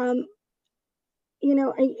 I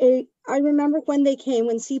remember when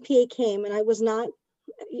CPA came, and I was not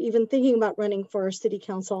even thinking about running for city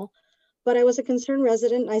council, but I was a concerned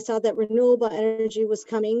resident. I saw that renewable energy was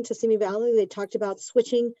coming to Simi Valley. They talked about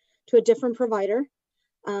switching to a different provider.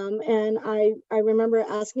 And I remember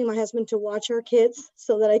asking my husband to watch our kids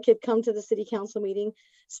so that I could come to the city council meeting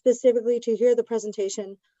specifically to hear the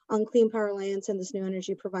presentation on Clean Power Alliance and this new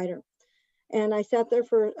energy provider. And I sat there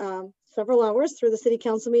for several hours through the city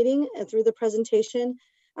council meeting and through the presentation,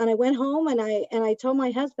 And I went home and I told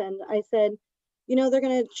my husband, I said, you know, they're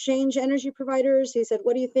going to change energy providers. He said,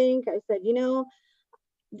 what do you think? I said, you know,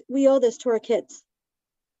 we owe this to our kids.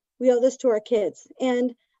 We owe this to our kids.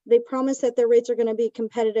 And they promised that their rates are going to be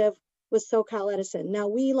competitive with SoCal Edison. Now,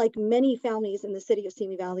 we, like many families in the city of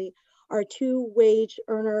Simi Valley, are 2-wage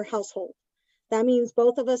earner household. That means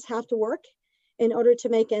both of us have to work in order to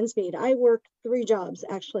make ends meet. I work 3 jobs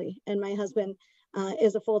actually, and my husband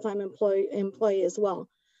is a full-time employee as well.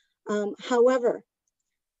 However,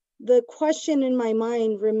 the question in my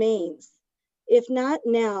mind remains, if not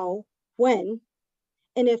now, when?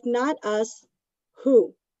 And if not us,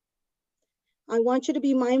 who? I want you to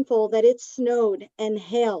be mindful that it snowed and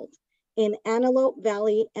hailed in Antelope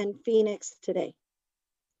Valley and Phoenix today.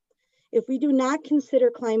 If we do not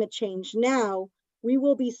consider climate change now, we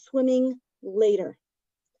will be swimming later.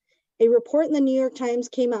 A report in the New York Times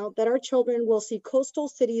came out that our children will see coastal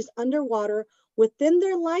cities underwater within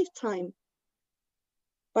their lifetime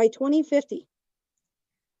by 2050.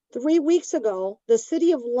 3 weeks ago, the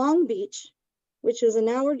city of Long Beach, which is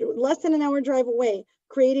less than an hour drive away,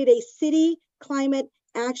 created a city climate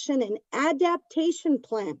action and adaptation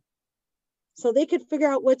plan so they could figure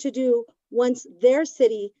out what to do once their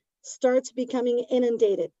city starts becoming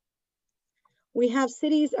inundated. We have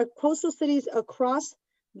cities, coastal cities across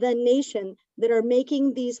the nation that are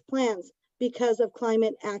making these plans because of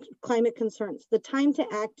climate concerns. The time to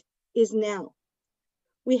act is now.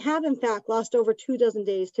 We have, in fact, lost over 24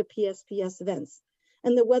 days to PSPS events,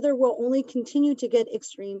 and the weather will only continue to get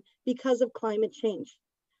extreme because of climate change.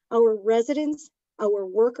 Our residents, our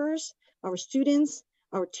workers, our students,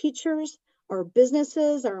 our teachers, our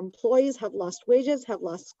businesses, our employees have lost wages, have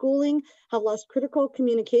lost schooling, have lost critical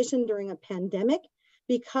communication during a pandemic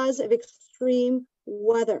because of extreme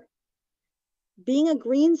weather. Being a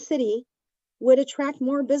green city would attract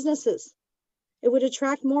more businesses. It would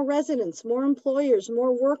attract more residents, more employers,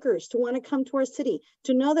 more workers to want to come to our city,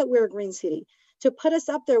 to know that we're a green city, to put us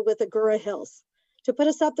up there with Agoura Hills, to put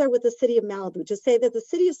us up there with the city of Malibu, to say that the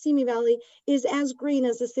city of Simi Valley is as green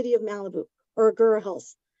as the city of Malibu or Agoura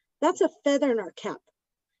Hills. That's a feather in our cap.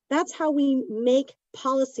 That's how we make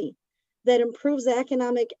policy that improves the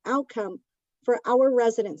economic outcome for our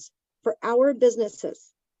residents, for our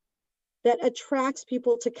businesses, that attracts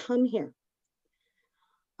people to come here.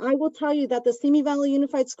 I will tell you that the Simi Valley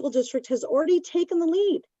Unified School District has already taken the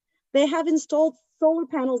lead. They have installed solar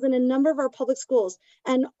panels in a number of our public schools,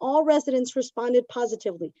 and all residents responded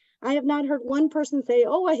positively. I have not heard one person say,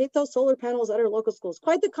 oh, I hate those solar panels at our local schools.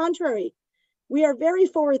 Quite the contrary. We are very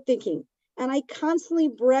forward thinking, and I constantly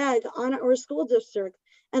brag on our school district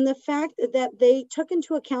and the fact that they took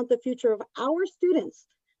into account the future of our students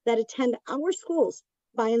that attend our schools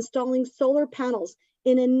by installing solar panels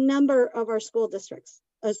in a number of our school districts,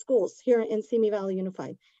 schools here in Simi Valley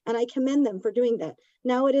Unified. And I commend them for doing that.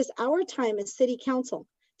 Now it is our time as City Council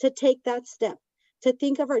to take that step, to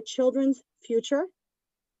think of our children's future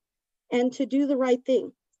and to do the right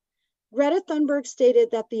thing. Greta Thunberg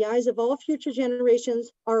stated that the eyes of all future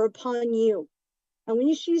generations are upon you. And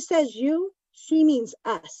when she says you, she means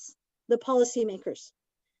us, the policymakers.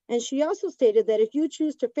 And she also stated that if you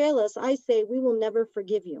choose to fail us, I say we will never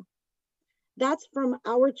forgive you. That's from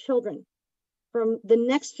our children, from the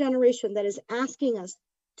next generation that is asking us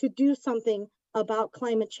to do something about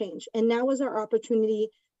climate change. And now is our opportunity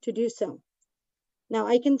to do so. Now,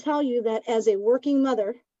 I can tell you that as a working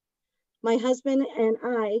mother, my husband and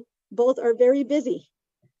I both are very busy.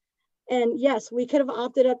 And yes, we could have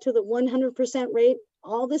opted up to the 100% rate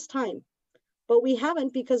all this time, but we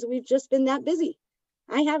haven't because we've just been that busy.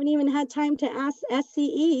 I haven't even had time to ask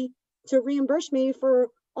SCE to reimburse me for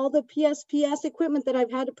all the PSPS equipment that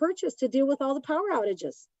I've had to purchase to deal with all the power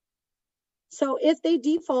outages. So if they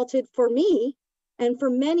defaulted for me and for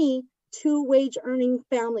many 2-wage earning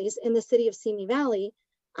families in the city of Simi Valley,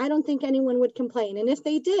 I don't think anyone would complain. And if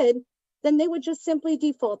they did, then they would just simply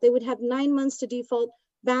default. They would have 9 months to default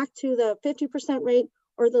back to the 50% rate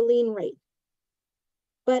or the lien rate.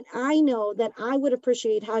 But I know that I would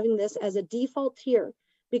appreciate having this as a default tier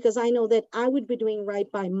because I know that I would be doing right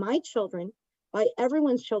by my children, by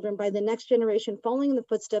everyone's children, by the next generation, following in the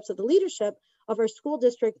footsteps of the leadership of our school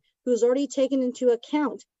district, who's already taken into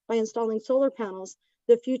account by installing solar panels,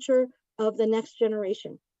 the future of the next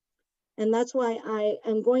generation. And that's why I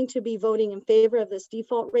am going to be voting in favor of this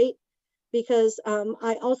default rate, because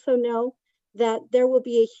I also know that there will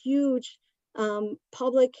be a huge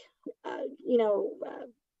public,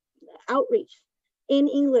 outreach in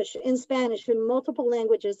English, in Spanish, in multiple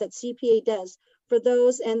languages that CPA does for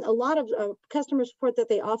those, and a lot of customer support that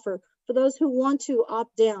they offer for those who want to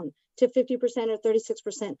opt down to 50% or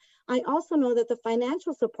 36%. I also know that the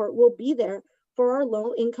financial support will be there for our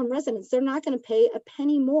low income residents. They're not going to pay a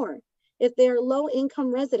penny more. If they're low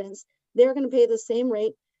income residents, they're going to pay the same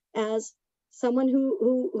rate as someone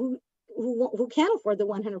who can't afford the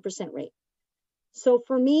 100% rate. So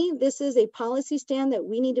for me, this is a policy stand that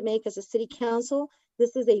we need to make as a city council.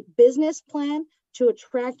 This is a business plan to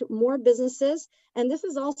attract more businesses. And this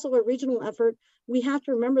is also a regional effort. We have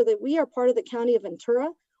to remember that we are part of the county of Ventura,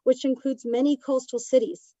 which includes many coastal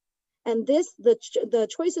cities. And the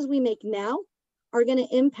choices we make now are going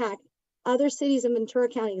to impact other cities in Ventura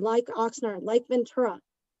County, like Oxnard, like Ventura,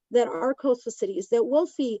 that are coastal cities that will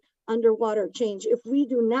see underwater change if we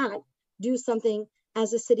do not do something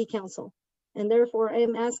as a city council. And therefore, I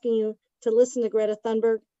am asking you to listen to Greta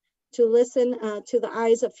Thunberg, to listen to the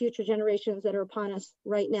eyes of future generations that are upon us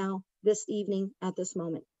right now, this evening, at this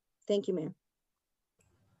moment. Thank you, Mayor.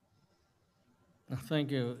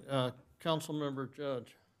 Thank you. Councilmember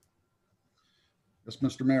Judge. Yes,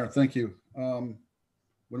 Mr. Mayor, thank you.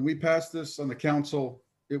 When we passed this on the council,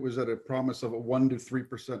 it was at a promise of a 1 to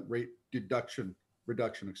 3% rate reduction,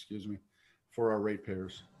 for our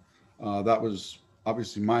ratepayers. That was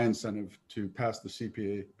obviously my incentive to pass the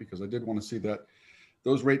CPA, because I did want to see that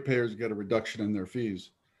those ratepayers get a reduction in their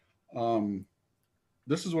fees.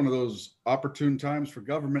 This is one of those opportune times for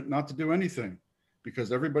government not to do anything,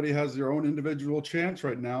 because everybody has their own individual chance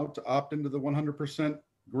right now to opt into the 100%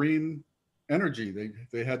 green energy.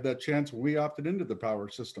 They had that chance when we opted into the power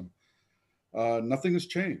system. Nothing has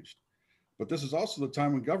changed. But this is also the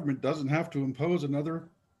time when government doesn't have to impose another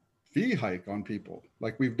fee hike on people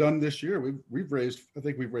like we've done this year. I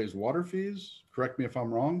think we've raised water fees. Correct me if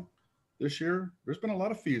I'm wrong. This year, there's been a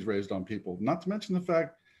lot of fees raised on people, not to mention the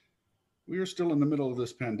fact we are still in the middle of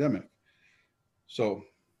this pandemic. So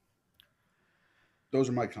those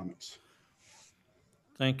are my comments.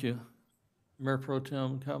 Thank you. Mayor Pro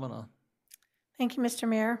Tem Kavanaugh. Thank you, Mr.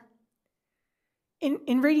 Mayor.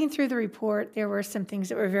 In reading through the report, there were some things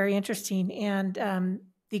that were very interesting, and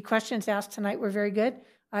the questions asked tonight were very good.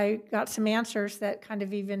 I got some answers that kind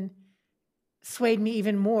of even swayed me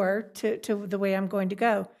even more to the way I'm going to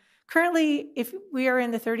go. Currently, if we are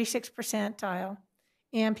in the 36th percentile,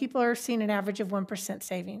 and people are seeing an average of 1%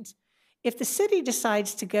 savings, if the city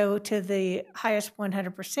decides to go to the highest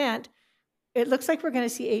 100%, it looks like we're going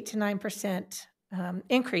to see 8 to 9%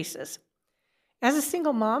 increases. As a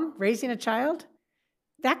single mom raising a child,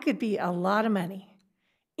 that could be a lot of money.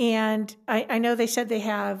 And I know they said they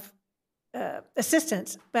have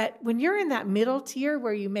assistance, but when you're in that middle tier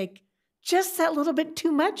where you make just that little bit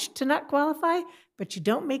too much to not qualify, but you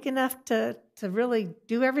don't make enough to really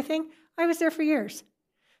do everything, I was there for years.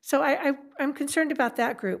 So I'm concerned about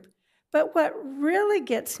that group. But what really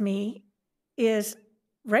gets me is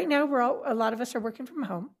right now a lot of us are working from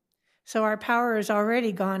home. So our power has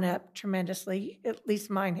already gone up tremendously, at least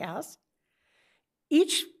mine has.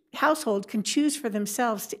 Each household can choose for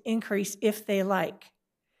themselves to increase if they like.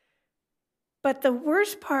 But the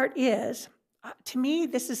worst part is, to me,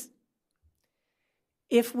 this is,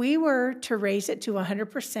 if we were to raise it to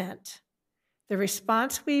 100%, the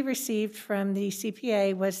response we received from the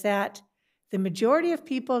CPA was that the majority of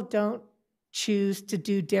people don't choose to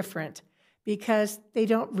do different because they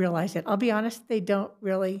don't realize it. I'll be honest, they don't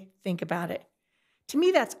really think about it. To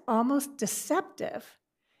me, that's almost deceptive.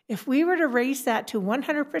 If we were to raise that to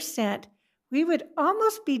 100%, we would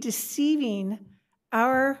almost be deceiving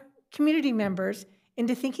our community members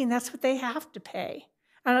into thinking that's what they have to pay.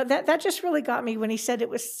 That just really got me when he said it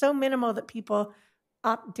was so minimal that people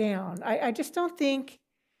opt down. I just don't think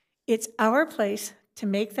it's our place to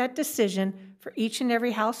make that decision for each and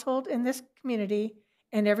every household in this community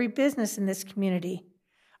and every business in this community.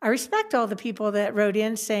 I respect all the people that wrote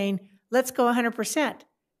in saying, let's go 100%.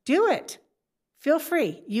 Do it. Feel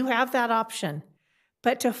free. You have that option.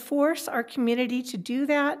 But to force our community to do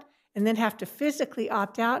that and then have to physically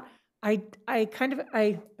opt out, I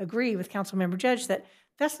agree with Councilmember Judge that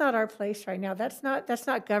that's not our place right now. That's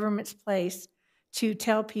not government's place to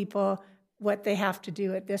tell people what they have to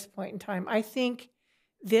do at this point in time. I think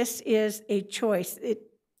this is a choice.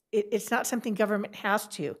 It's not something government has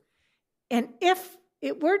to. And if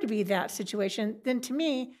it were to be that situation, then to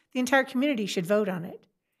me, the entire community should vote on it.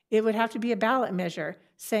 It would have to be a ballot measure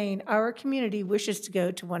saying our community wishes to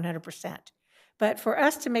go to 100%. But for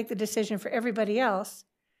us to make the decision for everybody else,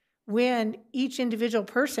 when each individual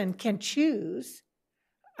person can choose,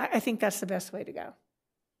 I think that's the best way to go.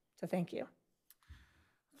 So thank you.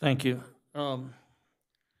 Thank you.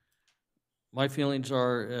 My feelings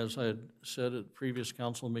are, as I had said at previous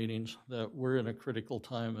council meetings, that we're in a critical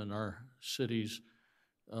time in our city's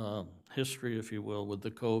history, if you will, with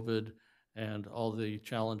the COVID and all the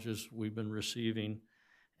challenges we've been receiving.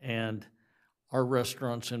 And our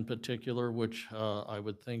restaurants in particular, which I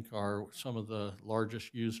would think are some of the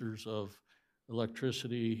largest users of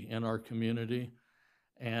electricity in our community.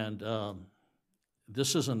 And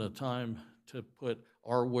this isn't a time to put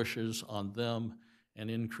our wishes on them and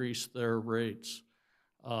increase their rates.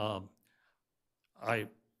 I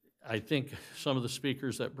think some of the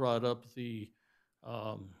speakers that brought up the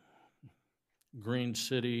Green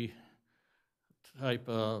City type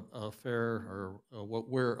of affair, or what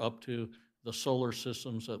we're up to, the solar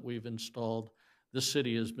systems that we've installed, this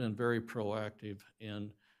city has been very proactive in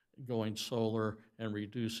going solar and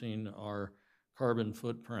reducing our carbon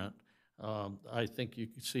footprint. I think you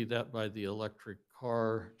can see that by the electric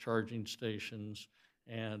car charging stations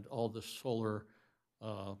and all the solar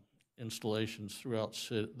installations throughout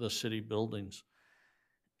the city buildings.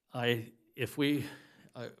 In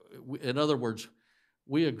other words,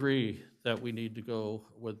 we agree that we need to go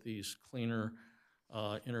with these cleaner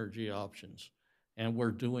energy options, and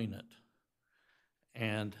we're doing it.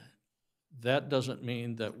 And that doesn't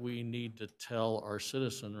mean that we need to tell our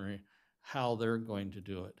citizenry how they're going to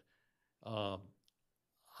do it.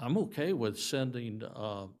 I'm okay with sending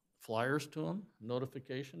flyers to them,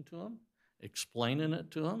 notification to them, explaining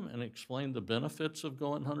it to them, and explain the benefits of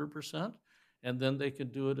going 100%, and then they can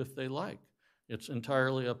do it if they like. It's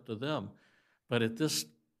entirely up to them. But at this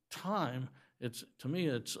time, to me,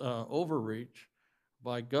 it's overreach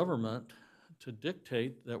by government to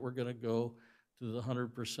dictate that we're going to go to the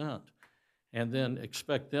 100%, and then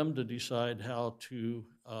expect them to decide how to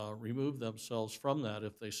remove themselves from that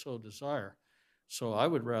if they so desire. So I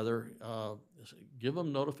would rather give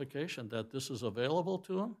them notification that this is available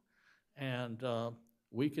to them, and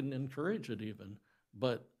we can encourage it even,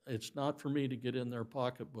 but it's not for me to get in their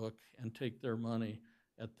pocketbook and take their money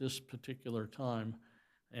at this particular time.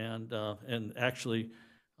 And actually,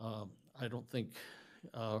 I don't think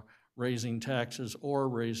raising taxes or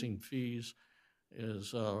raising fees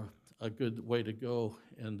is a good way to go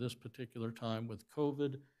in this particular time with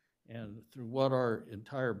COVID and through what our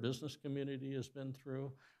entire business community has been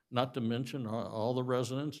through, not to mention all the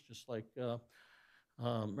residents, just like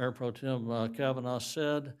Mayor Pro Tem Kavanaugh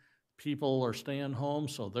said, people are staying home,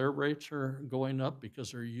 so their rates are going up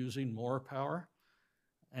because they're using more power.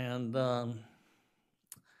 And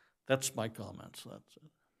that's my comments. That's it.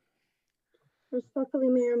 Respectfully,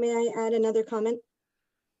 Mayor, may I add another comment?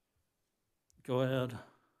 Go ahead.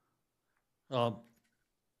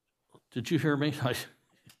 Did you hear me?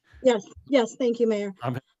 Yes, thank you, Mayor.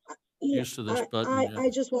 I'm used to this button.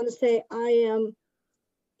 I just want to say I am,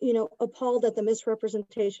 appalled at the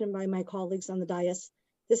misrepresentation by my colleagues on the dais.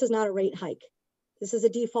 This is not a rate hike. This is a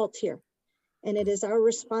default tier. And it is our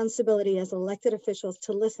responsibility as elected officials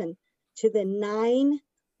to listen to the 9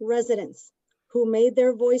 residents who made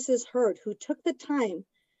their voices heard, who took the time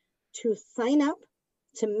to sign up,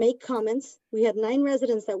 to make comments. We had 9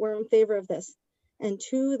 residents that were in favor of this and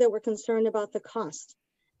 2 that were concerned about the cost.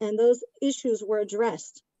 And those issues were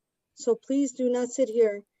addressed. So please do not sit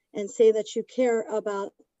here and say that you care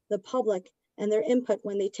about the public and their input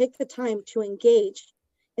when they take the time to engage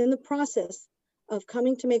in the process of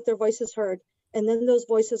coming to make their voices heard, and then those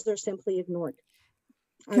voices are simply ignored.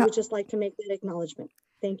 I would just like to make that acknowledgement.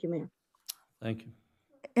 Thank you, Mayor. Thank you.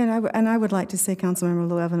 And I would like to say, Councilmember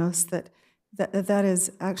Luevanos, that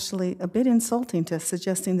is actually a bit insulting to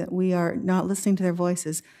suggesting that we are not listening to their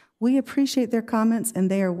voices. We appreciate their comments,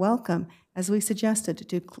 and they are welcome, as we suggested,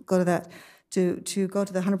 to go to that, to go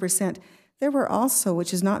to the 100%. There were also,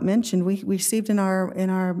 which is not mentioned, we received in our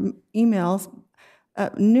emails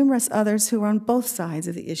numerous others who were on both sides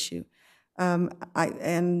of the issue.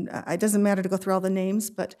 It doesn't matter to go through all the names,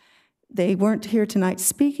 but they weren't here tonight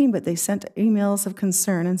speaking, but they sent emails of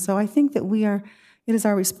concern. And so I think that it is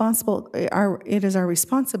our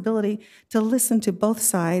responsibility to listen to both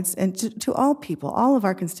sides and to all people, all of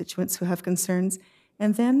our constituents who have concerns,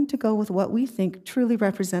 and then to go with what we think truly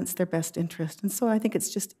represents their best interest. And so I think it's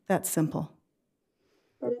just that simple.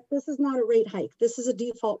 But this is not a rate hike. This is a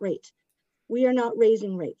default rate. We are not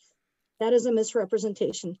raising rates. That is a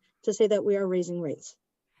misrepresentation to say that we are raising rates.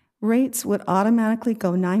 Rates would automatically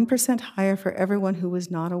go 9% higher for everyone who was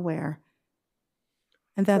not aware.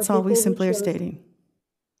 And that's all we simply are stating.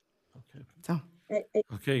 Okay. So.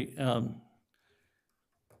 Okay.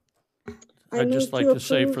 I'd just like to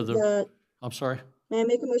say for I'm sorry. May I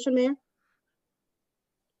make a motion, Mayor?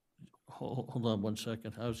 Hold on one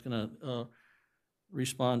second. I was going to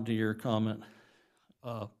respond to your comment.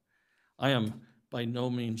 I am by no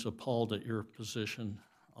means appalled at your position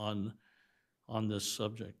on this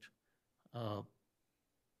subject. I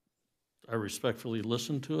respectfully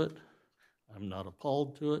listen to it. I'm not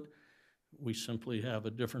appalled to it. We simply have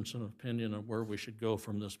a difference in opinion of where we should go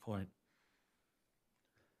from this point.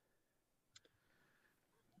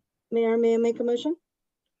 Mayor, may I make a motion?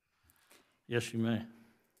 Yes, you may.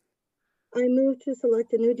 I move to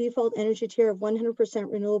select a new default energy tier of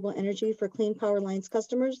 100% renewable energy for Clean Power Lines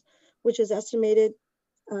customers, which is estimated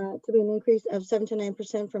to be an increase of 7 to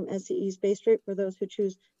 9% from SCE's base rate for those who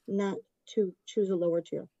choose not to choose a lower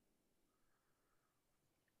tier.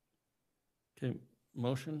 Okay,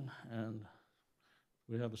 motion, and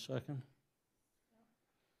we have a second.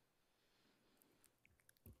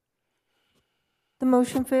 The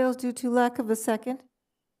motion fails due to lack of a second.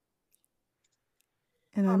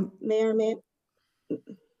 And Mayor, may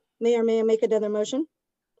I make another motion?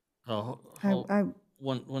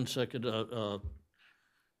 One second.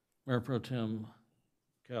 Mayor Pro Tem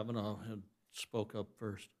Kavanaugh had spoke up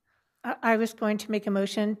first. I was going to make a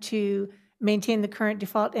motion to maintain the current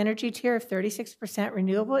default energy tier of 36%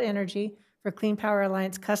 renewable energy for Clean Power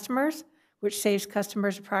Alliance customers, which saves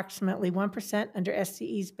customers approximately 1% under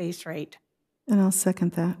SCE's base rate. And I'll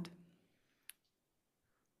second that.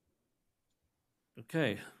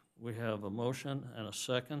 Okay, we have a motion and a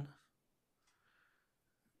second.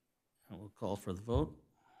 And we'll call for the vote.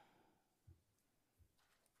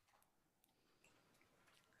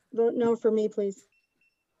 Vote no for me, please.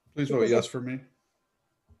 Please vote yes for me.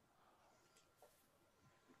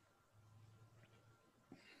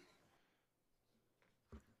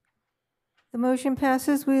 The motion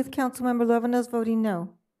passes with Councilmember Luevanos voting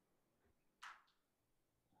no.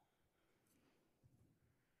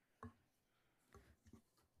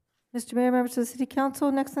 Mr. Mayor, members of the City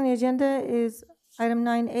Council, next on the agenda is item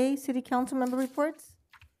 9A, City Council member reports.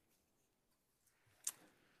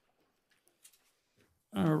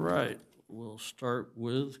 All right, we'll start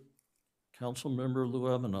with Councilmember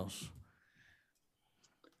Luevanos.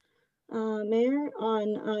 Mayor,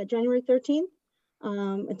 on January 13th,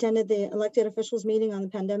 attended the elected officials meeting on the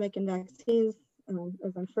pandemic and vaccines,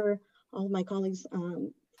 as I'm sure all of my colleagues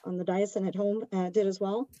on the dais and at home did as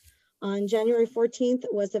well. On January 14th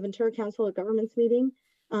was the Ventura Council of Governments meeting.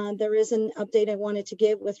 There is an update I wanted to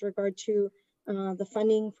give with regard to the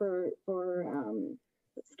funding for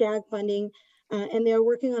SCAG funding, and they're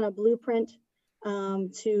working on a blueprint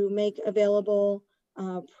to make available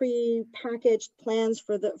pre-packaged plans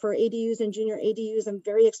for ADUs and junior ADUs. I'm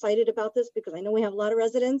very excited about this because I know we have a lot of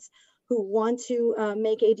residents who want to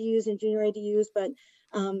make ADUs and junior ADUs, but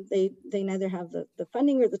they neither have the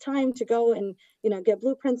funding or the time to go and get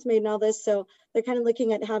blueprints made and all this. So they're kind of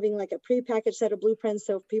looking at having like a pre-packaged set of blueprints.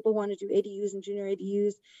 So if people want to do ADUs and junior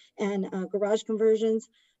ADUs and garage conversions,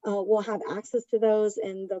 we'll have access to those,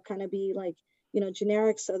 and they'll kind of be like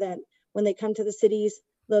generic, so that when they come to the cities,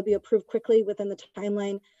 they'll be approved quickly within the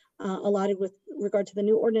timeline allotted with regard to the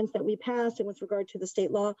new ordinance that we passed and with regard to the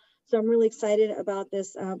state law. So I'm really excited about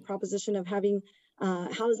this proposition of having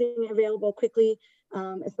housing available quickly,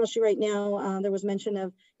 especially right now. There was mention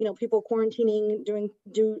of people quarantining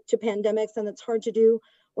due to pandemics, and it's hard to do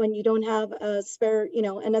when you don't have a spare,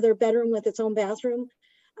 another bedroom with its own bathroom,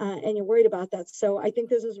 and you're worried about that. So I think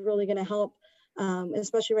this is really going to help,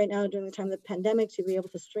 especially right now during the time of the pandemic, to be able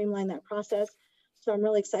to streamline that process. So I'm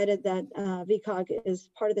really excited that VCOG is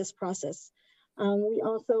part of this process. We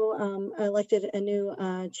also elected a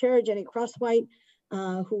new chair, Jenny Crosswhite,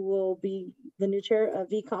 who will be the new chair of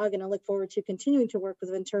VCOG, and I look forward to continuing to work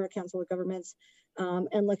with the Ventura Council of Governments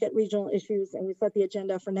and look at regional issues. And we set the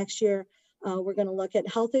agenda for next year. We're going to look at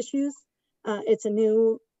health issues. It's a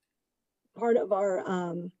new part of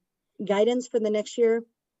our guidance for the next year.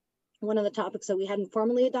 One of the topics that we hadn't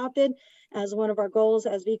formally adopted as one of our goals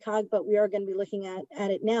as VCOG, but we are going to be looking at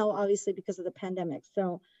it now, obviously because of the pandemic.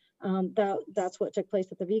 So that's what took place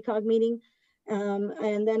at the VCOG meeting.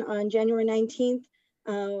 And then on January 19th,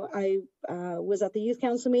 I was at the Youth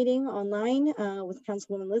Council meeting online with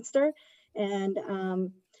Councilwoman Litster,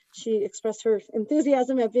 and she expressed her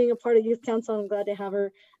enthusiasm at being a part of Youth Council. I'm glad to have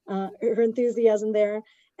her enthusiasm there.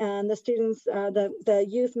 And the students, the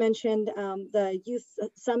youth mentioned the Youth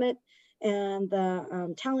Summit and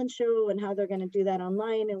the talent show and how they're going to do that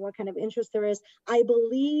online and what kind of interest there is. I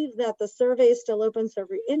believe that the survey is still open, so if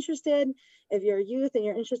you're interested, if you're a youth and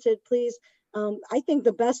you're interested, please. I think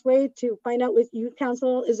the best way to find out what Youth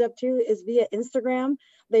Council is up to is via Instagram.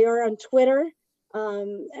 They are on Twitter,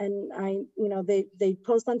 and they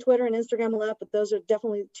post on Twitter and Instagram a lot, but those are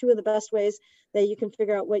definitely two of the best ways that you can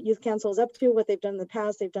figure out what Youth Council is up to, what they've done in the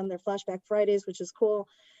past. They've done their Flashback Fridays, which is cool.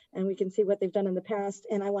 and we can see what they've done in the past.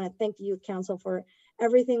 And I want to thank the Youth Council for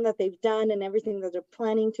everything that they've done and everything that they're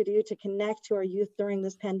planning to do to connect to our youth during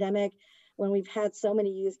this pandemic, when we've had so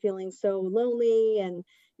many youth feeling so lonely and,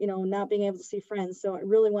 you know, not being able to see friends. So I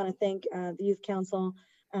really want to thank the Youth Council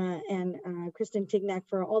and Kristen Tignac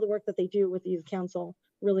for all the work that they do with the Youth Council.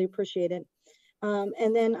 Really appreciate it.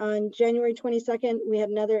 And then on January 22nd, we had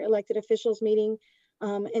another elected officials meeting.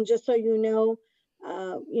 And just so you know,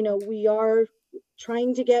 we are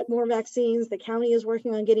trying to get more vaccines. The county is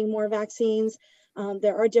working on getting more vaccines.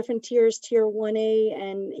 There are different tiers, tier 1A,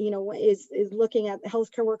 and, you know, is looking at the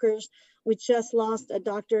healthcare workers. We just lost a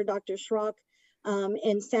doctor, Dr. Schrock,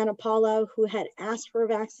 in Santa Paula, who had asked for a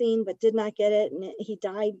vaccine but did not get it, and he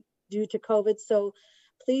died due to COVID. So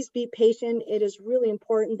please be patient. It is really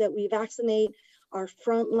important that we vaccinate our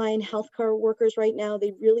frontline healthcare workers right now.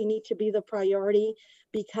 They really need to be the priority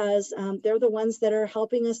because they're the ones that are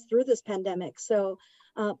helping us through this pandemic. So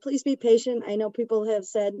please be patient. I know people have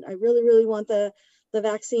said, I really, really want the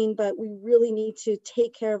vaccine, but we really need to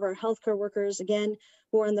take care of our healthcare workers, again,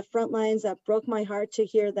 who are on the front lines. That broke my heart to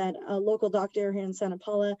hear that a local doctor here in Santa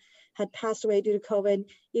Paula had passed away due to COVID,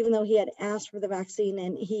 even though he had asked for the vaccine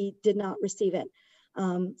and he did not receive it.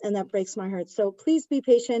 And that breaks my heart. So please be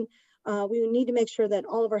patient. We need to make sure that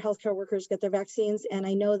all of our healthcare workers get their vaccines. And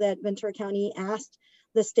I know that Ventura County asked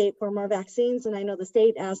the state for more vaccines, and I know the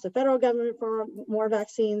state asked the federal government for more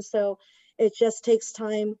vaccines. So it just takes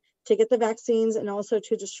time to get the vaccines and also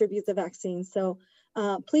to distribute the vaccines. So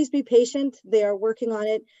please be patient. They are working on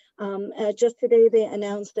it. Just today, they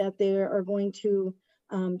announced that they are going to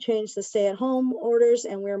change the stay-at-home orders,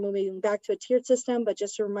 and we're moving back to a tiered system. But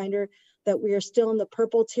just a reminder that we are still in the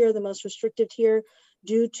purple tier, the most restrictive tier,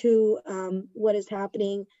 due to what is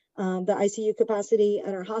happening, the ICU capacity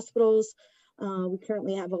at our hospitals. We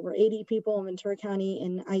currently have over 80 people in Ventura County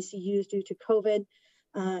in ICUs due to COVID,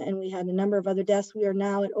 and we had a number of other deaths. We are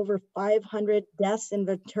now at over 500 deaths in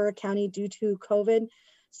Ventura County due to COVID.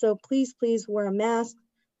 So please, please wear a mask.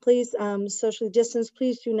 Please socially distance.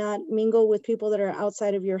 Please do not mingle with people that are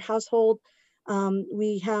outside of your household.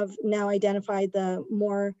 We have now identified the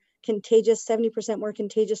more contagious, 70% more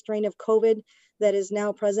contagious strain of COVID that is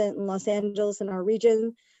now present in Los Angeles in our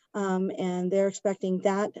region. And they're expecting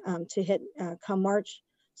that to hit come March.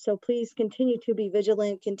 So please continue to be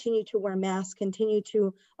vigilant, continue to wear masks, continue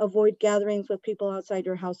to avoid gatherings with people outside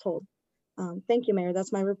your household. Thank you, Mayor.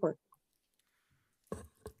 That's my report.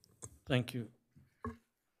 Thank you.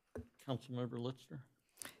 Councilmember Litster.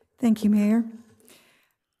 Thank you, Mayor.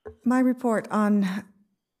 My report on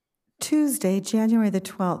Tuesday, January the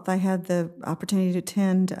 12th, I had the opportunity to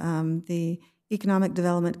attend the Economic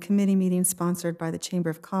Development Committee meeting sponsored by the Chamber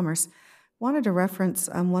of Commerce. Wanted to reference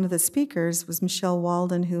one of the speakers was Michelle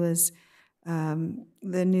Walden, who is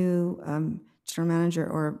the new general manager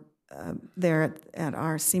or there at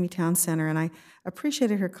our Simi Town Center, and I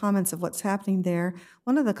appreciated her comments of what's happening there.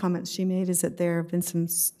 One of the comments she made is that there have been some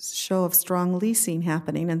show of strong leasing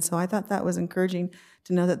happening, and so I thought that was encouraging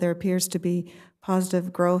to know that there appears to be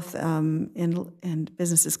positive growth and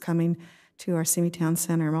businesses coming to our Simi Town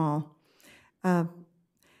Center Mall.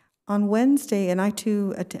 On Wednesday, and I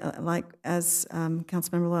too, like as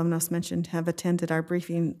Councilmember Lavanos mentioned, have attended our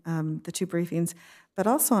briefing, the two briefings, but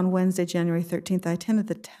also on Wednesday, January 13th, I attended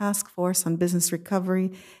the task force on business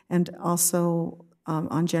recovery, and also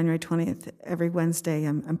on January 20th, every Wednesday,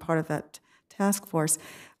 I'm part of that task force.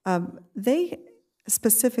 They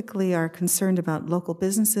specifically are concerned about local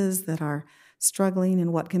businesses that are struggling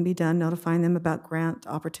and what can be done, notifying them about grant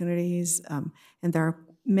opportunities, and there are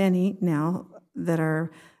many now that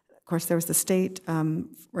are. Of course, there was the state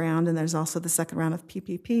round, and there's also the second round of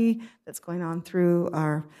PPP that's going on through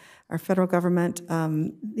our federal government.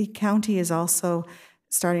 The county is also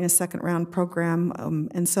starting a second round program,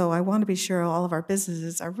 and so I want to be sure all of our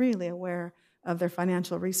businesses are really aware of their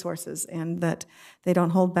financial resources and that they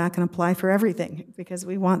don't hold back and apply for everything, because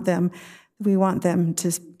we want them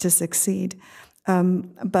to succeed.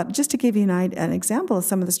 But just to give you an example of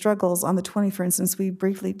some of the struggles, on the 20th, for instance, we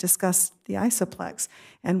briefly discussed the Isoplex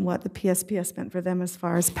and what the PSPS meant for them as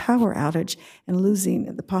far as power outage and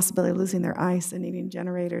the possibility of losing their ice and needing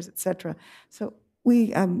generators, et cetera. So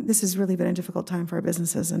this has really been a difficult time for our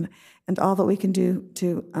businesses, and all that we can do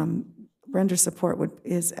to render support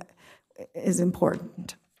is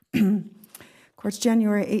important. Of course,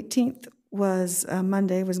 January 18th was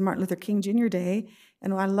Monday, was Martin Luther King Jr. Day,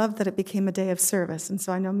 and I love that it became a day of service. And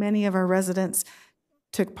so I know many of our residents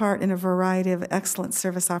took part in a variety of excellent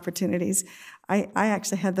service opportunities. I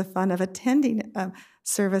actually had the fun of attending a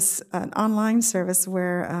service, an online service,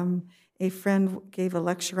 where a friend gave a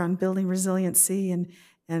lecture on building resiliency and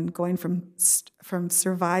and going from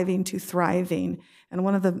surviving to thriving. And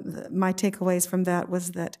one of my takeaways from that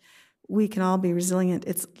was that we can all be resilient.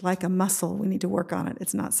 It's like a muscle. We need to work on it.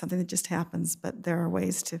 It's not something that just happens, but there are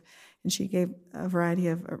ways to, and she gave a variety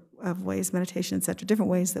of ways, meditation, et cetera,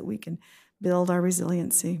 different ways that we can build our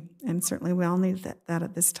resiliency. And certainly we all need that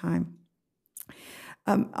at this time.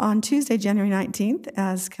 On Tuesday, January 19th,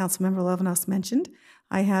 as Councilmember Lovenos mentioned,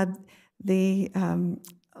 I had the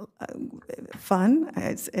fun.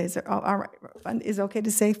 All right, fun is okay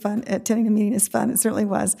to say fun. Attending a meeting is fun. It certainly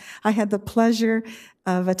was. I had the pleasure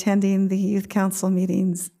of attending the youth council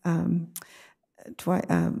meetings,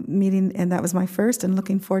 meeting, and that was my first, and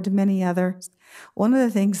looking forward to many others. One of the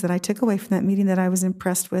things that I took away from that meeting that I was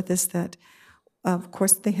impressed with is that, of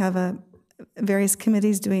course, they have various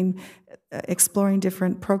committees exploring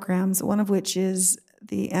different programs, one of which is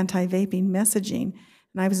the anti-vaping messaging.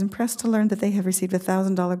 And I was impressed to learn that they have received a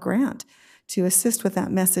 $1,000 grant to assist with that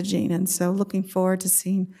messaging. And so looking forward to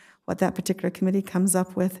seeing what that particular committee comes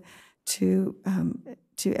up with to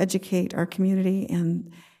educate our community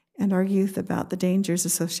and our youth about the dangers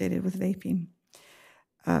associated with vaping.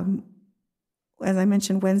 As I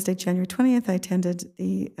mentioned, Wednesday, January 20th, I attended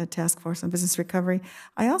the Task Force on Business Recovery.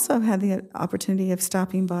 I also had the opportunity of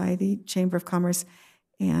stopping by the Chamber of Commerce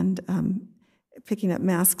and picking up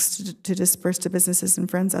masks to disperse to businesses and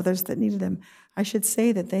friends, others that needed them. I should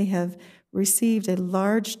say that they have received a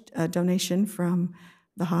large donation from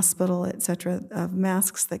the hospital, et cetera, of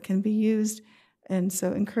masks that can be used. And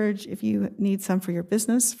so encourage, if you need some for your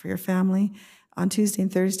business, for your family, on Tuesday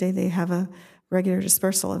and Thursday, they have a regular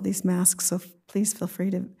dispersal of these masks. So please feel free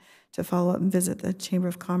to follow up and visit the Chamber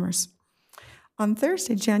of Commerce. On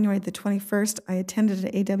Thursday, January the 21st, I attended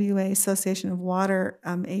an AWA, Association of Water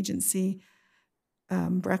Agency,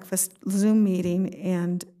 breakfast Zoom meeting,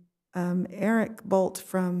 and Eric Bolt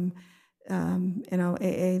from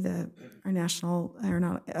NOAA, our national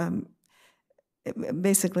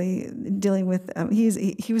basically dealing with,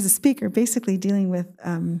 he was a speaker basically dealing with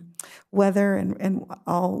weather and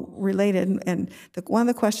all related. And one of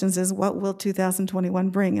the questions is, what will 2021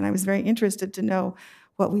 bring? And I was very interested to know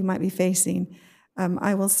what we might be facing.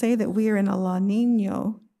 I will say that we are in a La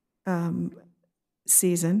Nina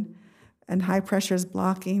season, and high pressures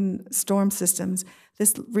blocking storm systems.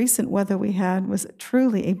 This recent weather we had was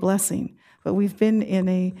truly a blessing, but we've been in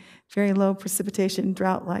a very low precipitation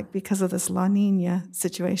drought-like because of this La Nina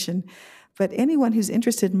situation. But anyone who's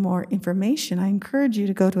interested in more information, I encourage you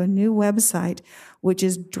to go to a new website, which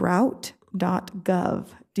is drought.gov,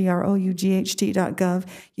 DROUGHT.gov.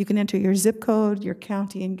 You can enter your zip code, your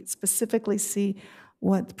county, and specifically see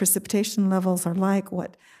what the precipitation levels are like,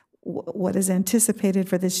 what is anticipated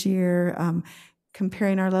for this year,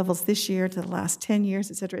 comparing our levels this year to the last 10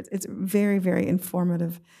 years, et cetera. It's a very, very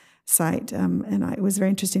informative site, and it was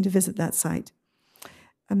very interesting to visit that site.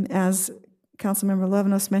 As Councilmember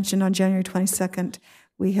Lovenos mentioned, on January 22nd,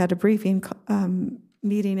 we had a briefing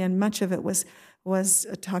meeting, and much of it was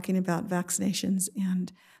talking about vaccinations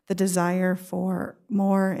and the desire for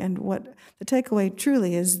more, and what the takeaway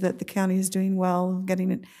truly is that the county is doing well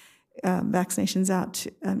getting it vaccinations out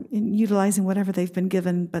in utilizing whatever they've been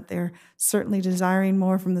given, but they're certainly desiring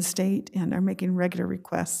more from the state and are making regular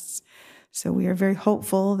requests. So we are very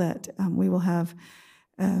hopeful that we will have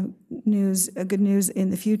good news in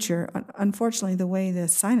the future. Unfortunately, the way the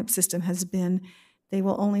sign-up system has been, they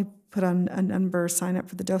will only put on a number sign up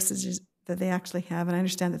for the dosages that they actually have. And I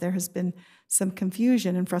understand that there has been some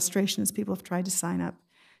confusion and frustration as people have tried to sign up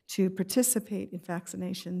to participate in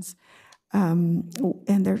vaccinations.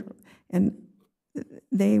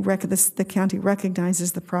 The county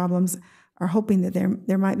recognizes the problems, are hoping that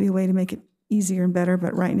there might be a way to make it easier and better,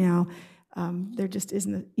 but right now there just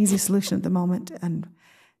isn't an easy solution at the moment.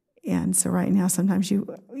 And so right now, sometimes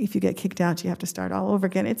if you get kicked out, you have to start all over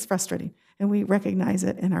again. It's frustrating, and we recognize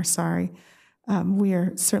it and are sorry. We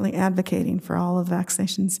are certainly advocating for all of the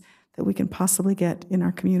vaccinations that we can possibly get in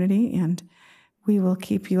our community, and we will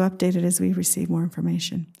keep you updated as we receive more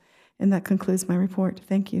information. And that concludes my report.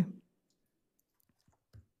 Thank you.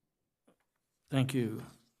 Thank you.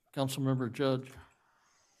 Councilmember Judge.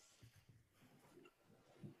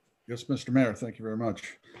 Yes, Mr. Mayor, thank you very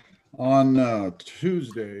much. On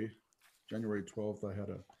Tuesday, January 12th, I had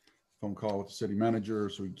a phone call with the city manager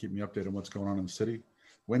so he can keep me updated on what's going on in the city.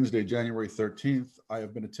 Wednesday, January 13th, I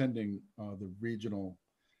have been attending the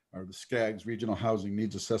SCAG's Regional Housing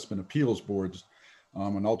Needs Assessment Appeals Boards.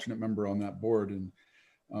 I'm an alternate member on that board, and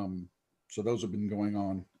so those have been going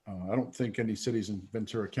on. I don't think any cities in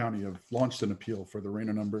Ventura County have launched an appeal for the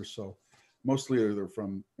RHNA numbers, so mostly they're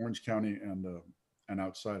from Orange County and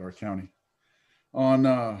outside our county.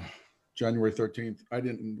 On January 13th. I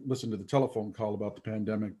didn't listen to the telephone call about the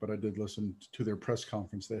pandemic, but I did listen to their press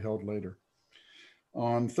conference they held later.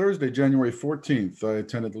 On Thursday, January 14th, I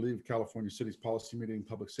attended the League of California Cities Policy Meeting,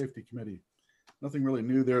 Public Safety Committee. Nothing really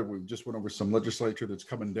new there. We just went over some legislature that's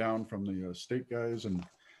coming down from the state guys, and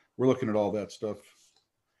we're looking at all that stuff.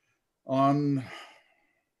 On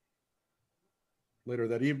later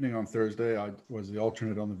that evening on Thursday, I was the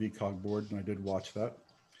alternate on the VCOG board, and I did watch that.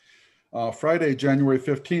 Friday, January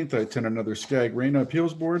 15th, I attended another SCAG RENA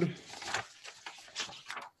Appeals Board.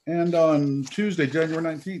 And on Tuesday, January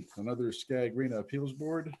 19th, another SCAG RENA Appeals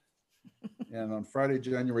Board. And on Friday,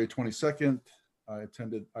 January 22nd, I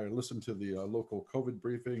listened to the local COVID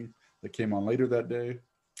briefing that came on later that day.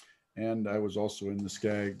 And I was also in the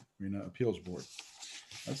SCAG RENA Appeals Board.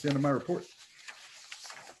 That's the end of my report.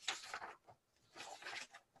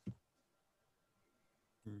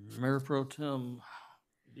 Mayor Pro Tem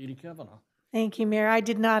Edie Kavanaugh. Thank you, Mayor. I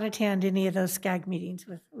did not attend any of those SCAG meetings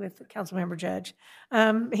with Councilmember Judge.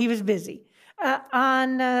 He was busy.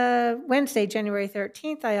 On Wednesday, January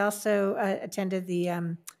 13th, I also attended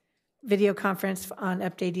the video conference on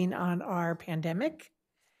updating on our pandemic.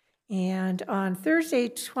 And on Thursday,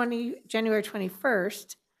 January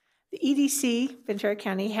 21st, the EDC, Ventura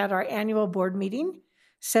County, had our annual board meeting.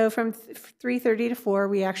 So from 3:30 to 4,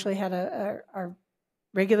 we actually had our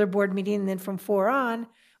regular board meeting. And then from 4 on,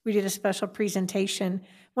 we did a special presentation.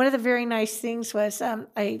 One of the very nice things was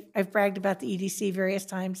I've bragged about the EDC various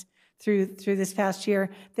times through this past year.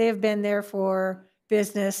 They have been there for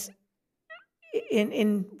business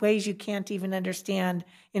in ways you can't even understand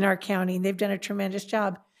in our county. And they've done a tremendous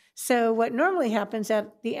job. So what normally happens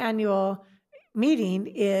at the annual meeting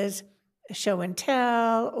is a show and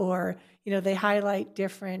tell, or they highlight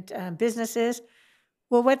different businesses.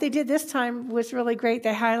 Well, what they did this time was really great.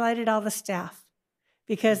 They highlighted all the staff,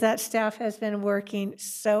 because that staff has been working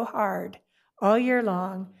so hard all year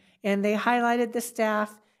long. And they highlighted the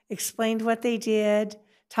staff, explained what they did,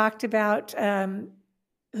 talked about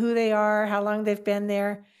who they are, how long they've been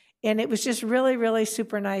there. And it was just really, really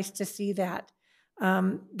super nice to see that.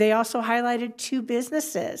 They also highlighted 2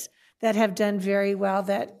 businesses that have done very well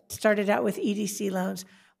that started out with EDC loans.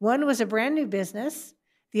 One was a brand new business.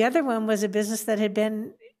 The other one was a business that had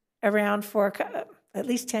been around for at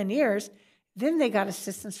least 10 years. Then they got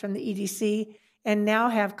assistance from the EDC and now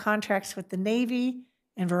have contracts with the Navy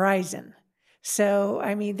and Verizon. So,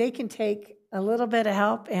 I mean, they can take a little bit of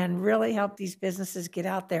help and really help these businesses get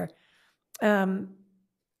out there.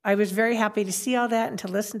 I was very happy to see all that and to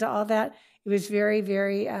listen to all that. It was very,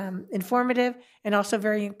 very informative and also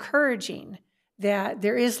very encouraging that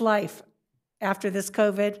there is life after this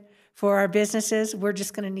COVID for our businesses. We're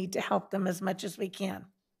just going to need to help them as much as we can.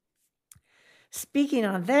 Speaking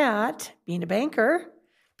on that, being a banker,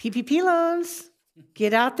 PPP loans,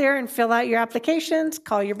 get out there and fill out your applications,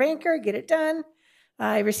 call your banker, get it done.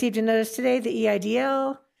 I received a notice today the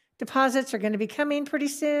EIDL deposits are going to be coming pretty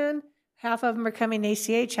soon. Half of them are coming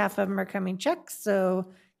ACH, half of them are coming checks,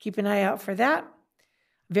 so keep an eye out for that.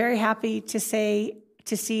 Very happy to see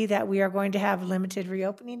that we are going to have limited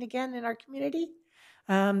reopening again in our community.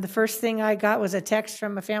 The first thing I got was a text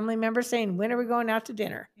from a family member saying, when are we going out to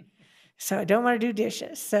dinner? So I don't want to do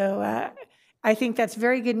dishes. So I think that's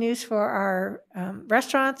very good news for our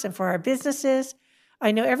restaurants and for our businesses.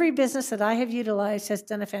 I know every business that I have utilized has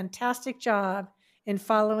done a fantastic job in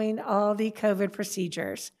following all the COVID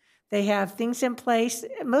procedures. They have things in place.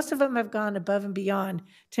 Most of them have gone above and beyond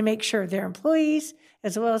to make sure their employees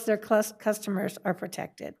as well as their customers are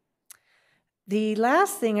protected. The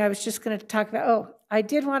last thing I was just going to talk about, I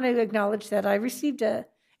did want to acknowledge that I received an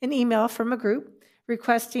email from a group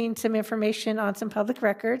requesting some information on some public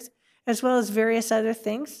records, as well as various other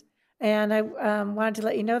things. And I wanted to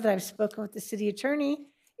let you know that I've spoken with the city attorney,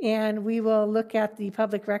 and we will look at the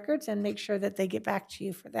public records and make sure that they get back to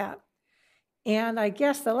you for that. And I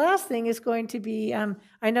guess the last thing is going to be,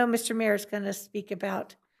 I know Mr. Mayor is going to speak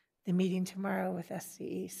about the meeting tomorrow with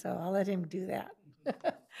SCE, so I'll let him do that.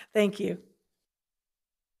 Thank you.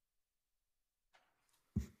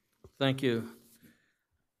 Thank you.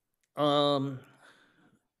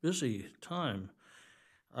 Busy time.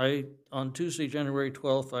 On Tuesday, January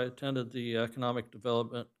 12th, I attended the Economic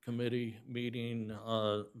Development Committee meeting,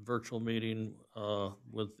 virtual meeting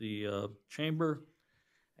with the chamber,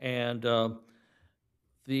 and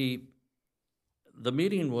the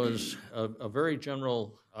meeting was a very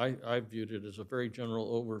general. I viewed it as a very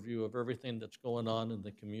general overview of everything that's going on in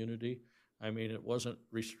the community. I mean, it wasn't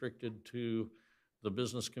restricted to the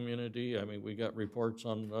business community. I mean, we got reports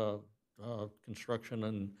on construction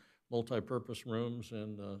and multi-purpose rooms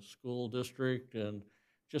in the school district, and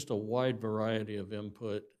just a wide variety of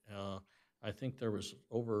input. I think there was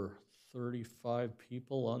over 35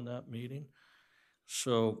 people on that meeting.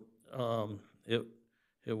 So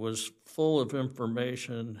it was full of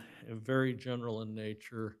information, very general in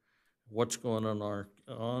nature, what's going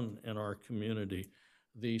on in our community.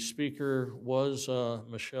 The speaker was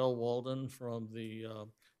Michelle Walden from the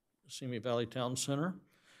Simi Valley Town Center,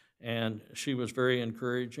 and she was very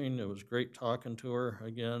encouraging. It was great talking to her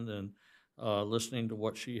again and listening to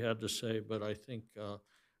what she had to say, but I think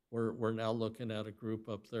we're now looking at a group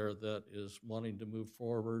up there that is wanting to move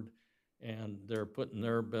forward, and they're putting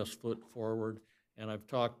their best foot forward. And I've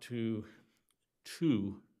talked to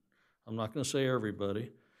two, I'm not going to say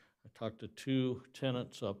everybody, I talked to two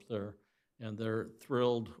tenants up there, and they're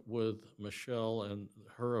thrilled with Michelle and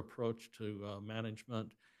her approach to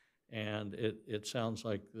management. And it sounds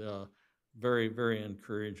like very, very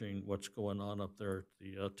encouraging what's going on up there at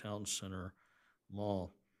the Town Center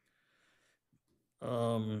Mall.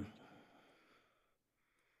 Let's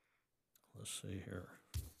see here.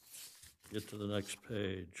 Get to the next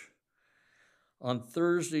page. On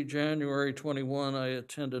Thursday, January 21, I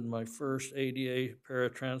attended my first ADA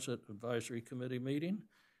Paratransit Advisory Committee meeting,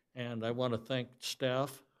 and I want to thank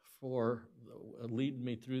staff for leading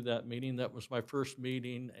me through that meeting. That was my first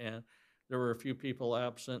meeting, and there were a few people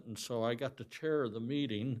absent, and so I got to chair the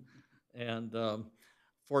meeting. And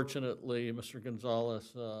fortunately, Mr.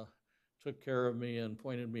 Gonzalez took care of me and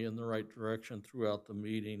pointed me in the right direction throughout the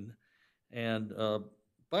meeting. And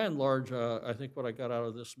by and large, I think what I got out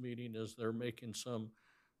of this meeting is they're making some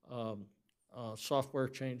software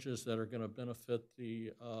changes that are going to benefit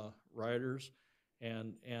the riders,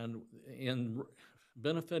 and in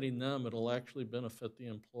benefiting them, it'll actually benefit the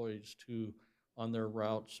employees too on their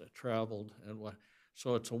routes traveled and what.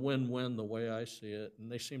 So it's a win-win the way I see it, and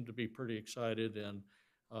they seem to be pretty excited and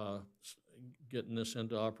getting this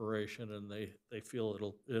into operation, and they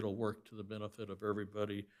feel it'll work to the benefit of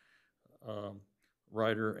everybody.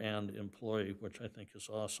 Rider and employee, which I think is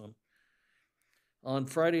awesome. On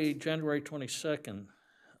Friday, January 22nd,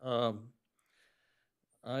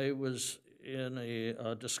 I was in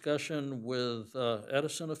a discussion with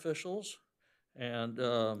Edison officials, and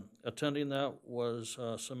attending that was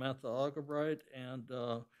Samantha Augubright and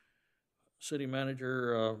City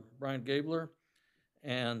Manager Brian Gabler,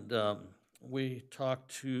 and we talked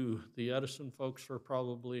to the Edison folks for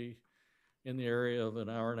probably in the area of an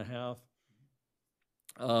hour and a half.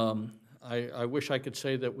 I wish I could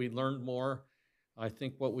say that we learned more. I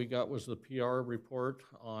think what we got was the PR report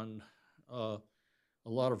on a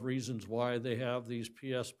lot of reasons why they have these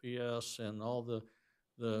PSPS and all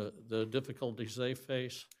the difficulties they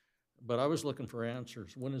face. But I was looking for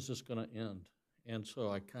answers. When is this going to end? And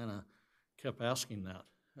so I kind of kept asking that.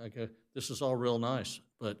 Okay, this is all real nice,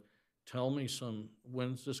 but tell me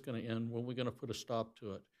when's this going to end? When are we going to put a stop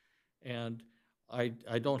to it? And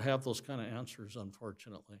I don't have those kind of answers,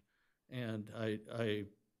 unfortunately. And I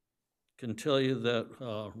can tell you that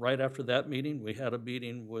right after that meeting, we had a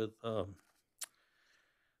meeting with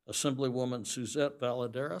Assemblywoman Suzette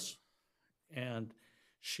Valadares, and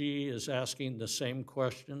she is asking the same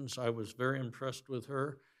questions. I was very impressed with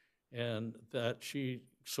her, and that she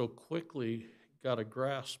so quickly got a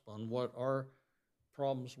grasp on what our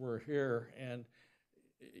problems were here. And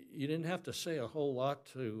you didn't have to say a whole lot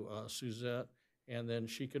to Suzette, and then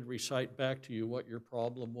she could recite back to you what your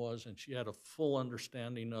problem was, and she had a full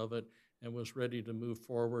understanding of it and was ready to move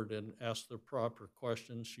forward and ask the proper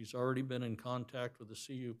questions. She's already been in contact with the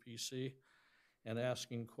CUPC and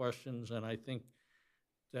asking questions, and I think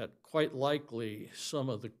that quite likely some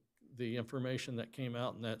of the information that came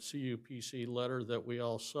out in that CUPC letter that we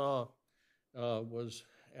all saw was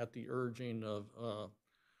at the urging of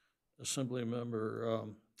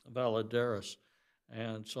Assemblymember Valadares.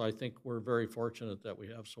 And so I think we're very fortunate that we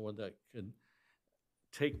have someone that can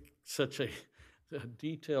take such a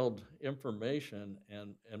detailed information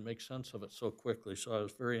and make sense of it so quickly. So I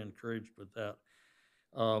was very encouraged with that.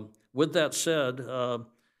 With that said,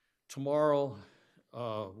 tomorrow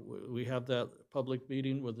we have that public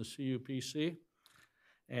meeting with the CUPC,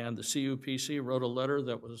 and the CUPC wrote a letter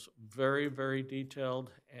that was very, very detailed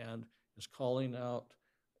and is calling out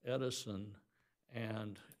Edison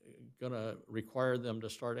and going to require them to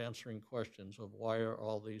start answering questions of why are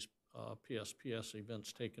all these PSPS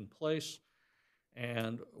events taking place,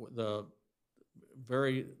 and the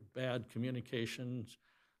very bad communications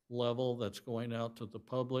level that's going out to the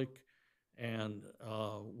public. And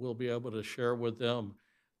we'll be able to share with them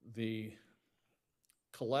the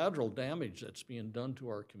collateral damage that's being done to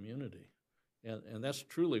our community. And that's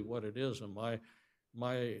truly what it is. And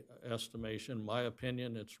my estimation, my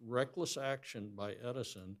opinion, it's reckless action by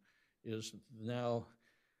Edison is now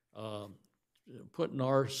putting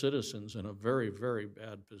our citizens in a very, very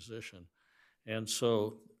bad position. And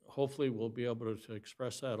so hopefully we'll be able to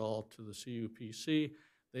express that all to the CUPC.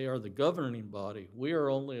 They are the governing body. We are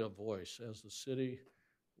only a voice. As the city,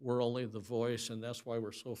 we're only the voice, and that's why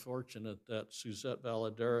we're so fortunate that Suzette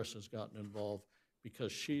Valadares has gotten involved,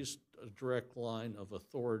 because she's a direct line of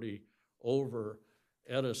authority over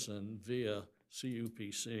Edison via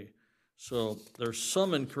CUPC. So there's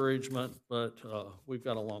some encouragement, but we've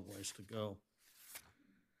got a long ways to go.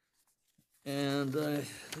 And I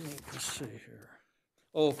think, let's see here.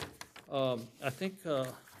 Oh, I think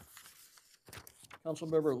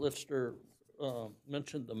Councilmember Lister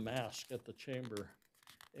mentioned the mask at the chamber.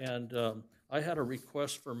 And I had a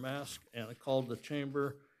request for mask, and I called the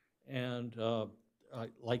chamber, and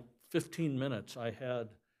like 15 minutes, I had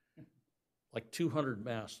like 200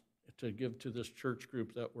 masks to give to this church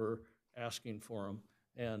group that were asking for them.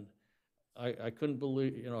 And I couldn't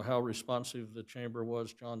believe, you know, how responsive the chamber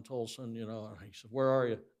was. John Tolson, you know, he said, "Where are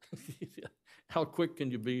you? How quick can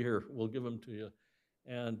you be here? We'll give them to you."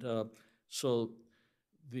 And so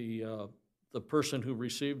the person who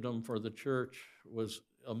received them for the church was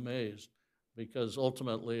amazed, because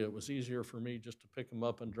ultimately it was easier for me just to pick him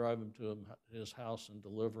up and drive him to his house and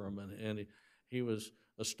deliver him. And he was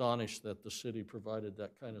astonished that the city provided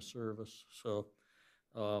that kind of service. So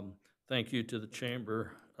thank you to the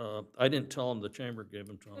chamber. I didn't tell him the chamber gave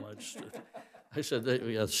them to him. I said,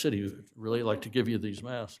 yeah, the city would really like to give you these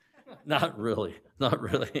masks. Not really, not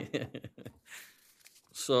really.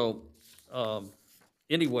 So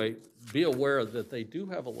anyway, be aware that they do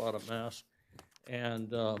have a lot of masks, and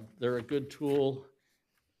they're a good tool,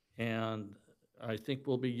 and I think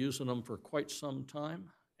we'll be using them for quite some time.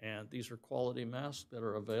 And these are quality masks that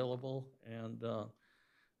are available, and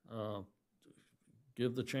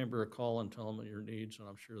give the chamber a call and tell them your needs, and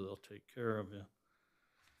I'm sure they'll take care of you.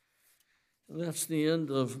 And that's the end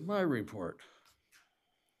of my report.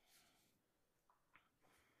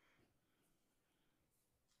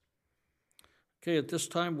 Okay, at this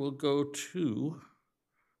time, we'll go to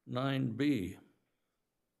 9B.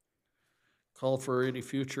 Call for any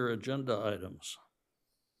future agenda items.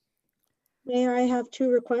 Mayor, I have two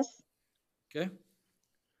requests. Okay.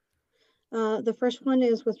 The first one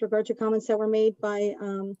is with regard to comments that were made by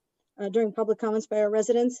during public comments by our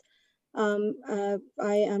residents. I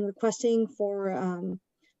am requesting for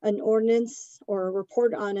an ordinance or a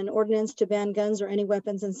report on an ordinance to ban guns or any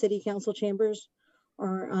weapons in city council chambers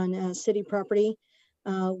or on city property,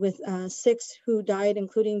 with 6 who died,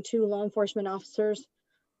 including 2 law enforcement officers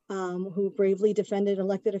who bravely defended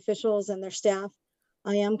elected officials and their staff.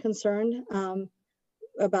 I am concerned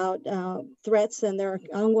about threats, and there are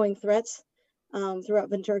ongoing threats throughout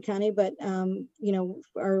Ventura County, but you know,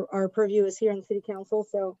 our purview is here in the city council,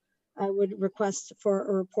 so I would request for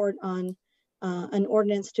a report on an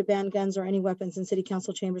ordinance to ban guns or any weapons in city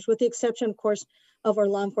council chambers, with the exception, of course, of our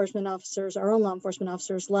law enforcement officers, our own law enforcement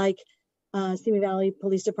officers, like Simi Valley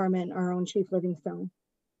Police Department, our own Chief Livingstone.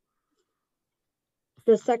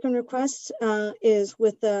 The second request is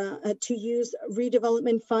with to use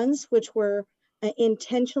redevelopment funds, which were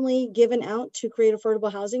intentionally given out to create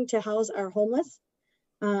affordable housing to house our homeless.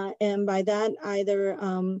 And by that, either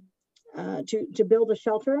to build a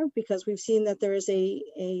shelter, because we've seen that there is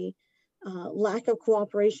a lack of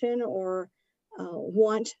cooperation or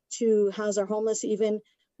want to house our homeless even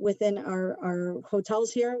within our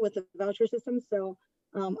hotels here with the voucher system. So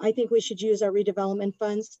I think we should use our redevelopment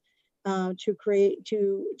funds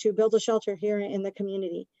to build a shelter here in the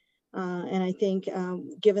community. And I think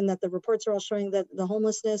given that the reports are all showing that the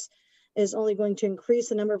homelessness is only going to increase,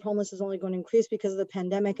 the number of homeless is only going to increase because of the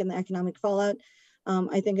pandemic and the economic fallout,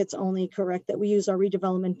 I think it's only correct that we use our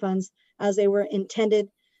redevelopment funds as they were intended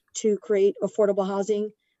to create affordable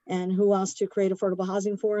housing. And who else to create affordable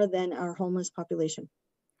housing for than our homeless population?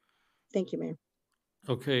 Thank you, Mayor.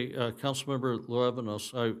 Okay, Councilmember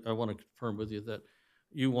Luevanos, I want to confirm with you that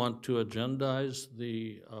you want to agendize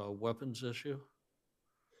the weapons issue?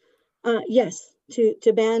 Yes,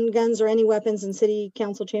 to ban guns or any weapons in city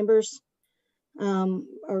council chambers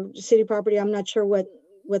or city property. I'm not sure what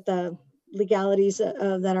the legalities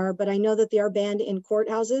that are, but I know that they are banned in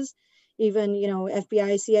courthouses. Even, you know,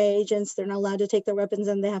 FBI, CIA agents, they're not allowed to take their weapons,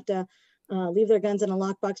 and they have to leave their guns in a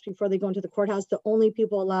lockbox before they go into the courthouse. The only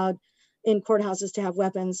people allowed in courthouses to have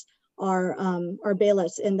weapons are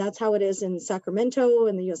bailiffs, and that's how it is in Sacramento,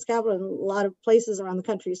 in the U.S. Capitol, and a lot of places around the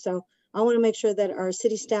country. So I want to make sure that our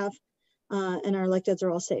city staff and our electeds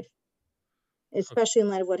are all safe. especially in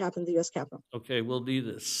light of what happened at the U.S. Capitol. Okay, we'll need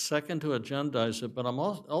a second to agendize it, but I'm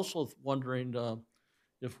also wondering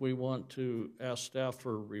if we want to ask staff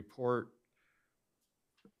for a report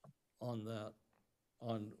on that,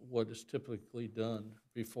 on what is typically done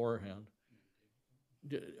beforehand.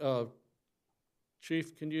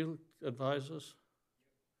 Chief, can you advise us?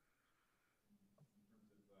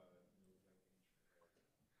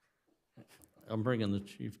 I'm bringing the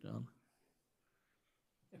chief down.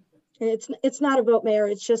 It's not a vote, Mayor.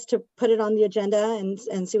 It's just to put it on the agenda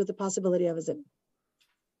and see what the possibility of is. And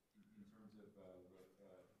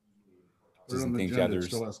things. Yeah,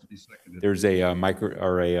 there's a micro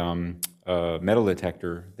or a metal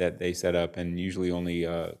detector that they set up, and usually only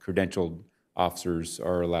credentialed officers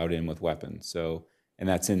are allowed in with weapons. So, and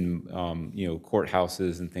that's in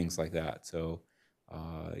courthouses and things like that. So,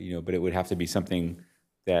 but it would have to be something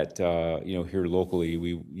that here locally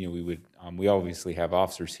we obviously have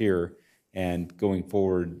officers here, and going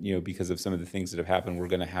forward, because of some of the things that have happened, we're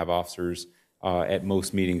going to have officers at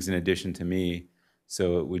most meetings in addition to me.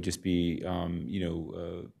 So it would just be,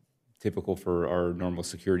 typical for our normal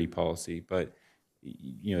security policy. But,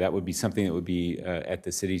 that would be something that would be at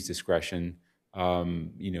the city's discretion,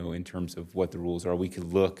 in terms of what the rules are. I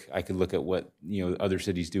could look at what, other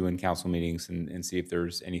cities do in council meetings and see if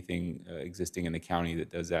there's anything existing in the county that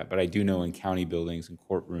does that. But I do know in county buildings and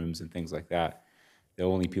courtrooms and things like that, the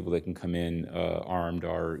only people that can come in armed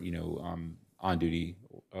are, on-duty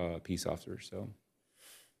peace officers, so.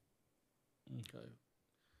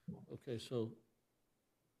 Okay, so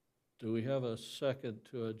do we have a second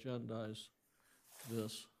to agendize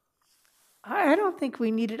this? I don't think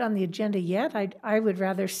we need it on the agenda yet. I would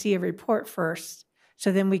rather see a report first,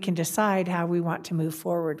 so then we can decide how we want to move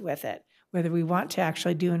forward with it, whether we want to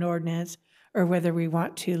actually do an ordinance or whether we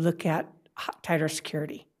want to look at tighter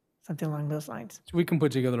security, something along those lines. So we can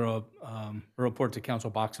put together a report to council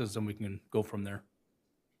boxes and we can go from there.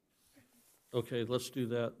 Okay, let's do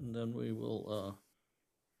that, and then we will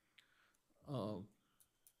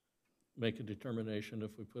make a determination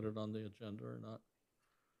if we put it on the agenda or not.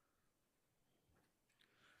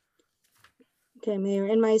 Okay, Mayor.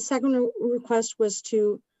 And my second request was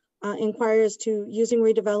to inquire as to using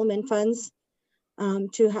redevelopment funds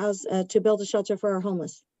to build a shelter for our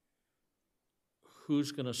homeless.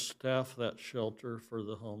 Who's going to staff that shelter for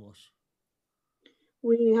the homeless?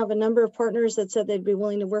 We have a number of partners that said they'd be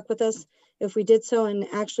willing to work with us if we did so, and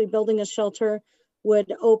actually building a shelter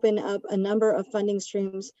would open up a number of funding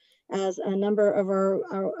streams, as a number of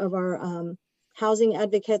our housing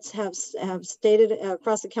advocates have stated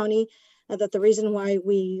across the county that the reason why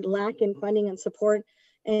we lack in funding and support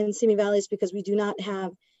in Simi Valley is because we do not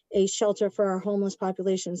have a shelter for our homeless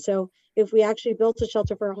population. So if we actually built a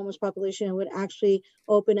shelter for our homeless population, it would actually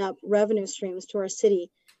open up revenue streams to our city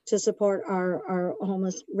to support our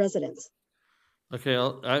homeless residents. Okay,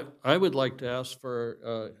 I would like to ask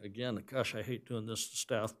for, again, gosh, I hate doing this to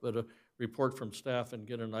staff, but a report from staff and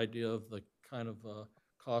get an idea of the kind of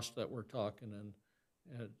cost that we're talking,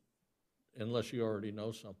 and unless you already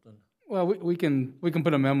know something. Well, we can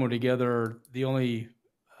put a memo together. The only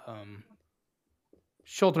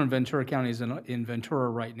shelter in Ventura County is in Ventura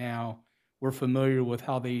right now. We're familiar with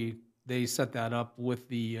how they set that up with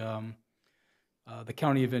the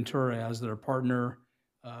county of Ventura as their partner.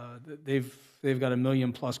 They've got $1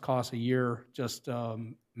 million+ costs a year just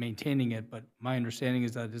maintaining it, but my understanding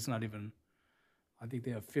is that it's not even. I think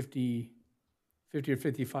they have 50 or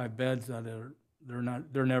 55 beds that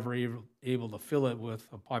they're never able to fill it with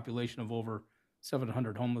a population of over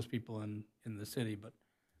 700 homeless people in the city. But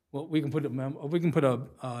well, we can put a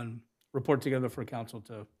report together for council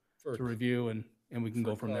to review, and we can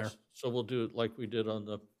go from there. So we'll do it like we did on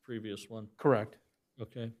the previous one. Correct.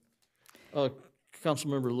 Okay.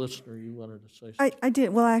 Councilmember Lister, you wanted to say something? I did.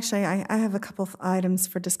 Well, actually, I have a couple of items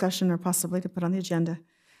for discussion or possibly to put on the agenda.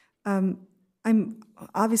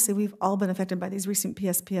 Obviously, we've all been affected by these recent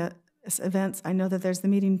PSPS events. I know that there's the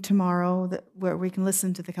meeting tomorrow where we can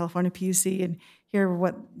listen to the California PUC and hear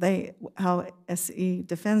how SE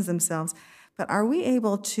defends themselves. But are we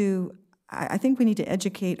able to, I think we need to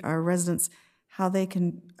educate our residents how they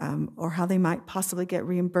can, or how they might possibly get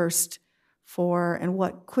reimbursed for, and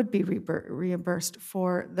what could be reimbursed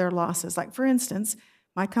for their losses. Like, for instance,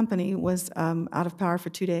 my company was out of power for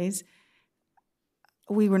 2 days.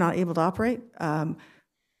 We were not able to operate. Am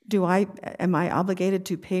I obligated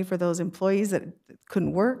to pay for those employees that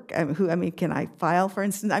couldn't work? Can I file, for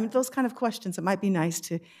instance? Those kind of questions. It might be nice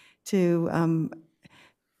to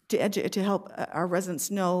help our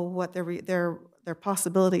residents know what their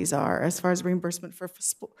possibilities are as far as reimbursement for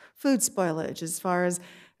food spoilage, as far as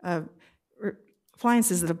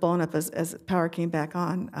appliances that have blown up as power came back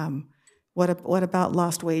on. What about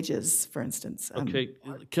lost wages, for instance? Okay,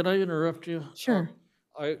 can I interrupt you? Sure.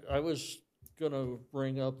 I was going to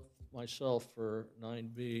bring up myself for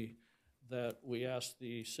 9B that we asked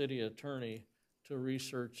the city attorney to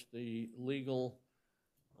research the legal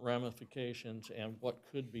ramifications and what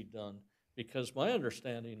could be done. Because my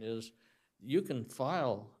understanding is you can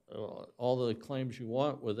file all the claims you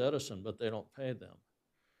want with Edison, but they don't pay them.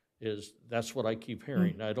 That's what I keep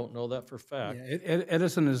hearing. I don't know that for fact. Yeah,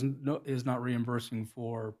 Edison is not reimbursing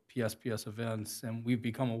for PSPS events, and we've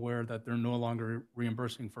become aware that they're no longer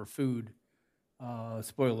reimbursing for food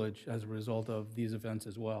spoilage as a result of these events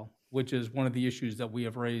as well, which is one of the issues that we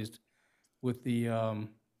have raised with the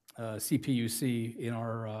CPUC in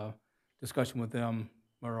our discussion with them,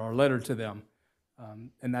 or our letter to them.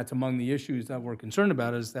 And that's among the issues that we're concerned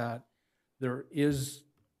about, is that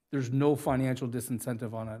there's no financial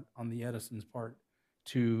disincentive on the Edison's part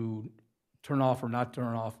to turn off or not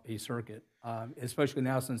turn off a circuit, especially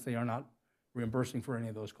now since they are not reimbursing for any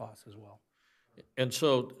of those costs as well. And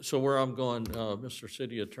so where I'm going, Mr.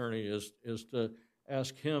 City Attorney, is to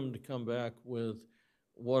ask him to come back with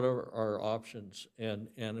what are our options, and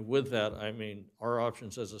with that I mean our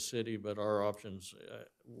options as a city, but our options,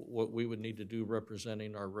 what we would need to do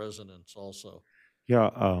representing our residents also.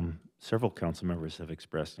 Yeah, several council members have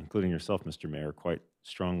expressed, including yourself, Mr. Mayor, quite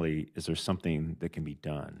strongly, is there something that can be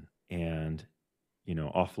done? And, you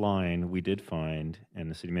know, offline, we did find, and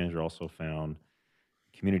the city manager also found,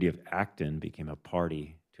 community of Acton became a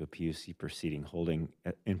party to a PUC proceeding,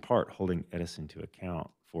 in part holding Edison to account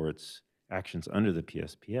for its actions under the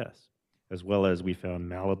PSPS, as well as we found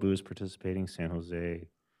Malibu's participating, San Jose,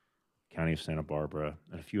 County of Santa Barbara,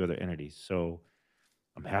 and a few other entities. So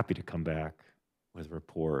I'm happy to come back with a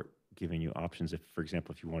report giving you options. If, for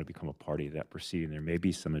example, if you want to become a party to that proceeding, there may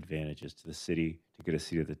be some advantages to the city to get a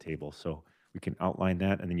seat at the table. So we can outline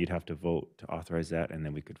that, and then you'd have to vote to authorize that, and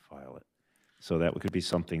then we could file it. So that could be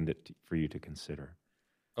something that for you to consider.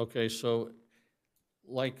 Okay, so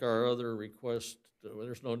like our other request,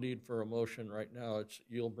 there's no need for a motion right now.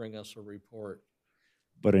 You'll bring us a report.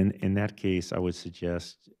 But in that case, I would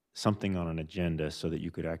suggest something on an agenda so that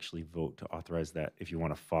you could actually vote to authorize that. If you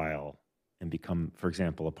want to file and become, for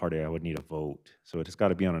example, a party, I would need a vote. So it's got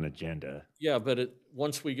to be on an agenda. Yeah, but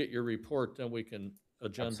once we get your report, then we can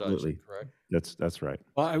agendize Absolutely. it, correct? That's right.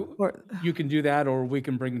 Well, you can do that, or we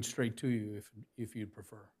can bring it straight to you if you'd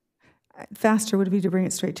prefer. Faster would be to bring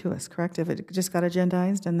it straight to us, correct? If it just got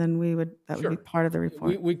agendized, and then that would be part of the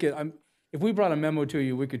report. We could, if we brought a memo to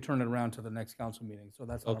you, we could turn it around to the next council meeting, so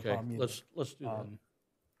that's not a Okay, problem either. let's do that.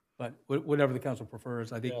 But whatever the council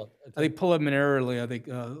prefers, I think preliminarily, I think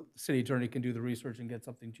the city attorney can do the research and get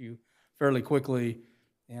something to you fairly quickly,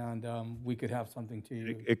 and we could have something to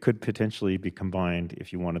you. It could potentially be combined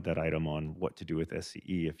if you wanted that item on what to do with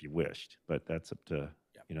SCE if you wished, but that's up to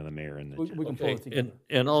the mayor and the We can pull it together.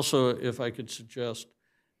 And also, if I could suggest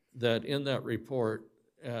that in that report,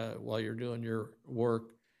 while you're doing your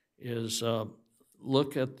work, is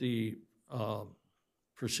look at the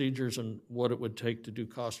procedures and what it would take to do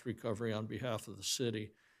cost recovery on behalf of the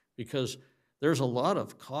city, because there's a lot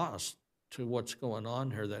of cost to what's going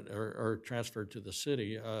on here that are transferred to the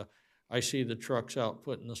city. I see the trucks out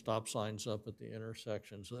putting the stop signs up at the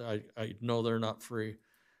intersections. I know they're not free.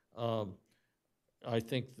 I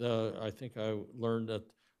think I learned that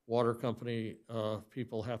water company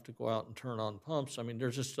people have to go out and turn on pumps. I mean,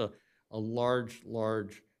 there's just a large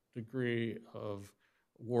degree of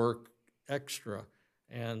work extra.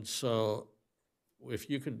 And so if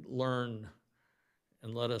you could learn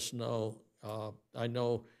and let us know, I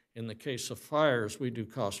know in the case of fires, we do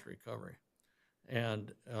cost recovery.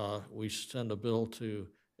 And we send a bill to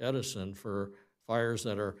Edison for fires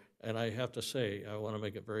that are, and I have to say, I want to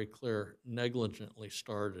make it very clear, negligently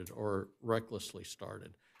started or recklessly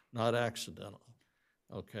started, not accidental,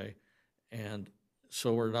 okay? And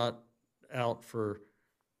so we're not out for,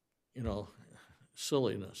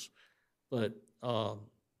 silliness, but,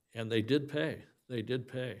 and they did pay,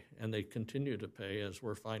 and they continue to pay as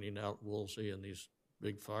we're finding out Woolsey and these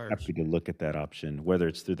big fires. Happy to look at that option, whether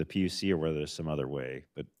it's through the PUC or whether there's some other way,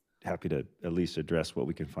 but happy to at least address what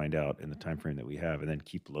we can find out in the time frame that we have and then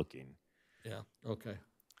keep looking. Yeah, okay.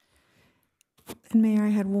 And Mayor, I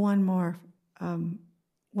had one more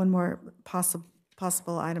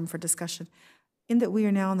possible item for discussion. In that we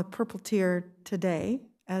are now on the purple tier today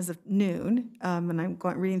as of noon, and I'm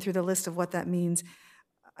reading through the list of what that means.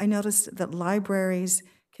 I noticed that libraries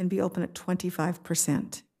can be open at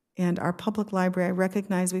 25%. And our public library, I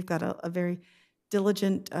recognize we've got a very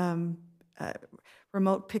diligent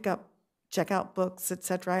remote pickup check out books, et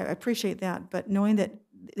cetera. I appreciate that, but knowing that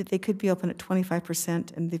they could be open at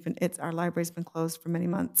 25% and our library's been closed for many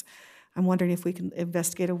months, I'm wondering if we can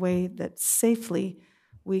investigate a way that safely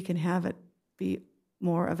we can have it be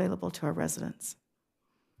more available to our residents.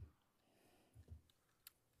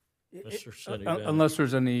 Mr. City Unless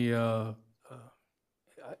there's any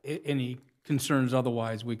concerns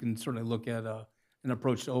otherwise, we can certainly look at an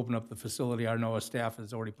approach to open up the facility. I know our staff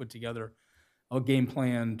has already put together a game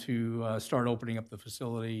plan to start opening up the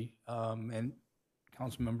facility. And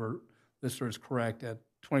Councilmember Lister is correct, at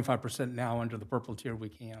 25% now under the purple tier we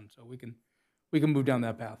can. So we can move down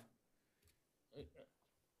that path.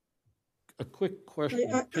 A quick question,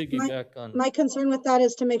 piggyback on. My concern with that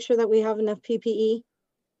is to make sure that we have enough PPE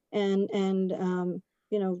and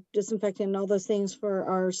you know, disinfectant and all those things for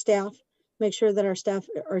our staff. Make sure that our staff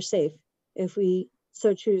are safe if we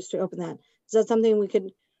so choose to open that. Is that something we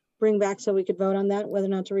could bring back so we could vote on that, whether or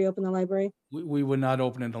not to reopen the library? We would not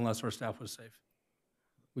open it unless our staff was safe.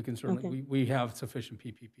 We can certainly, Okay. we have sufficient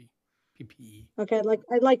PPE. Okay,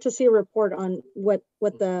 I'd like to see a report on what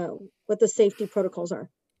the safety protocols are.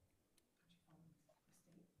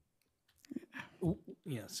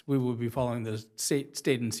 Yes, we will be following the state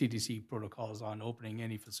and CDC protocols on opening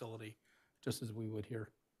any facility, just as we would here.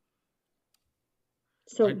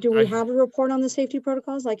 So do we have a report on the safety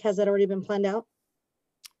protocols? Like, has that already been planned out?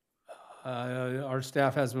 Our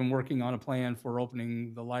staff has been working on a plan for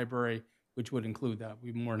opening the library, which would include that.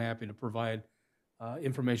 We'd be more than happy to provide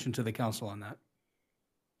information to the council on that.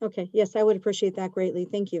 Okay, yes, I would appreciate that greatly.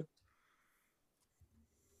 Thank you.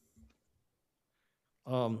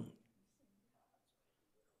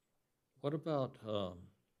 What about, do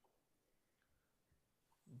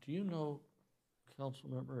you know, council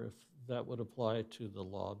member, if that would apply to the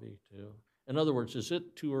lobby too? In other words, is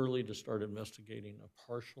it too early to start investigating a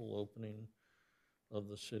partial opening of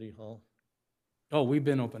the city hall? Oh, we've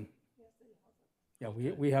been open. Yeah,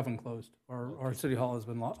 we haven't closed. Our city hall has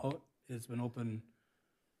been open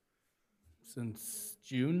since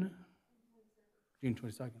June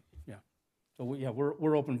 22nd. Yeah. So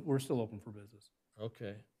we're open. We're still open for business.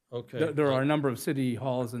 Okay. Okay. There are a number of city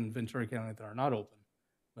halls in Ventura County that are not open,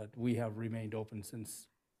 but we have remained open since.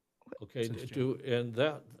 Okay. Since June. And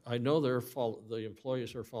that I know the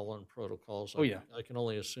employees are following protocols. Oh, yeah. I can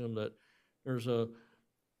only assume that there's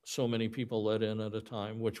so many people let in at a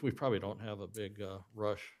time, which we probably don't have a big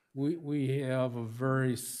rush. We have a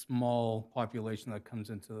very small population that comes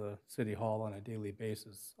into the city hall on a daily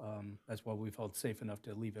basis. That's why we felt safe enough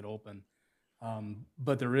to leave it open.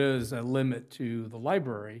 But there is a limit to the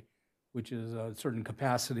library, which is a certain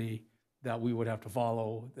capacity that we would have to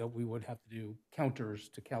follow, that we would have to do counters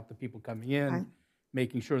to count the people coming in, Right.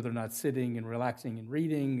 making sure they're not sitting and relaxing and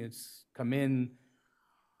reading. It's come in,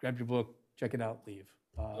 grab your book, check it out, leave.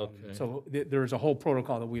 Okay. So there's a whole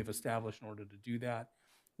protocol that we have established in order to do that.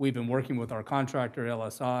 We've been working with our contractor,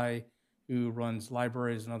 LSI, who runs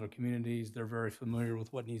libraries in other communities. They're very familiar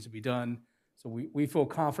with what needs to be done. So we feel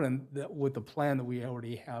confident that with the plan that we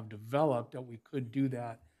already have developed, that we could do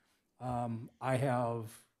that. I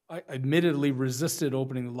admittedly resisted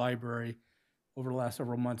opening the library over the last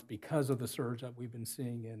several months because of the surge that we've been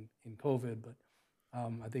seeing in COVID. But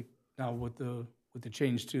I think now with the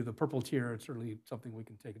change to the purple tier, it's certainly something we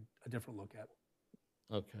can take a different look at.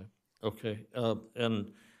 Okay.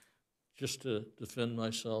 And just to defend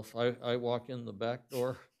myself, I walk in the back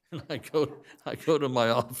door and I go to my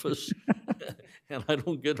office and I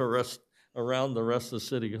don't get around the rest of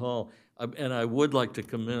City Hall. And I would like to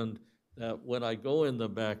commend that when I go in the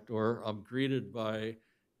back door, I'm greeted by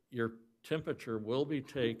your temperature will be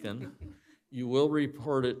taken. You will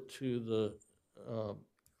report it to the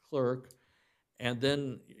clerk. And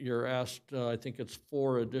then you're asked, I think it's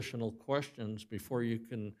 4 additional questions before you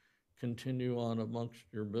can continue on amongst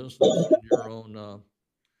your business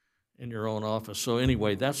in your own office. So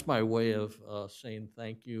anyway, that's my way of saying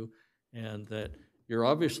thank you, and that you're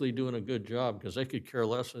obviously doing a good job, because they could care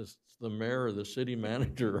less if it's the mayor or the city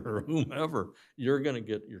manager or whomever. You're going to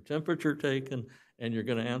get your temperature taken, and you're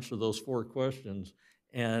going to answer those 4 questions.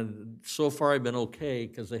 And so far I've been okay,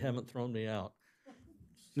 because they haven't thrown me out.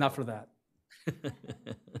 Not for that.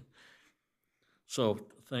 So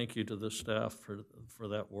thank you to the staff for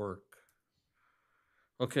that work.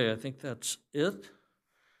 Okay, I think that's it.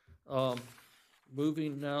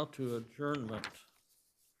 Moving now to adjournment.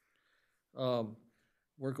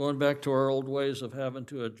 We're going back to our old ways of having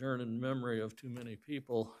to adjourn in memory of too many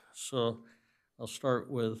people. So I'll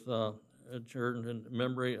start with adjourn in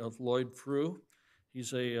memory of Lloyd Frew.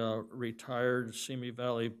 He's a retired Simi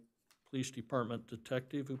Valley Police Department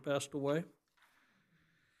detective who passed away.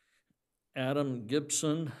 Adam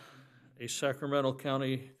Gibson, a Sacramento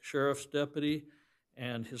County Sheriff's Deputy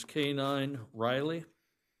and his K-9 Riley,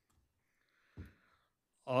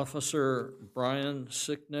 Officer Brian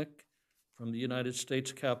Sicknick from the United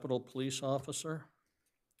States Capitol Police Officer.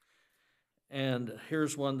 And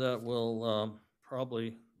here's one that will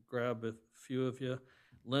probably grab a few of you.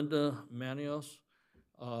 Linda Manios.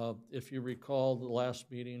 If you recall, the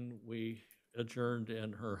last meeting we adjourned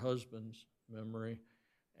in her husband's memory,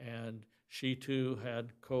 and she too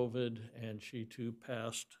had COVID, and she too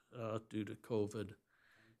passed due to COVID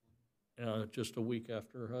just a week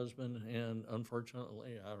after her husband, and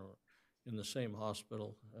unfortunately, in the same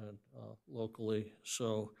hospital locally.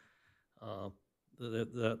 So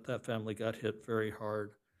that family got hit very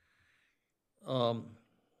hard.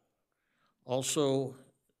 Also,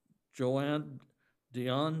 Joanne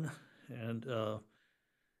Dion, and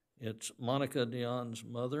it's Monica Dion's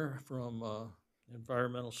mother from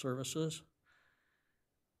Environmental Services.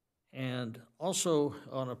 And also,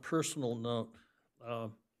 on a personal note,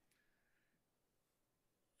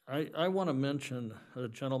 I want to mention a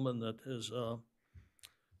gentleman that has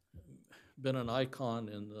been an icon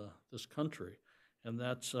in this country, and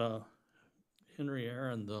that's Henry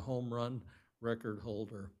Aaron, the home run record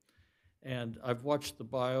holder. And I've watched the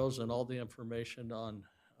bios and all the information on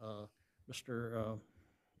Mr.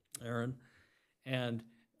 Aaron, and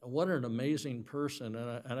what an amazing person.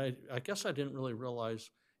 And I guess I didn't really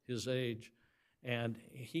realize his age. And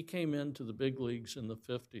he came into the big leagues in the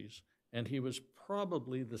 50s, and he was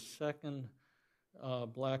probably the second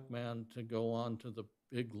black man to go on to the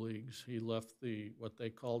big leagues. He left what they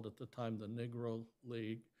called at the time the Negro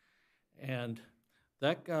League. And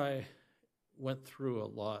that guy went through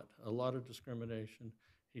a lot of discrimination.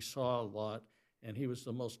 He saw a lot, and he was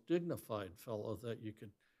the most dignified fellow that you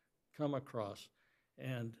could come across.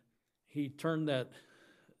 And he turned that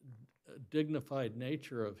dignified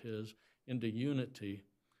nature of his into unity.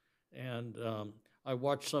 And I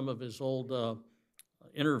watched some of his old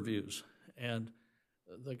interviews, and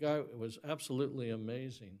the guy was absolutely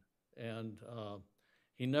amazing. And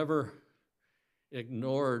he never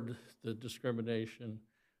ignored the discrimination,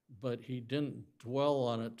 but he didn't dwell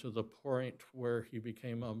on it to the point where he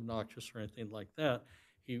became obnoxious or anything like that.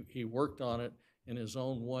 He worked on it in his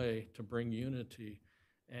own way to bring unity.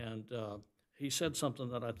 And he said something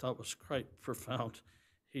that I thought was quite profound.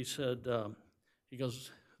 He said, he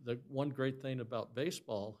goes, the one great thing about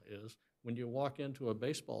baseball is when you walk into a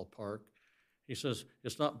baseball park, he says,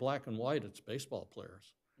 it's not black and white, it's baseball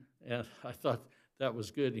players. And I thought that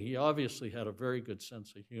was good. He obviously had a very good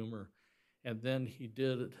sense of humor. And then he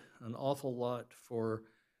did an awful lot for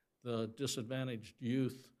the disadvantaged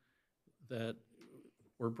youth that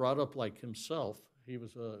were brought up like himself. He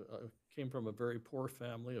was came from a very poor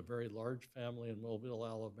family, a very large family in Mobile,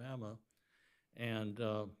 Alabama, and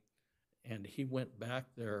he went back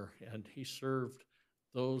there and he served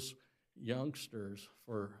those youngsters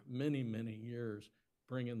for many, many years,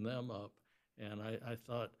 bringing them up. And I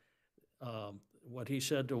thought what he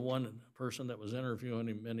said to one person that was interviewing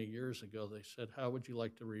him many years ago, they said, how would you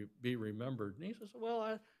like to be remembered? And he says,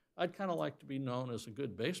 well, I'd kind of like to be known as a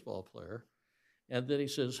good baseball player. And then he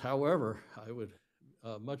says, however, I would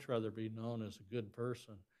much rather be known as a good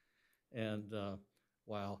person. And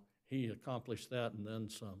wow, he accomplished that and then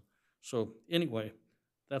some. So anyway,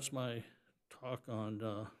 that's my talk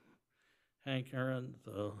on Hank Aaron,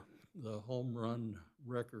 the home run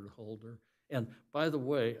record holder. And by the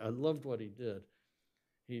way, I loved what he did.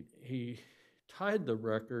 He tied the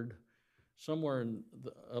record somewhere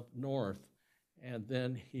up north, and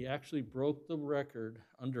then he actually broke the record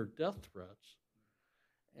under death threats.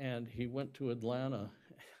 And he went to Atlanta,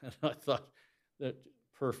 and I thought that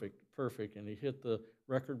perfect. And he hit the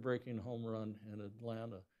record-breaking home run in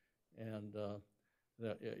Atlanta, and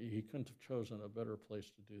that he couldn't have chosen a better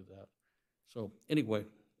place to do that. So anyway,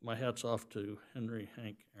 my hat's off to Henry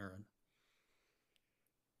Hank Aaron.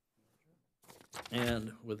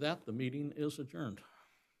 And with that, the meeting is adjourned.